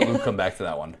 Okay. Let's let Luke come back to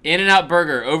that one. In-N-Out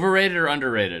Burger, overrated or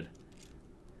underrated?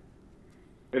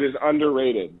 It is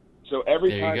underrated. So every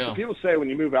There you time go. so people say when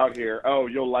you move out here, oh,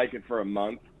 you'll like it for a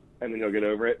month and then you'll get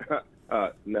over it.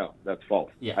 No, that's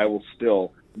false. Yeah. I will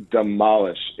still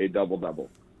demolish a double-double.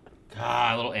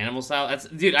 God, a little animal style.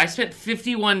 Dude, I spent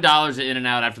 $51 at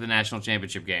In-N-Out after the national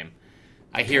championship game.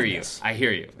 I hear you.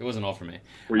 It wasn't all for me.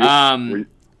 Were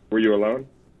you alone?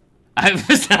 I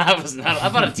was not. I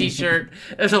bought a T-shirt.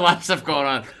 There's a lot of stuff going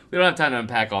on. We don't have time to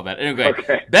unpack all that. Anyway,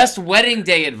 Okay. Best wedding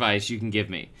day advice you can give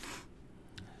me.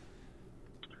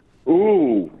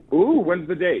 Ooh, when's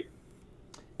the date?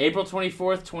 April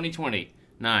 24th,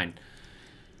 2029.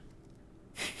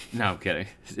 No, I'm kidding.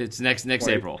 It's next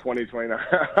April. 2029.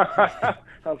 I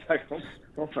was like,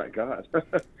 oh my God.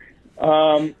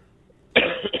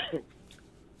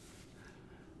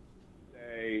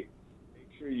 Make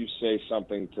sure you say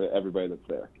something to everybody that's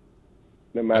there,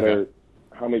 no matter Okay.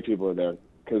 how many people are there,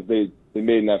 because they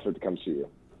made an effort to come see you.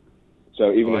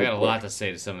 So even Well, I if got a it's lot to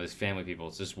say to some of these family people.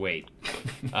 Just wait.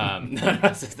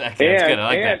 That's good. I like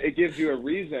and that. it gives you a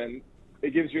reason.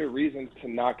 It gives you a reason to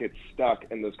not get stuck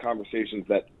in those conversations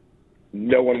that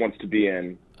no one wants to be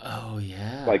in, Oh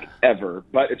yeah. like ever.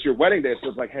 But it's your wedding day, so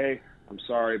it's like, hey, I'm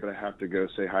sorry, but I have to go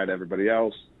say hi to everybody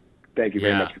else. Thank you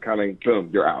very Yeah. much for coming. Boom,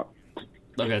 you're out.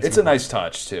 Okay, It's a nice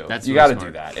touch, too. That's you really got to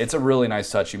do smart. that. It's a really nice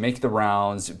touch. You make the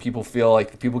rounds. People feel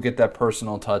like people get that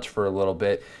personal touch for a little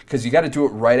bit because you got to do it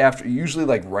right after. Usually,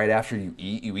 like right after you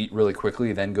eat really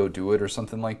quickly, then go do it or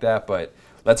something like that. But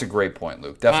that's a great point,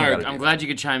 Luke. Definitely Connor, got to I'm do glad you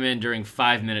could chime in during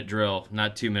 5-minute drill,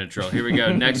 not 2-minute drill. Here we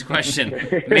go. Next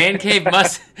question. Man cave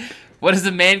must. What is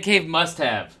the man cave must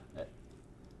have?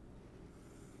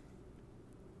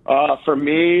 For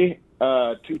me, 2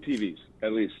 TVs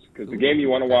at least, because the game you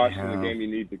want to watch and the game you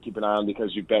need to keep an eye on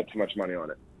because you bet too much money on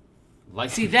it.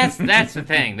 Like, see, that's the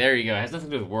thing. There you go. It has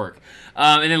nothing to do with work.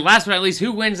 And then last but not least,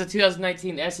 who wins the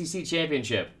 2019 SEC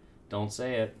championship? Don't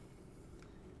say it.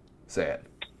 Say it.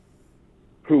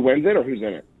 Who wins it or who's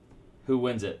in it? Who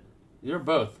wins it? You're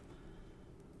both.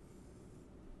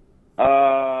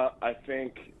 I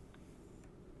think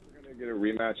we're going to get a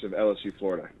rematch of LSU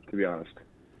Florida, to be honest.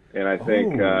 And I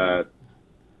think, Ooh.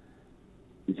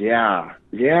 yeah,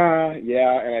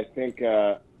 and I think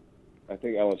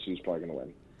LSU's probably going to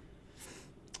win.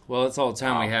 Well, that's all the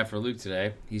time we have for Luke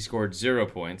today. He scored 0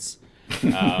 points.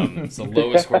 It's the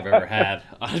lowest score I've ever had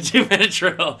on a 2-minute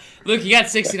drill. Luke, you got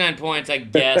 69 points, I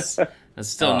guess. That's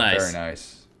still nice. Very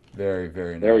nice. Very,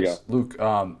 very nice. There we go. Luke,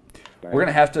 we're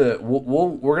gonna have to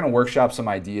we're gonna workshop some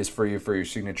ideas for you for your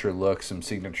signature look, some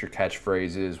signature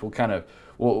catchphrases.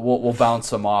 We'll bounce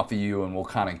some off of you and we'll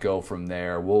kind of go from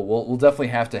there. We'll definitely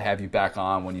have to have you back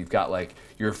on when you've got like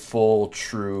your full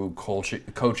true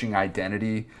coaching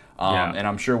identity. Yeah. And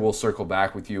I'm sure we'll circle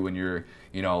back with you when you're,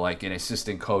 like an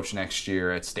assistant coach next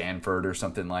year at Stanford or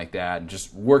something like that, and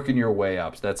just working your way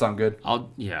up. Does that sound good?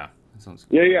 Yeah. That sounds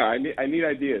good. Yeah, I need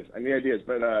ideas.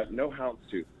 But no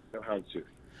houndstooth. No houndstooth.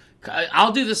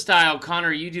 I'll do the style.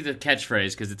 Connor, you do the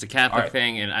catchphrase because it's a Catholic All right.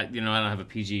 thing, and I don't have a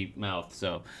PG mouth,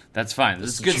 so that's fine. This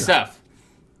is good true. stuff.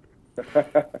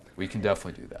 We can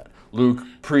definitely do that. Luke,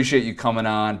 appreciate you coming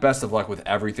on. Best of luck with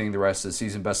everything the rest of the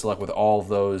season. Best of luck with all of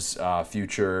those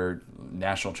future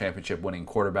national championship winning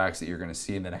quarterbacks that you're going to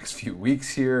see in the next few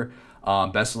weeks here.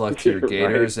 Best of luck to your Right.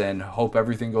 Gators, and hope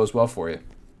everything goes well for you.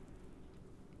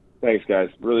 Thanks, guys.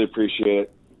 Really appreciate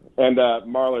it. And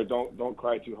Marler, don't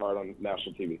cry too hard on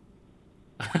national TV.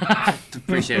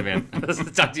 Appreciate it, man.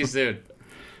 Let's talk to you soon.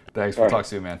 Thanks. All We'll right. talk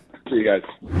soon, man. See you guys.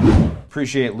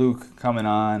 Appreciate Luke coming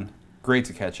on. Great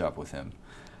to catch up with him.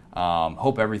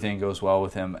 Hope everything goes well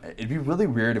with him. It'd be really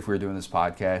weird if we were doing this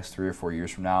podcast 3 or 4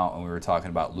 years from now and we were talking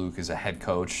about Luke as a head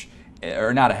coach,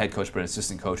 or not a head coach, but an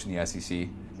assistant coach in the SEC.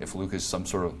 If Luke is some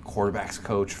sort of quarterbacks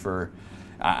coach for,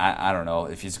 I don't know,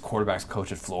 if he's a quarterbacks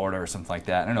coach at Florida or something like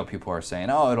that. I know people are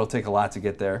saying, oh, it'll take a lot to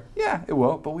get there. Yeah, it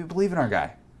will, but we believe in our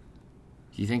guy.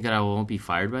 Do you think that I won't be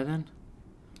fired by then?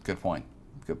 Good point.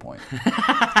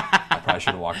 I probably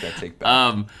should have walked that take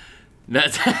back.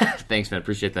 That's thanks, man.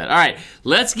 Appreciate that. All right,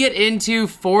 let's get into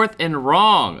fourth and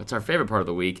wrong. It's our favorite part of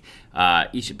the week.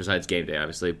 Each besides game day,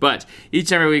 obviously, but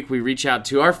each and every week we reach out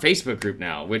to our Facebook group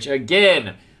now, which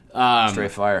again,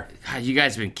 straight fire. God, you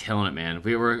guys have been killing it, man.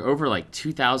 We were over like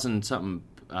 2,000 something.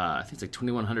 I think it's like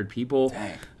 2,100 people.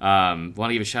 Dang. Want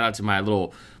to give a shout out to my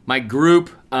group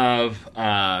of.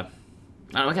 I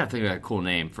gotta think of a cool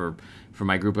name for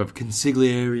my group of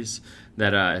consigliaries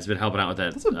that has been helping out with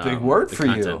that. That's a big word for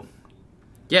content. you.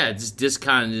 Yeah, it's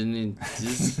discongliary.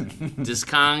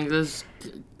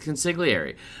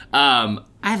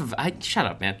 Shut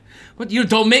up, man. What, you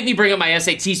don't make me bring up my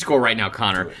SAT score right now,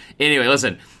 Connor. Anyway,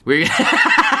 listen, we're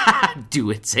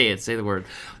do it, say the word.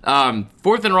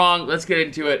 Fourth and wrong. Let's get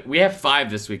into it. We have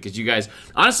 5 this week because you guys,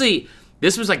 honestly,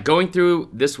 this was like going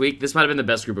through this week. This might have been the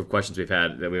best group of questions we've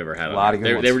ever had. A lot of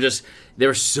good ones. There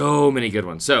were so many good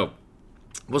ones. So.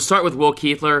 We'll start with Will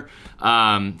Keithler.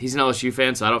 He's an LSU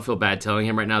fan, so I don't feel bad telling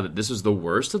him right now that this was the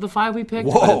worst of the 5 we picked.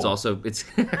 Whoa. But it's also it's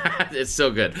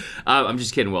so good. I'm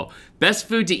just kidding, Will. Best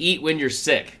food to eat when you're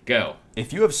sick. Go.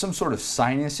 If you have some sort of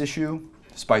sinus issue,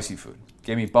 spicy food.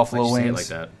 Give me buffalo Why'd you say it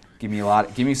wings. like that?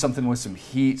 Give me something with some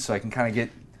heat so I can kind of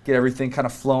get everything kind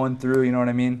of flowing through. You know what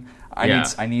I mean?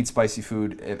 I need spicy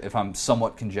food if I'm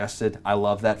somewhat congested. I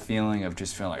love that feeling of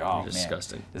just feeling like, oh,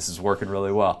 disgusting. Man, this is working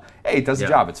really well. Hey, it does the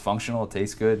job. It's functional. It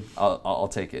tastes good. I'll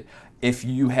take it. If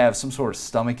you have some sort of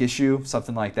stomach issue,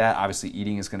 something like that, obviously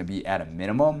eating is going to be at a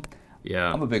minimum.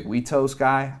 Yeah. I'm a big wheat toast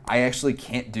guy. I actually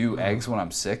can't do eggs when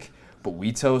I'm sick, but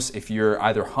wheat toast, if you're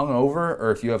either hungover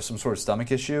or if you have some sort of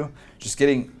stomach issue, just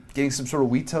getting some sort of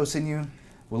wheat toast in you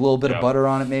with a little bit of butter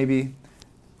on it maybe.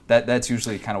 That's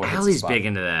usually kind of what hits the Allie's spot. big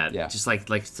into that. Yeah. Just like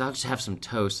I'll just have some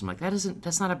toast. I'm like,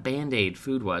 that's not a Band-Aid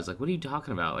food wise. Like, what are you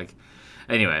talking about? Like,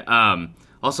 anyway.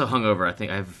 Also hungover.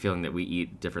 I have a feeling that we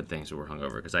eat different things when we're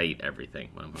hungover because I eat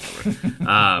everything when I'm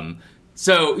hungover.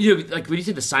 So like when you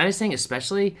say the sinus thing,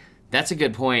 especially, that's a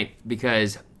good point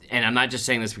because, and I'm not just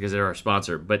saying this because they're our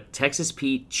sponsor, but Texas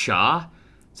Pete Cha.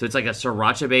 So it's like a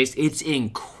sriracha based. It's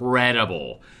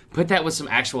incredible. Put that with some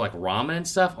actual like ramen and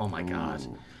stuff. Oh my god.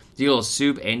 You get a little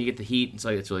soup and you get the heat.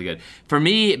 It's really good. For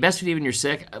me, best food when you're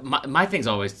sick. My thing's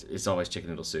always chicken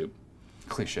noodle soup.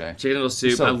 Cliche. Chicken noodle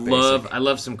soup. So I love some. I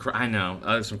love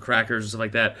some crackers and stuff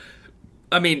like that.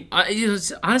 I mean,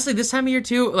 honestly, this time of year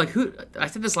too. Like I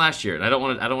said this last year, and I don't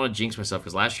want to jinx myself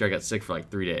because last year I got sick for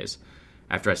like 3 days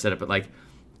after I said it. But like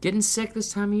getting sick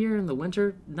this time of year in the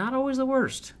winter, not always the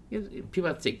worst. People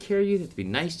have to take care of you. They have to be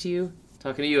nice to you.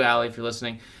 Talking to you, Allie, if you're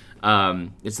listening.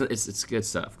 It's good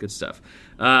stuff. Good stuff.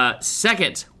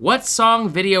 Second, what song,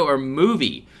 video, or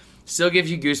movie still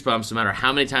gives you goosebumps no matter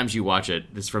how many times you watch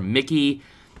it? This is from Mickey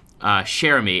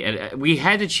Sheremy, and we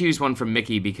had to choose one from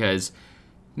Mickey because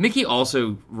Mickey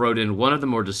also wrote in one of the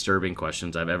more disturbing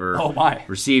questions I've ever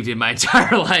received in my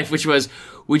entire life, which was,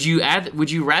 would you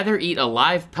rather eat a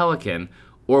live pelican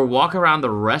or walk around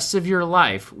the rest of your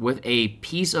life with a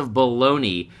piece of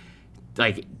bologna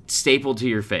like stapled to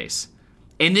your face?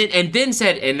 And then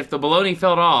said, and if the bologna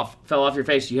fell off your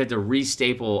face, you had to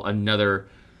restaple another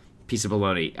piece of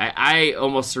bologna. I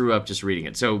almost threw up just reading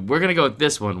it. So we're gonna go with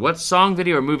this one. What song,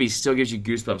 video, or movie still gives you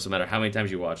goosebumps no matter how many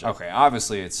times you watch it? Okay,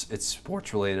 obviously it's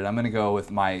sports related. I'm gonna go with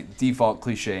my default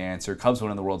cliche answer. Cubs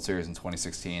winning the World Series in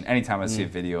 2016. Anytime I see a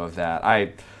video of that,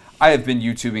 I have been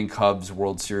YouTubing Cubs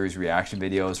World Series reaction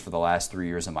videos for the last 3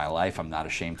 years of my life. I'm not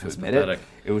ashamed to admit it.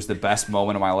 It was the best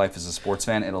moment of my life as a sports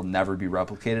fan. It'll never be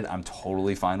replicated. I'm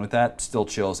totally fine with that. Still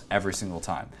chills every single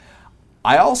time.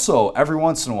 I also, every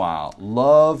once in a while,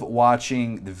 love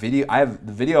watching the video. I have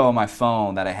the video on my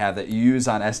phone that I have that you use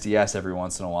on SDS every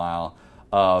once in a while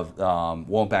of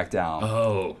Won't Back Down.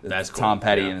 Oh, that's cool. Tom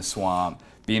Petty in the swamp.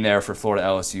 Being there for Florida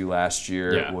LSU last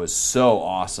year was so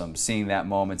awesome. Seeing that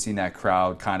moment, seeing that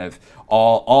crowd kind of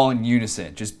all in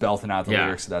unison, just belting out the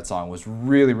lyrics of that song was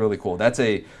really, really cool.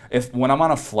 When I'm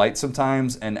on a flight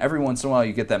sometimes, and every once in a while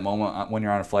you get that moment when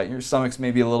you're on a flight, your stomach's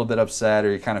maybe a little bit upset,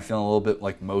 or you're kind of feeling a little bit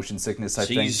like motion sickness type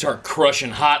thing. So you start crushing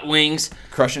hot wings,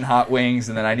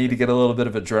 and then I need to get a little bit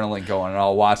of adrenaline going, and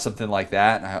I'll watch something like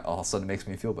that, and all of a sudden it makes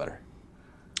me feel better.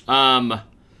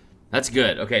 That's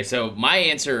good. Okay, so my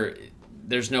answer.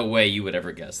 There's no way you would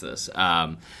ever guess this.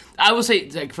 I will say,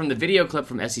 like, from the video clip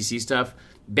from SEC stuff,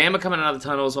 Bama coming out of the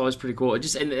tunnel is always pretty cool. It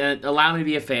just and allow me to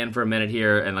be a fan for a minute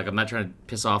here, and like I'm not trying to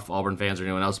piss off Auburn fans or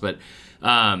anyone else, but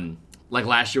like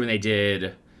last year when they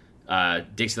did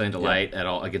Dixieland Delight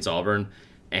against Auburn,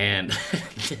 and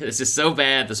this is so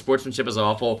bad. The sportsmanship is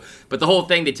awful, but the whole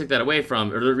thing they took that away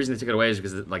from, or the reason they took it away is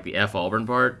because of, like, the F Auburn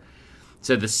part.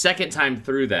 So the second time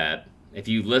through that, if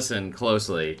you listen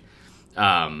closely,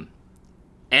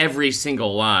 every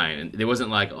single line. It wasn't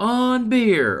like on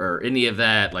beer or any of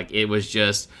that. Like it was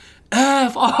just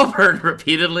F Auburn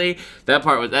repeatedly. That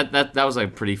part was that was like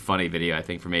a pretty funny video, I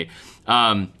think, for me.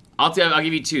 I'll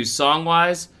give you two. Song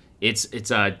wise, it's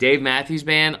Dave Matthews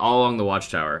Band, All Along the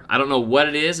Watchtower. I don't know what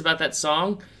it is about that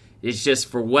song. It's just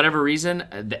for whatever reason,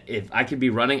 if I could be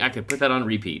running, I could put that on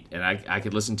repeat and I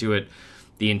could listen to it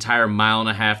the entire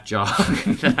 1.5-mile jog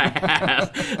that I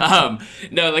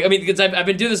have. No, like I mean, because I've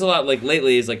been doing this a lot like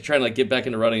lately. Is like trying to like get back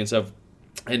into running and stuff.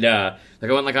 And like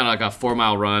I went like on like a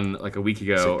 4-mile run like a week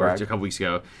ago or a couple weeks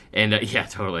ago, and yeah,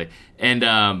 totally. And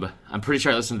I'm pretty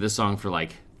sure I listened to this song for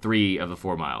like 3 of the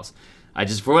 4 miles. I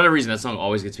just for whatever reason that song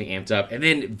always gets me amped up. And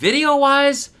then video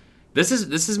wise, this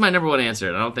is my number one answer,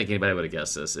 and I don't think anybody would have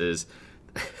guessed this. Is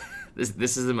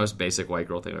this is the most basic white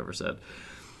girl thing I've ever said.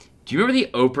 Do you remember the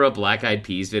Oprah Black Eyed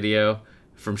Peas video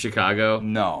from Chicago?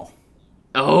 No.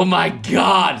 Oh my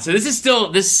God! So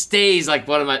this stays like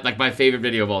one of my favorite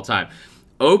video of all time.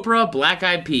 Oprah Black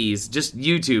Eyed Peas, just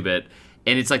YouTube it,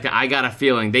 and it's like the I Got a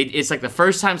Feeling. It's like the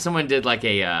first time someone did like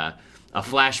a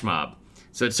flash mob.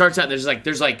 So it starts out there's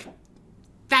like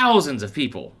thousands of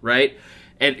people, right?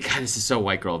 And God, this is so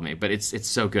white girl of me, but it's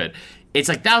so good. It's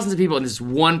like thousands of people, and this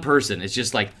one person is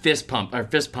just like fist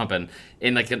pumping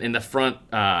in the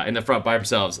front by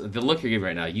themselves. The look you're giving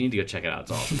right now, you need to go check it out.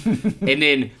 It's awesome. And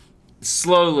then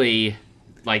slowly,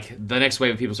 like the next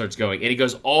wave of people starts going, and it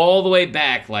goes all the way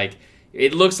back. Like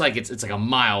it looks like it's like a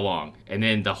mile long, and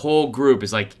then the whole group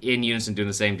is like in unison doing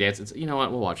the same dance. You know what?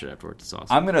 We'll watch it afterwards. It's awesome.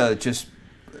 I'm gonna just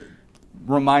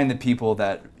remind the people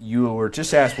that you were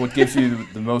just asked what gives you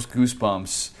the most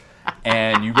goosebumps.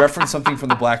 And you referenced something from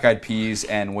the Black Eyed Peas,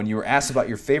 and when you were asked about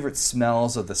your favorite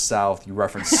smells of the South, you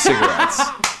referenced cigarettes.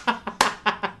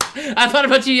 I thought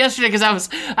about you yesterday because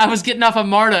I was getting off of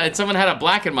MARTA, and someone had a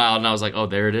Black and Mild, and I was like, oh,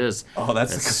 there it is. Oh,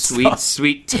 that's the good sweet, stuff.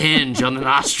 Sweet tinge on the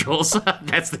nostrils.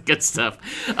 That's the good stuff.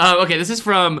 Okay, this is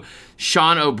from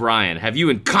Sean O'Brien. Have you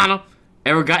and Connor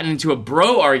ever gotten into a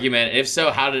bro argument? And if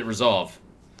so, how did it resolve?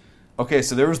 Okay,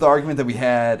 so there was the argument that we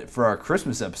had for our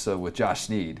Christmas episode with Josh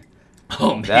Sneed.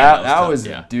 Oh man, that was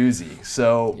a doozy.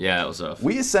 So yeah, that was tough.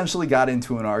 We essentially got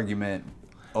into an argument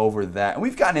over that, and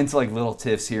we've gotten into like little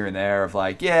tiffs here and there of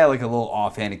like like a little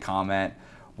offhanded comment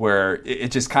where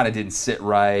it just kind of didn't sit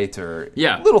right, or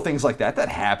little things like that. That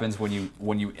happens when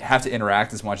you have to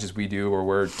interact as much as we do, or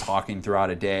we're talking throughout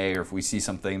a day, or if we see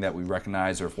something that we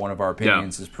recognize, or if one of our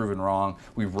opinions is proven wrong,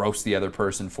 we roast the other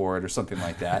person for it, or something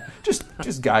like that.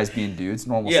 just guys being dudes,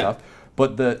 normal stuff.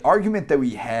 But the argument that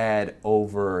we had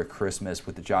over Christmas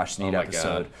with the Josh Sneed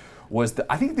episode was,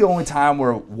 I think, the only time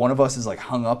where one of us is like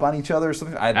hung up on each other or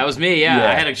something. That was me, yeah.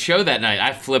 I had a show that night.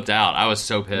 I flipped out. I was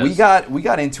so pissed. We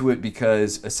got into it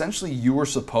because essentially you were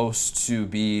supposed to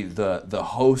be the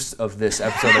host of this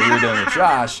episode that we were doing with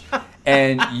Josh,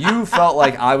 and you felt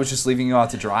like I was just leaving you out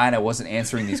to dry and I wasn't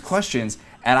answering these questions.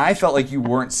 And I felt like you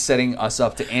weren't setting us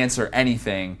up to answer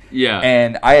anything. Yeah.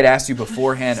 And I had asked you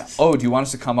beforehand, do you want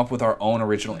us to come up with our own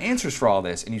original answers for all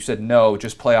this? And you said, no,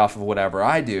 just play off of whatever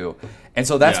I do. And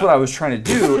so that's what I was trying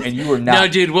to do, and you were not. No,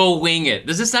 dude, we'll wing it.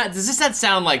 Does this not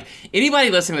sound like anybody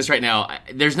listening to this right now?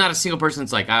 There's not a single person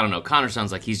that's like, I don't know, Connor sounds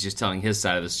like he's just telling his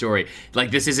side of the story. Like,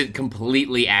 this isn't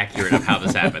completely accurate of how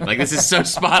this happened. Like, this is so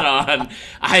spot on.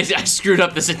 I screwed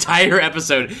up this entire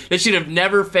episode. That should have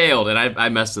never failed, and I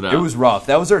messed it up. It was rough.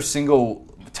 That was our single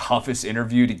toughest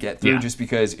interview to get through, just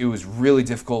because it was really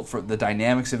difficult for the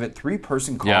dynamics of it.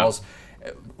 3-person calls. Yeah.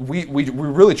 We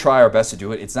really try our best to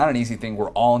do it. It's not an easy thing.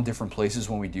 We're all in different places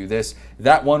when we do this.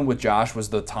 That one with Josh was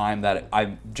the time that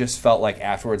I just felt like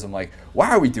afterwards, I'm like,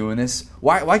 why are we doing this?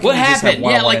 Why can't we just have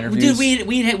one-on-one interviews? Dude,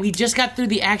 we just got through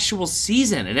the actual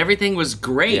season and everything was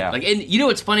great. Yeah. Like, and you know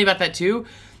what's funny about that too?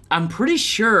 I'm pretty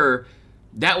sure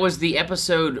that was the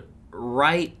episode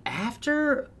right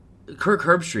after Kirk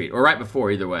Herbstreit, or right before,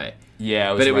 either way.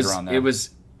 Yeah, it was around there.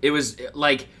 It was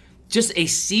like just a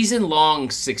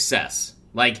season-long success.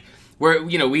 Like, where,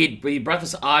 you know, we brought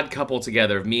this odd couple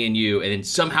together of me and you, and then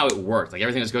somehow it worked. Like,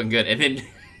 everything was going good. And then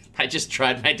I just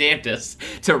tried my damnedest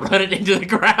to run it into the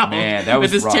ground. Man, that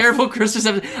was with this rough. terrible Christmas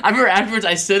episode. I remember afterwards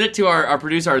I sent it to our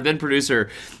producer, our then producer,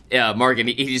 Mark, and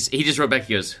he just wrote back,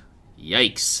 he goes,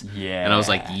 yikes. Yeah. And I was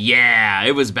like, yeah,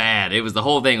 it was bad. The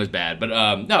whole thing was bad. But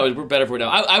no, we're better for it now.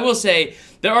 I will say,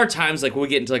 there are times like when we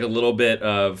get into like a little bit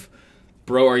of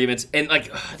bro arguments, and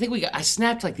like I think I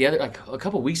snapped like a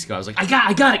couple weeks ago. I was like,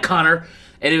 I got it, Connor,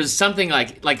 and it was something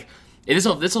like this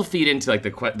will feed into like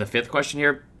the fifth question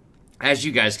here, as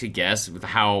you guys could guess with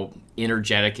how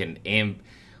energetic and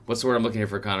what's the word I'm looking here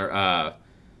for, Connor?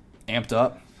 Amped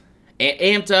up,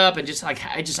 and just like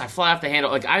I fly off the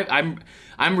handle. Like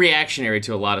I'm reactionary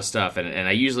to a lot of stuff, and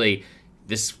I usually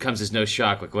this comes as no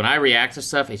shock. Like when I react to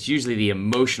stuff, it's usually the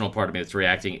emotional part of me that's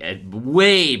reacting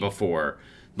way before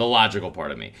the logical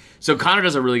part of me. So Connor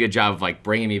does a really good job of like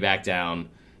bringing me back down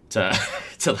to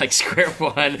to like square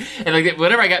one. And like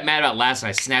whatever I got mad about last night,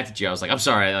 I snapped at you. I was like, I'm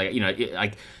sorry, like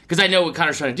like because I know what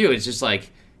Connor's trying to do. It's just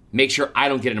like make sure I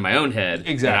don't get into my own head.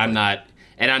 Exactly.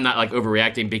 And I'm not like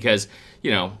overreacting because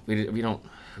we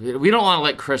don't want to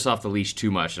let Chris off the leash too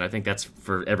much, and I think that's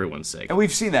for everyone's sake. And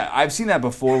we've seen that. I've seen that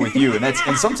before with you, and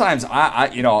sometimes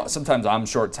sometimes I'm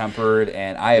short tempered,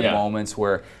 and I have moments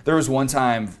where there was one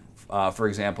time, for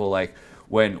example, like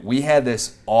when we had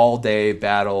this all day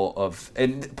battle of,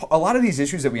 and a lot of these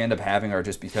issues that we end up having are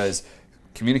just because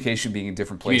communication being in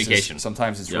different places.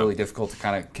 Sometimes it's really difficult to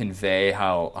kind of convey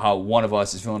how one of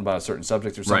us is feeling about a certain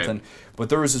subject or something. Right. But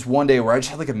there was this one day where I just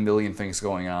had like a million things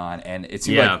going on, and it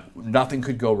seemed like nothing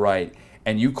could go right.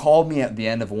 And you called me at the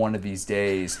end of one of these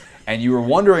days, and you were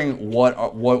wondering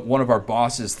what one of our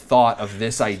bosses thought of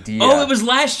this idea. Oh, it was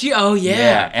last year. Oh, yeah.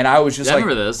 Yeah, and I was just I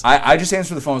remember this. I just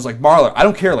answered the phone. I was like, Marler, I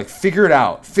don't care. Like, figure it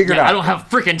out. Figure it out. I don't have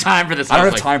freaking time for this. I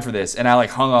don't have time for this. And I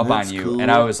like hung up on you, cool.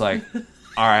 And I was like,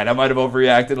 all right, I might have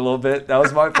overreacted a little bit. That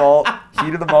was my fault.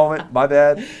 Heat of the moment. My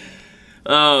bad.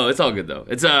 Oh, it's all good though.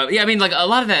 It's I mean, like a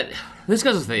lot of that. This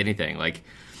goes with anything, like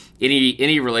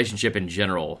any relationship in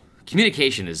general.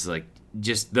 Communication is like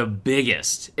just the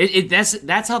biggest.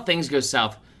 That's how things go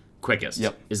south quickest.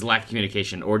 Yep. Is lack of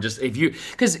communication, or just if you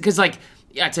because like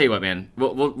I tell you what, man.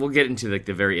 We'll get into like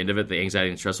the very end of it, the anxiety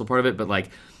and stressful part of it, but like.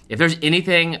 If there's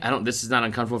anything, this is not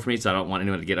uncomfortable for me, so I don't want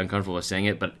anyone to get uncomfortable with saying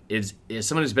it, but as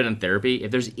someone who's been in therapy,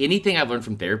 if there's anything I've learned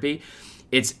from therapy,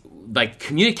 it's like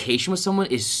communication with someone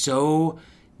is so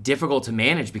difficult to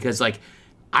manage because like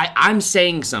I'm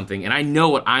saying something and I know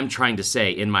what I'm trying to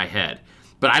say in my head,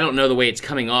 but I don't know the way it's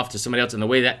coming off to somebody else, and the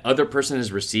way that other person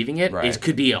is receiving it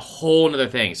could be a whole other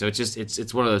thing. So it's just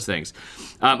it's one of those things.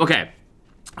 Okay.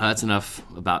 That's enough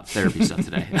about therapy stuff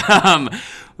today.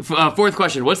 Fourth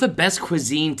question. What's the best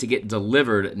cuisine to get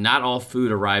delivered? Not all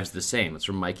food arrives the same. It's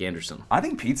from Mike Anderson. I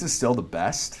think pizza's still the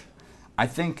best. I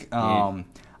think when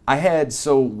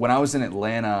I was in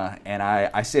Atlanta and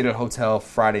I stayed at a hotel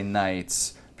Friday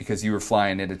nights because you were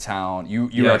flying into town. You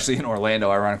were actually in Orlando,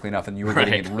 ironically enough, and you were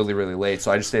getting in really, really late. So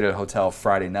I just stayed at a hotel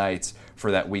Friday nights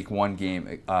for that week 1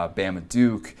 game, Bama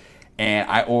Duke. And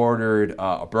I ordered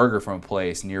a burger from a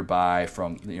place nearby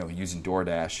from using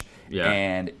DoorDash,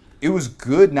 and it was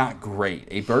good, not great.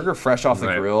 A burger fresh off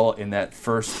the grill in that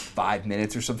first 5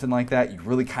 minutes or something like that, you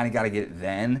really kind of got to get it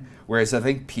then. Whereas I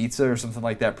think pizza or something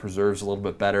like that preserves a little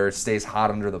bit better. It stays hot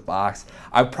under the box.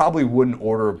 I probably wouldn't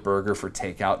order a burger for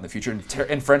takeout in the future.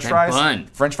 And French fries,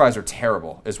 French fries are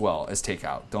terrible as well as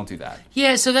takeout. Don't do that.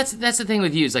 Yeah, so that's the thing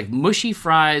with you. It's like mushy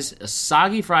fries,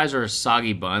 soggy fries, or a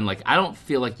soggy bun. Like I don't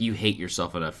feel like you hate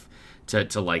yourself enough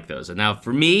to like those. And now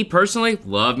for me personally,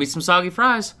 love me some soggy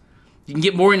fries. You can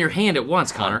get more in your hand at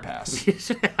once, Connor. Pass.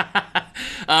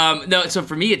 No, so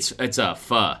for me, it's a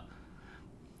pho.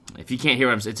 If you can't hear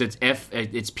what I'm saying,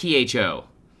 it's PHO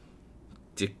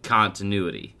to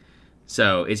continuity.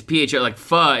 So it's PHO, like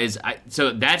pho is.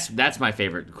 So that's my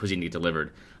favorite cuisine to get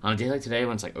delivered on a day like today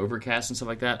when it's like overcast and stuff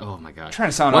like that. Oh my gosh! Trying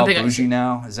to sound all bougie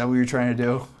now? Is that what you're trying to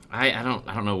do? I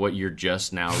don't know what you're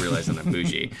just now realizing I'm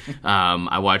bougie.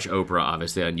 I watch Oprah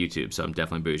obviously on YouTube, so I'm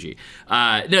definitely bougie.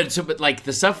 But like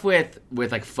the stuff with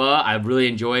like pho, I really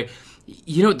enjoy.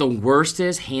 You know what the worst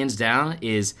is, hands down,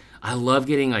 is I love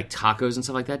getting like tacos and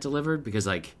stuff like that delivered because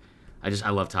like I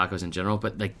love tacos in general.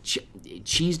 But like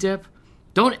cheese dip,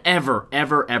 don't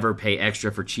ever pay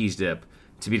extra for cheese dip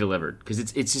to be delivered because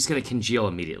it's just gonna congeal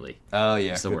immediately. Oh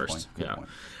yeah, it's the worst. Good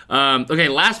point. Okay,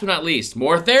 last but not least,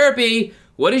 more therapy.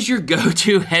 What is your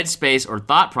go-to headspace or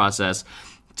thought process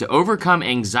to overcome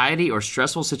anxiety or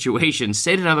stressful situations?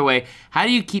 Stated another way, how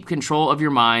do you keep control of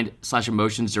your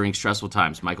mind/emotions during stressful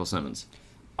times? Michael Simmons.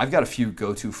 I've got a few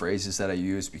go-to phrases that I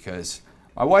use because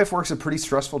my wife works a pretty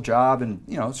stressful job, and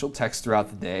she'll text throughout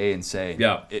the day and say,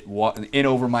 in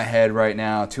over my head right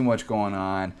now, too much going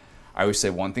on. I always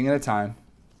say one thing at a time.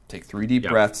 Take 3 deep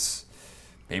breaths.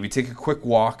 Maybe take a quick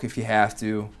walk if you have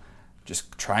to.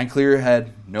 Just try and clear your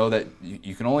head. Know that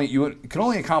you can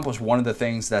only accomplish one of the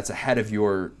things that's ahead of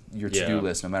your to-do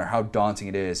list, no matter how daunting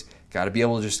it is. Got to be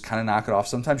able to just kind of knock it off.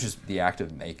 Sometimes just the act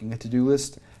of making a to-do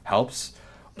list helps.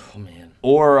 Oh, man.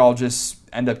 Or I'll just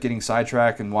end up getting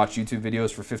sidetracked and watch YouTube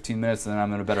videos for 15 minutes, and then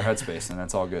I'm in a better headspace, and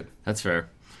that's all good. That's fair.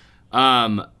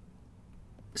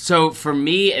 So for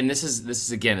me, and this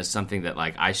is again is something that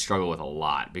like I struggle with a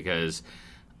lot because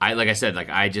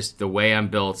the way I'm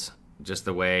built, just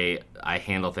the way I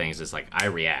handle things is like I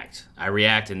react,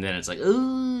 and then it's like,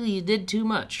 ooh, you did too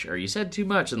much, or you said too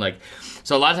much, and like,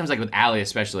 so a lot of times, like with Allie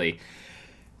especially,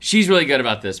 she's really good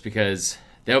about this because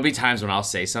there'll be times when I'll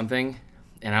say something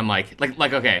and I'm like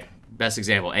okay, best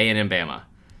example, A&M Bama.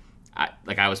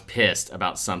 I was pissed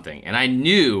about something, and I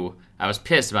knew I was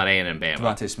pissed about A&M Bama.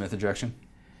 Devontae Smith ejection?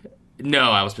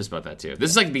 No, I was pissed about that too. This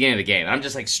is like the beginning of the game. I'm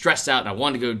just like stressed out, and I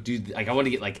wanted to go I wanted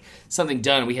to get like something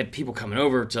done. We had people coming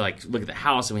over to like look at the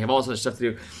house, and we have all this other stuff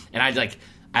to do. And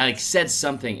I said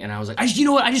something, and I was like, you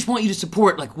know what? I just want you to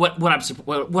support like what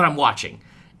I'm watching.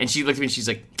 And she looked at me, and she's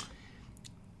like,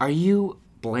 "Are you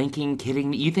blanking kidding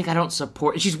me? You think I don't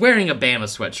support?" And she's wearing a Bama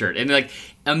sweatshirt, and like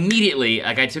immediately,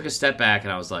 like I took a step back,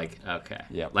 and I was like, "Okay."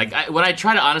 Yeah. Like what I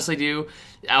try to honestly do,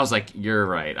 I was like, "You're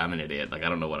right. I'm an idiot. Like I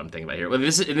don't know what I'm thinking about here." Well,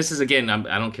 this is again.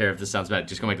 I don't care if this sounds bad.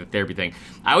 Just going back to the therapy thing.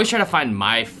 I always try to find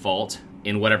my fault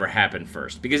in whatever happened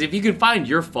first, because if you can find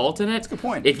your fault in it, that's a good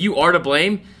point. If you are to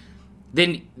blame,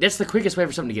 then that's the quickest way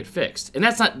for something to get fixed. And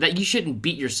that's not that you shouldn't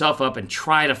beat yourself up and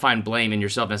try to find blame in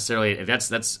yourself necessarily.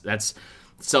 That's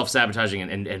self-sabotaging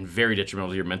and very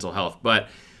detrimental to your mental health. But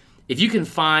if you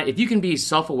can be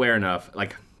self-aware enough,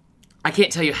 like I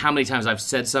can't tell you how many times I've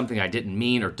said something I didn't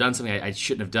mean or done something I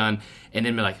shouldn't have done, and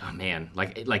then be like, oh man,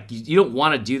 like you don't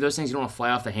want to do those things, you don't want to fly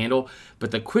off the handle,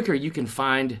 but the quicker you can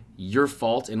find your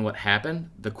fault in what happened,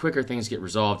 the quicker things get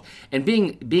resolved. And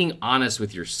being honest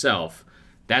with yourself,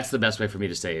 that's the best way for me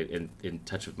to stay in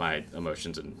touch with my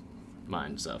emotions and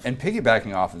mind stuff. And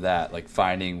piggybacking off of that, like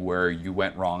finding where you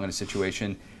went wrong in a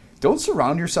situation, don't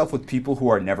surround yourself with people who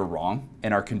are never wrong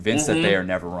and are convinced that they are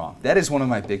never wrong. That is one of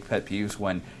my big pet peeves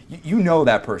when you know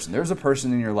that person. There's a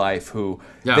person in your life who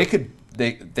they could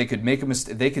make a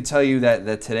mistake. They could tell you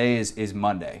that today is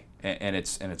Monday and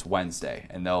it's Wednesday,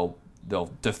 and they'll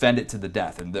defend it to the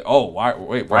death. And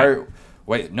I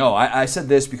said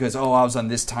this because I was on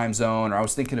this time zone, or I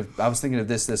was thinking of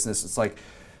this. It's like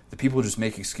the people just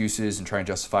make excuses and try and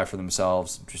justify for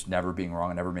themselves, just never being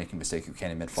wrong and never making a mistake who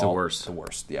can't admit fault. It's the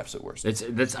worst. The absolute worst.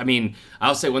 That's. I mean,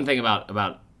 I'll say one thing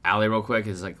about Allie real quick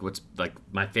is like what's like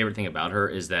my favorite thing about her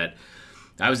is that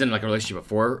I was in like a relationship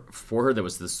for her that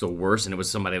was the worst, and it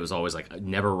was somebody that was always like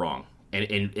never wrong.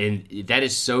 And that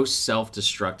is so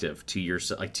self-destructive to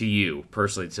yourself, like to you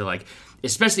personally, to like,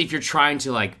 especially if you're trying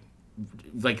to like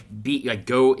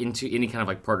go into any kind of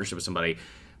like partnership with somebody.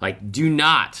 Like do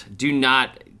not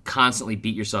constantly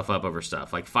beat yourself up over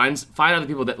stuff. Like find other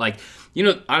people that like,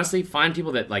 honestly, find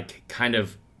people that like kind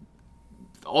of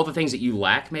all the things that you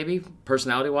lack, maybe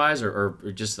personality wise, or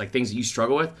just like things that you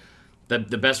struggle with.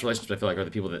 The best relationships I feel like are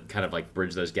the people that kind of like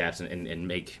bridge those gaps and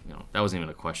make, that wasn't even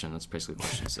a question. That's basically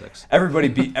question 6.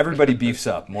 Everybody beefs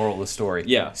up. Moral of the story.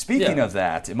 Yeah. Speaking of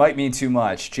that, it might mean too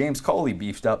much. James Coley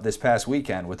beefed up this past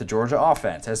weekend with the Georgia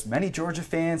offense, as many Georgia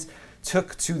fans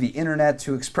took to the internet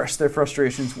to express their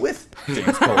frustrations with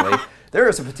James Coley. There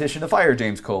is a petition to fire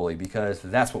James Coley because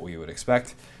that's what we would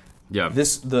expect. Yeah.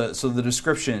 So the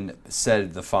description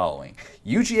said the following: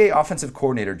 UGA offensive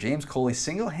coordinator James Coley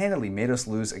single-handedly made us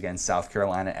lose against South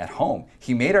Carolina at home.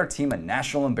 He made our team a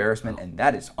national embarrassment, and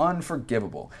that is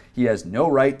unforgivable. He has no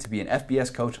right to be an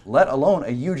FBS coach, let alone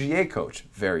a UGA coach.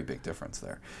 Very big difference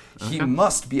there. Okay. He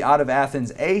must be out of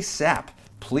Athens ASAP.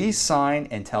 Please sign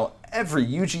and tell every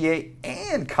UGA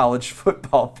and college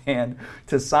football fan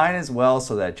to sign as well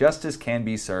so that justice can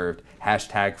be served.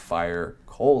 #fire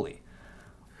Coley.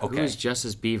 Okay. Who's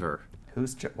Justice Beaver?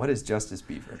 What is Justice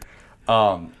Beaver?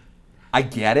 I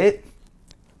get it.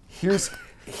 Here's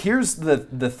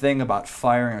the thing about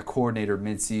firing a coordinator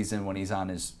midseason when he's on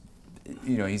his,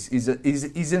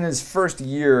 he's in his first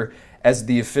year as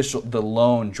the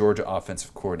lone Georgia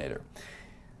offensive coordinator.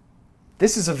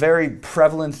 This is a very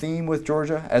prevalent theme with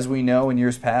Georgia, as we know in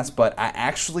years past, but I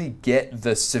actually get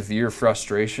the severe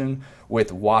frustration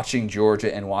with watching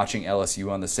Georgia and watching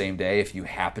LSU on the same day. If you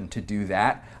happen to do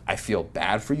that, I feel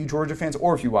bad for you Georgia fans.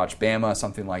 Or if you watch Bama,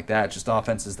 something like that, just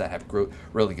offenses that have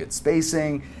really good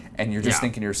spacing, and you're just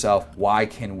thinking to yourself, why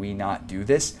can we not do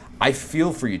this? I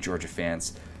feel for you Georgia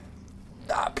fans.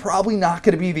 Probably not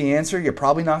going to be the answer. You're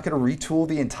probably not going to retool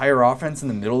the entire offense in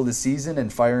the middle of the season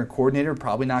and fire a coordinator.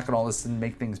 Probably not going to all of a sudden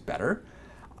make things better.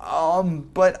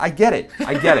 But I get it.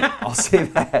 I'll say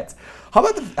that. How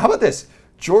about this?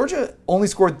 Georgia only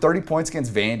scored 30 points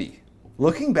against Vandy.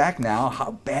 Looking back now,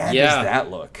 how bad does that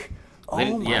look?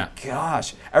 Oh my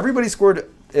gosh. Everybody scored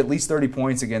at least 30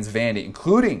 points against Vandy,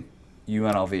 including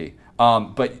UNLV.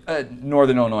 But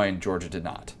Northern Illinois and Georgia did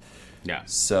not. Yeah.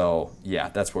 So,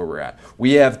 that's where we're at.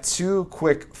 We have 2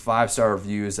 quick 5-star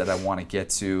reviews that I want to get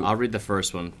to. I'll read the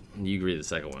first one. You read the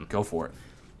second one. Go for it.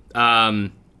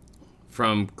 From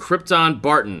Krypton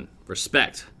Barton.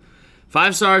 Respect.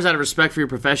 5 stars out of respect for your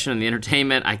profession and the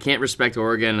entertainment. I can't respect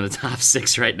Oregon in the top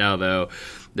 6 right now, though.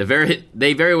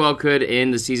 They very well could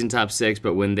in the season top 6,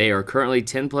 but when they are currently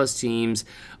 10-plus teams,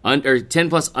 or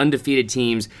 10-plus undefeated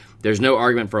teams, there's no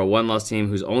argument for a one-loss team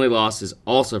whose only loss is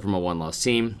also from a one-loss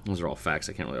team. Those are all facts.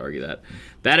 I can't really argue that.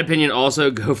 That opinion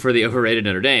also go for the overrated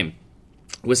Notre Dame.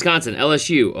 Wisconsin,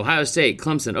 LSU, Ohio State,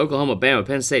 Clemson, Oklahoma, Bama,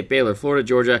 Penn State, Baylor, Florida,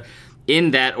 Georgia,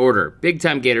 in that order.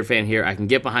 Big-time Gator fan here. I can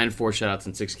get behind 4 shutouts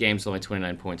in 6 games, only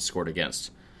 29 points scored against.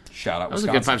 Shout out That was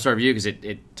Wisconsin. a good 5-star review because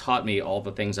it taught me all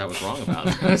the things I was wrong about.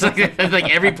 It's like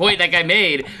every point that guy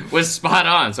made was spot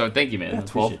on. So thank you, man. Yeah,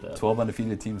 12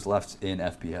 undefeated teams left in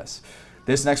FBS.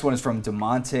 This next one is from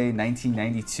DeMonte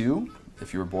 1992.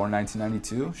 If you were born in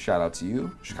 1992, shout out to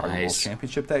you. Chicago Bulls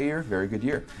championship that year. Very good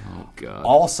year. Oh, God.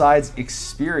 All sides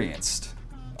experienced.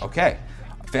 Okay.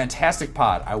 Fantastic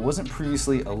pod. I wasn't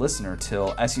previously a listener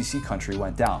till SEC country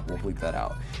went down. We'll bleep that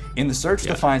out. In the search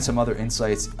to find some other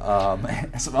insights, other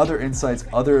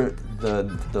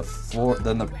than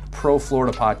the Pro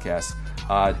Florida podcast.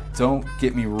 Don't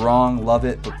get me wrong, love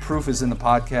it, but proof is in the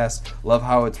podcast. Love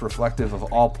how it's reflective of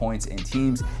all points and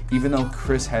teams, even though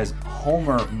Chris has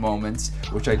homer moments,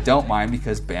 which I don't mind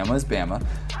because Bama is Bama.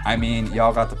 I mean,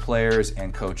 y'all got the players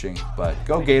and coaching, but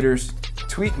go Gators.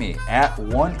 Tweet me at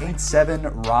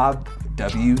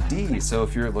 187RobWD. So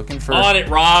if you're looking for... On it,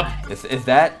 Rob! If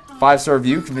that 5-star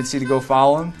review convinced you to go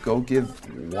follow him, go give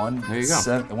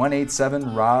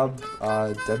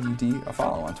 187RobWD a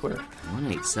follow on Twitter.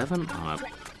 187?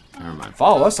 Never mind.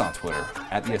 Follow us on Twitter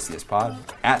at the SDS Pod,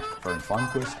 at Vern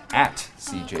Funquist, at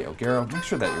CJ O'Gara. Make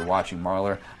sure that you're watching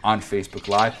Marler on Facebook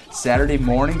Live. Saturday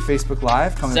morning, Facebook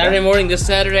Live coming Saturday back. morning, this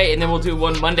Saturday, and then we'll do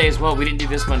one Monday as well. We didn't do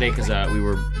this Monday because we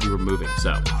were moving,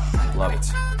 so. Love it.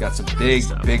 Got some big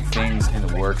things in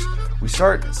the works. We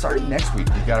starting next week.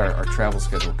 We got our travel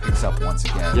schedule picks up once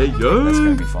again. Yeah. That's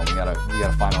gonna be fun. We gotta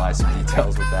finalize some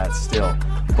details with that still.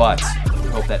 But we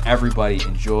hope that everybody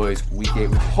enjoys week 8.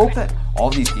 We hope that all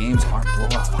these games aren't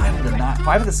blowouts.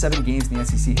 5 of the 7 games in the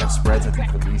SEC have spreads, I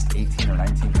think, of at least 18 or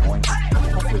 19 points.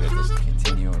 Hopefully that doesn't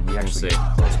continue and we actually get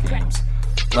some close games.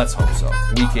 Let's hope so.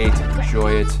 Week 8,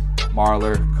 enjoy it.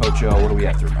 Marler, Coach O, what do we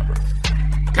have to remember?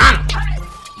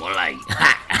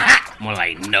 More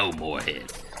like no more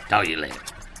head. Talk to you later.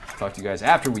 Talk to you guys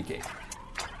after week 8.